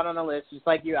saying a spot on the list, just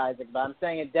like you, Isaac, but I'm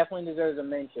saying it definitely deserves a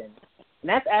mention, and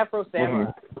that's Afro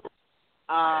Samurai.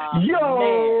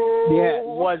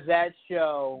 Was that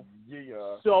show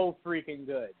so freaking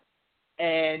good.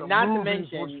 And not to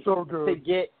mention,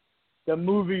 the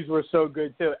movies were so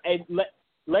good too. And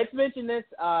let's mention this,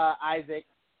 Isaac.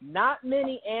 Not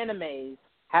many animes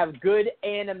have good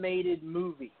animated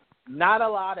movies. Not a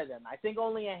lot of them. I think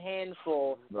only a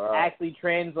handful actually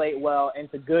translate well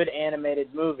into good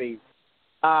animated movies.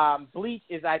 Bleach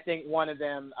is, I think, one of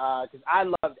them because I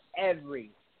loved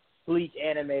every Bleach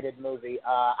animated movie.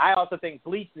 I also think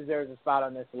Bleach deserves a spot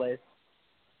on this list.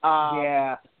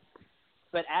 But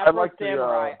Afro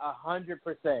Samurai,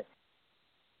 100%.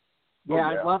 Yeah,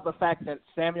 I love the fact that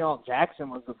Samuel L. Jackson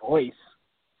was the voice.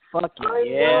 Fuck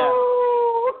yeah.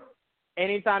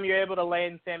 Anytime you're able to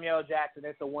land Samuel L. Jackson,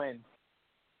 it's a win.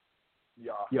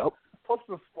 Yeah. Yep. Plus,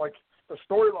 the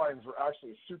storylines were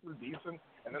actually super decent,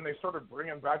 and then they started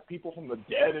bringing back people from the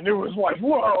dead, and it was like,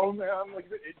 whoa, man! Like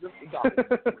it got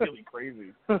really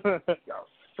crazy. Yeah,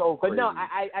 so crazy. But no,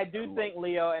 I do think,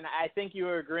 Leo, and I think you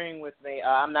were agreeing with me.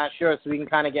 I'm not sure, so we can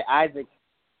kind of get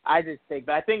Isaac's take,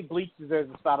 but I think Bleach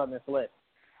deserves a spot on this list.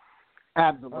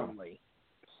 Absolutely.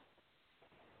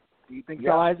 Do you think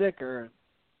so, Isaac, or?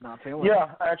 Not feeling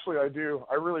Yeah, actually, I do.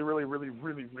 I really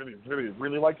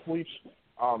like Bleach.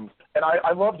 And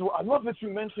I love that you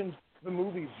mentioned the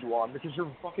movies, Juwan, because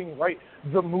you're fucking right.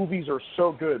 The movies are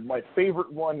so good. My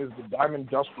favorite one is the Diamond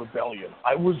Dust Rebellion.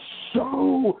 I was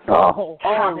so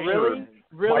really?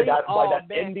 by that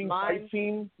man, ending fight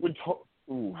scene.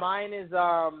 Mine is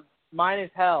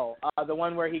Hell, the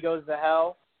one where he goes to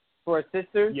hell for his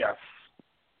sister.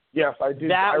 Yes, I did.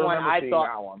 That I one remember seeing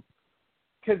that one.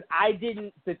 Because I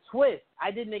didn't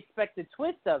expect the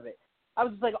twist of it. I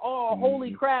was just like, oh,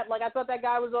 holy crap, like I thought that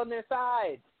guy was on their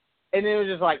side. And then it was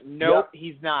just like, nope,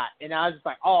 he's not. And I was just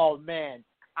like, oh, man.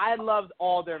 I loved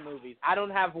all their movies. I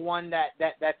don't have one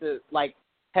that's a, like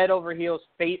head over heels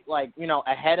fate, like,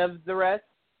 ahead of the rest.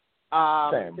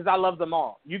 Because I love them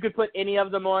all. You could put any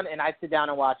of them on, and I'd sit down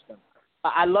and watch them.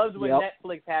 I loved when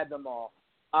Netflix had them all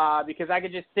because I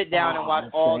could just sit down and watch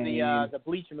all the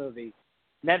Bleach movies.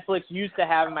 Netflix used to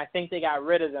have them. I think they got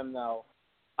rid of them, though.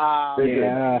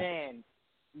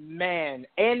 Man.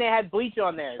 And they had Bleach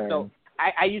on there. So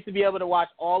I used to be able to watch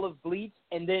all of Bleach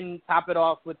and then top it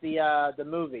off with the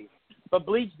movie. But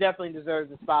Bleach definitely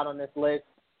deserves a spot on this list.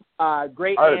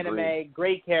 Great anime,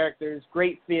 great characters,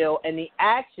 great feel, and the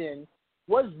action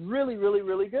was really, really,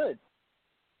 really good.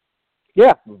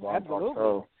 Yeah,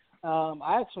 absolutely.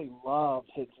 I actually love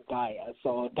Hitsugaya.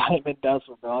 So Diamond Dust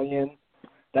Rebellion,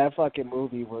 that fucking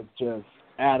movie was just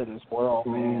out of this world,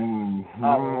 man.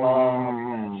 I love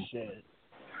that shit.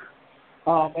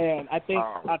 Oh man, I think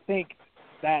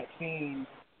that scene.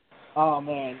 Oh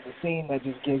man, the scene that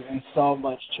just gives me so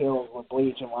much chills with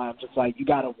Bleach, and why I'm just like, you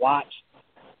gotta watch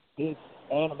this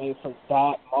anime for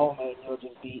that moment. You'll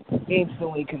just be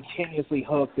instantly, continuously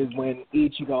hooked. Is when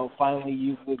Ichigo finally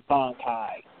uses his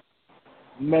Bankai.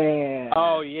 Man.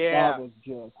 Oh yeah. That was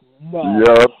just nuts.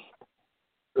 Yep.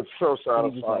 It's so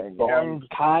satisfying.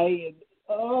 Bankai and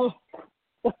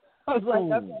I was like,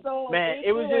 that's so man.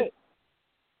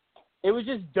 It was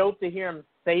just dope to hear him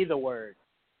say the word.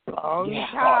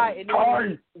 Bankai. And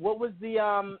then what was the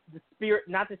spirit?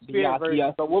 Not the spirit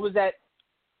version, but what was that?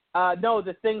 No,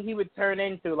 the thing he would turn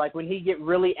into, like when he get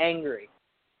really angry.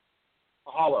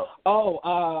 A hollow.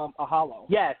 A hollow.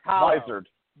 Yes, hollow. Lizard.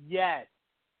 Yes.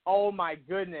 Oh my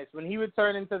goodness, when he would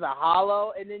turn into the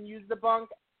hollow and then use the bunk.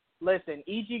 Listen,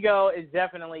 Ichigo is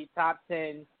definitely top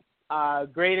 10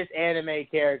 greatest anime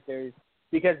characters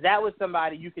because that was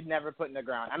somebody you could never put in the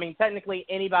ground. I mean, technically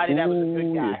anybody that was a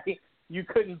good guy you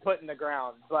couldn't put in the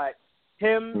ground, but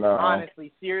him,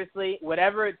 honestly, seriously,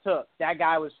 whatever it took, that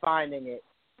guy was finding it.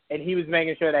 And he was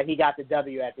making sure that he got the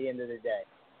W at the end of the day.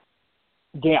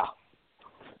 Yeah.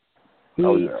 He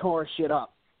tore shit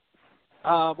up.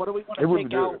 What do we want to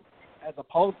pick out as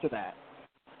opposed to that?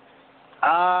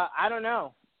 I don't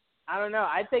know.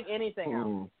 I'd take anything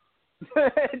out.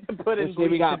 To put in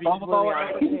we got Bumblebee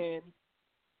at number 10,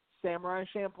 Samurai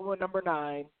Champloo at number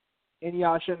 9,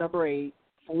 Inuyasha at number 8,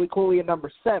 Fooly Cooly at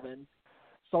number 7,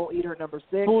 Soul Eater at number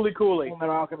 6, Fooly Cooly.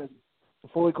 Fullmetal Alchemist.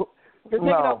 Fooly Cooly. You're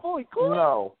taking out Fooly Cooly?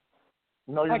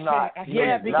 No, you're not.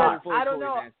 Yeah, because I don't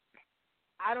know.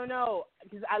 I don't know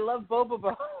because I love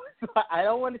Bobobo. I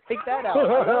don't want to take that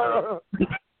out.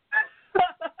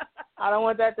 I don't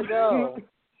want that to go.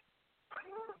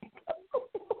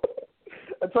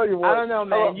 I tell you what. I don't know,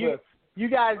 man. You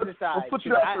guys decide. Let's put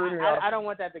you out for Inuyasha. I don't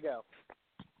want that to go.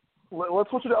 Let's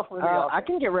switch it out for Inuyasha. I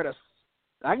can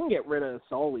get rid of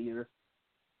Soul Eater.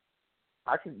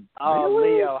 I can. Oh,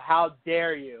 really? Leo, how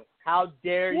dare you? How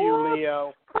dare you,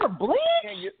 Leo? For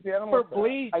Bleach? For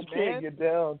Bleach, I can't get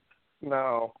down.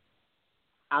 No.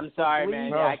 I'm sorry,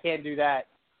 man. Yeah, I can't do that.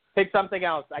 Pick something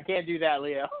else. I can't do that,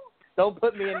 Leo. Don't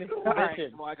put me in this position.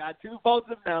 Right, well, I got 2 votes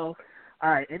of no. All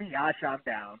right, Inuyasha, I'm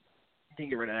down. You can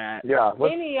get rid of that. Yeah,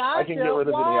 Inuyasha, I can get rid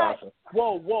of Inuyasha.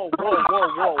 Whoa.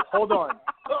 Hold on.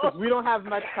 We don't have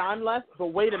much time left, but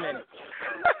wait a minute.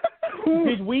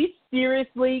 Did we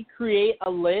seriously create a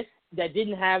list that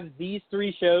didn't have these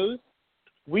 3 shows?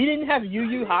 We didn't have Yu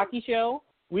Yu Hakusho.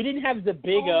 We didn't have The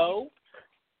Big O.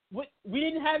 We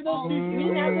didn't have those. We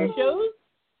didn't have those shows.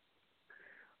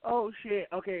 Oh shit!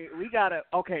 Okay, we gotta.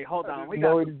 Okay, hold on. We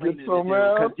gotta get so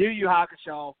mad because Yu Yu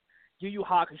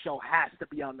Hakusho has to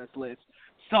be on this list.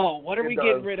 So what are we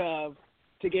getting rid of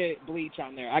to get Bleach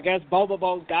on there? I guess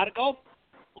Bobo's gotta go.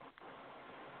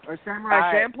 Or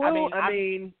Samurai Champloo. I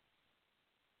mean,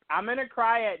 I'm gonna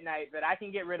cry at night that I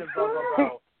can get rid of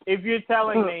Bobo if you're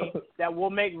telling me that we'll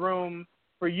make room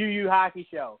for Yu Yu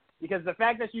Hakusho. Because the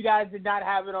fact that you guys did not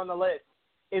have it on the list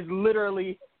is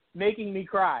literally making me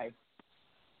cry.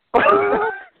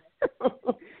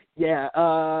 Yeah,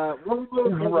 we'll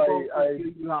move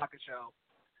Yu Yu Hakusho.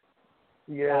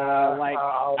 Yeah.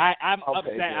 I'm I'll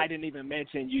upset take it. I didn't even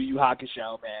mention Yu Yu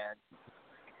Hakusho, man.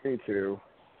 Me too.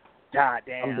 God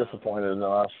damn. I'm disappointed in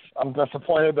us. I'm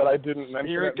disappointed that I didn't mention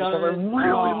Spirit it because I Gun?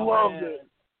 really Oh, loved man. it.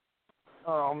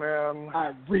 Oh,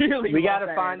 man. We got to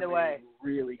love find that a way. anime.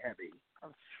 Really heavy.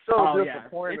 So Yeah.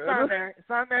 disappointed. It's on there. It's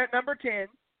on there at number 10.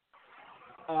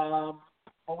 Well,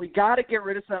 we got to get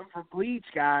rid of something for Bleach,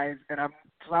 guys. And I'm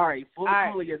sorry, Fooly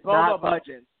Alright, Cooly is Boba not Boba.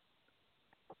 budging.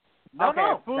 No,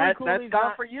 Fooly that's Cooley's gone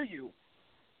not- for you.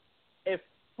 If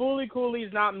Fooly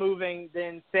Cooley's not moving,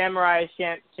 then Samurai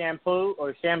Champloo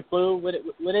or Champloo, what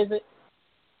is it?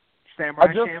 Samurai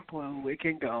I just- Champloo, it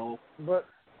can go. But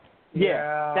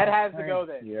Yeah, that has to go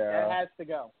then. Yeah. That has to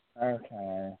go.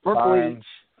 Okay. For Fine. Bleach.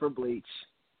 For Bleach.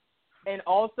 And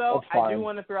also, That's I fine. do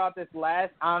want to throw out this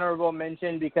last honorable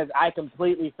mention because I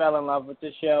completely fell in love with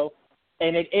this show,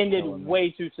 and it ended way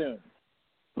too soon.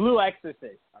 Blue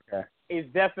Exorcist Okay. is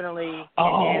definitely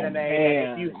Oh, an anime that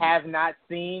man. if you have not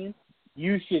seen,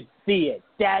 you should see it.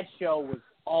 That show was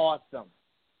awesome.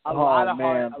 A lot of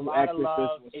heart, a Blue lot of Exorcist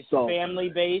love. was It's so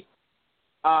family-based,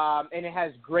 and it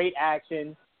has great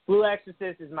action. Blue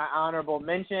Exorcist is my honorable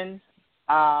mention.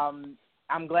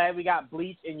 I'm glad we got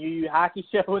Bleach and Yu Yu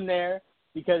Hakusho in there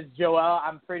because Joel,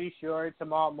 I'm pretty sure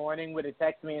tomorrow morning would have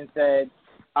texted me and said,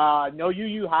 no Yu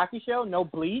Yu Hakusho, no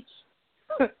Bleach,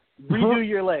 redo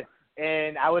your list.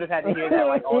 And I would have had to hear that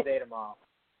like all day tomorrow.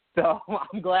 So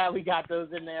I'm glad we got those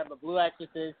in there. But Blue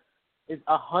Exorcist is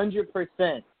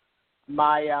 100%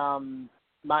 my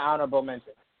honorable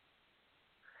mention.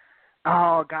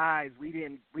 Oh, guys, we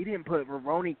didn't put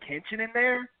Rurouni Kenshin in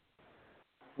there.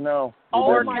 No. Oh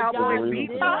Or my Cowboy God, we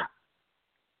did. Bebop.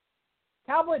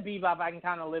 Cowboy Bebop, I can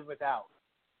kind of live without.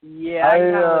 Yeah, I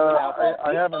can kind of live without that.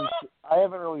 I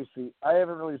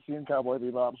haven't really seen Cowboy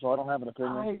Bebop, so I don't have an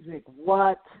opinion. Isaac,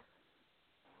 what?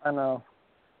 I know.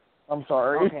 I'm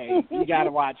sorry. Okay, you got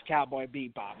to watch Cowboy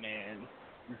Bebop, man.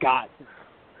 Got to.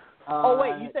 Oh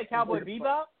wait, you said Cowboy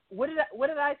Bebop? What did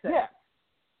I say? Yeah.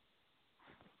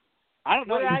 I don't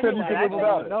know. What did You I said do? you What could I live do?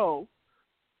 without it. No.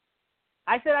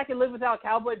 I said I could live without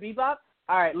Cowboy Bebop?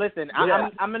 All right, listen, Yeah.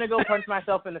 I'm going to go punch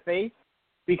myself in the face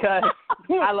because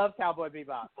I love Cowboy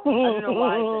Bebop. I don't know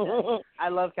why I said that. I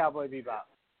love Cowboy Bebop.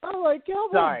 I like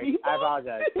Cowboy Sorry, Bebop. I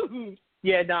apologize.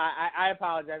 Yeah, no, I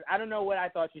apologize. I don't know what I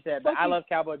thought you said, but I love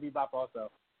Cowboy Bebop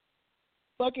also.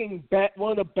 Fucking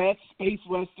one of the best space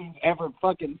westerns ever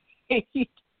fucking made.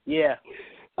 Yeah.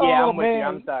 Oh, Yeah, I'm with you.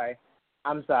 man.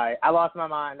 I'm sorry. I lost my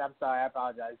mind. I'm sorry. I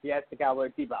apologize. Yes, to Cowboy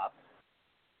Bebop.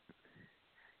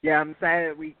 Yeah, I'm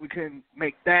sad we couldn't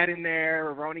make that in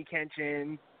there, Rurouni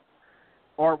Kenshin,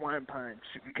 or One Punch.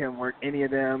 We couldn't work any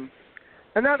of them.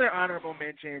 Another honorable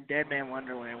mention, Dead Man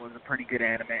Wonderland was a pretty good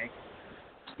anime.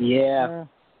 Yeah.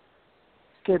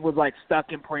 Kid was like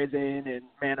stuck in prison and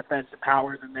manifested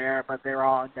powers in there, but they're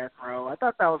all on death row. I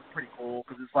thought that was pretty cool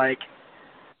because it's like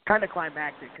kind of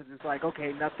climactic because it's like,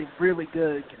 okay, nothing really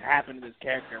good can happen to this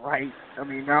character, right? I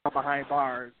mean, they're all behind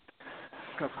bars.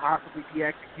 Could possibly be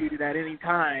executed at any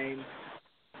time,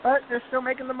 but they're still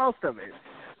making the most of it.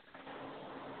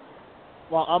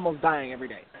 While almost dying every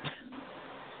day.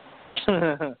 So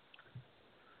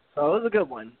it was a good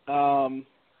one.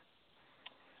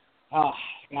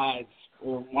 Guys,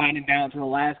 we're winding down to the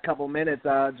last couple minutes.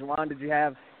 Juwan, did you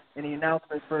have any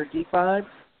announcements for Geek Vibes?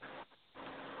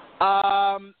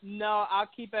 No, I'll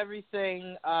keep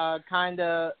everything kind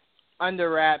of under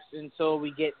wraps until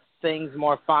we get things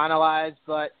more finalized,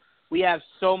 but we have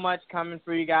so much coming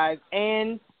for you guys,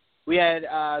 and we had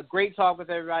great talk with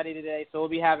everybody today, so we'll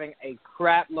be having a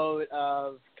crap load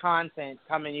of content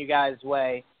coming you guys'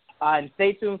 way. And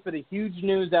stay tuned for the huge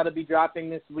news that'll be dropping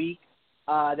this week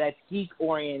that's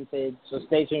geek-oriented, so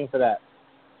stay tuned for that.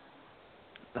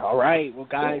 All right. Well,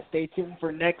 guys, stay tuned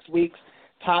for next week's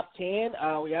Top 10.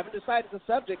 We haven't decided the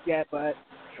subject yet, but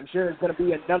I'm sure it's going to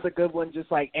be another good one,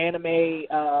 just like anime.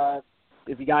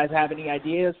 If you guys have any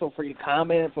ideas, feel free to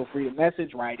comment, feel free to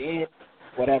message, write in,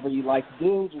 whatever you like to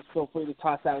do. Just feel free to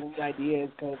toss out any ideas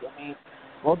because, I mean,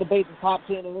 we'll debate the top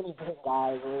 10 of anything,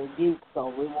 guys. We're geeks, so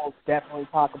we will definitely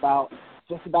talk about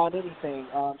just about anything.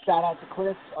 Shout out to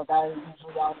Chris, our guy who's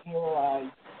usually out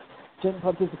here. Didn't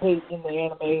participate in the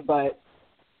anime, but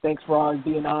thanks for always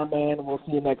being on, man, and we'll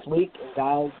see you next week. And,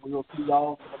 guys, we will see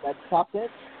y'all for the next Top 10.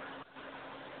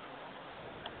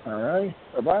 All right.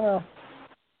 Bye-bye now.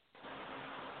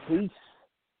 Peace.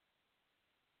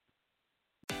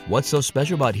 What's so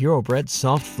special about Hero Bread's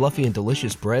soft, fluffy, and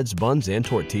delicious breads, buns, and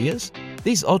tortillas?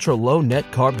 These ultra-low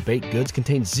net-carb baked goods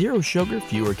contain zero sugar,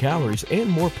 fewer calories, and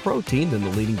more protein than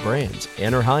the leading brands,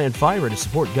 and are high in fiber to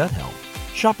support gut health.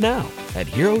 Shop now at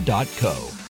Hero.co.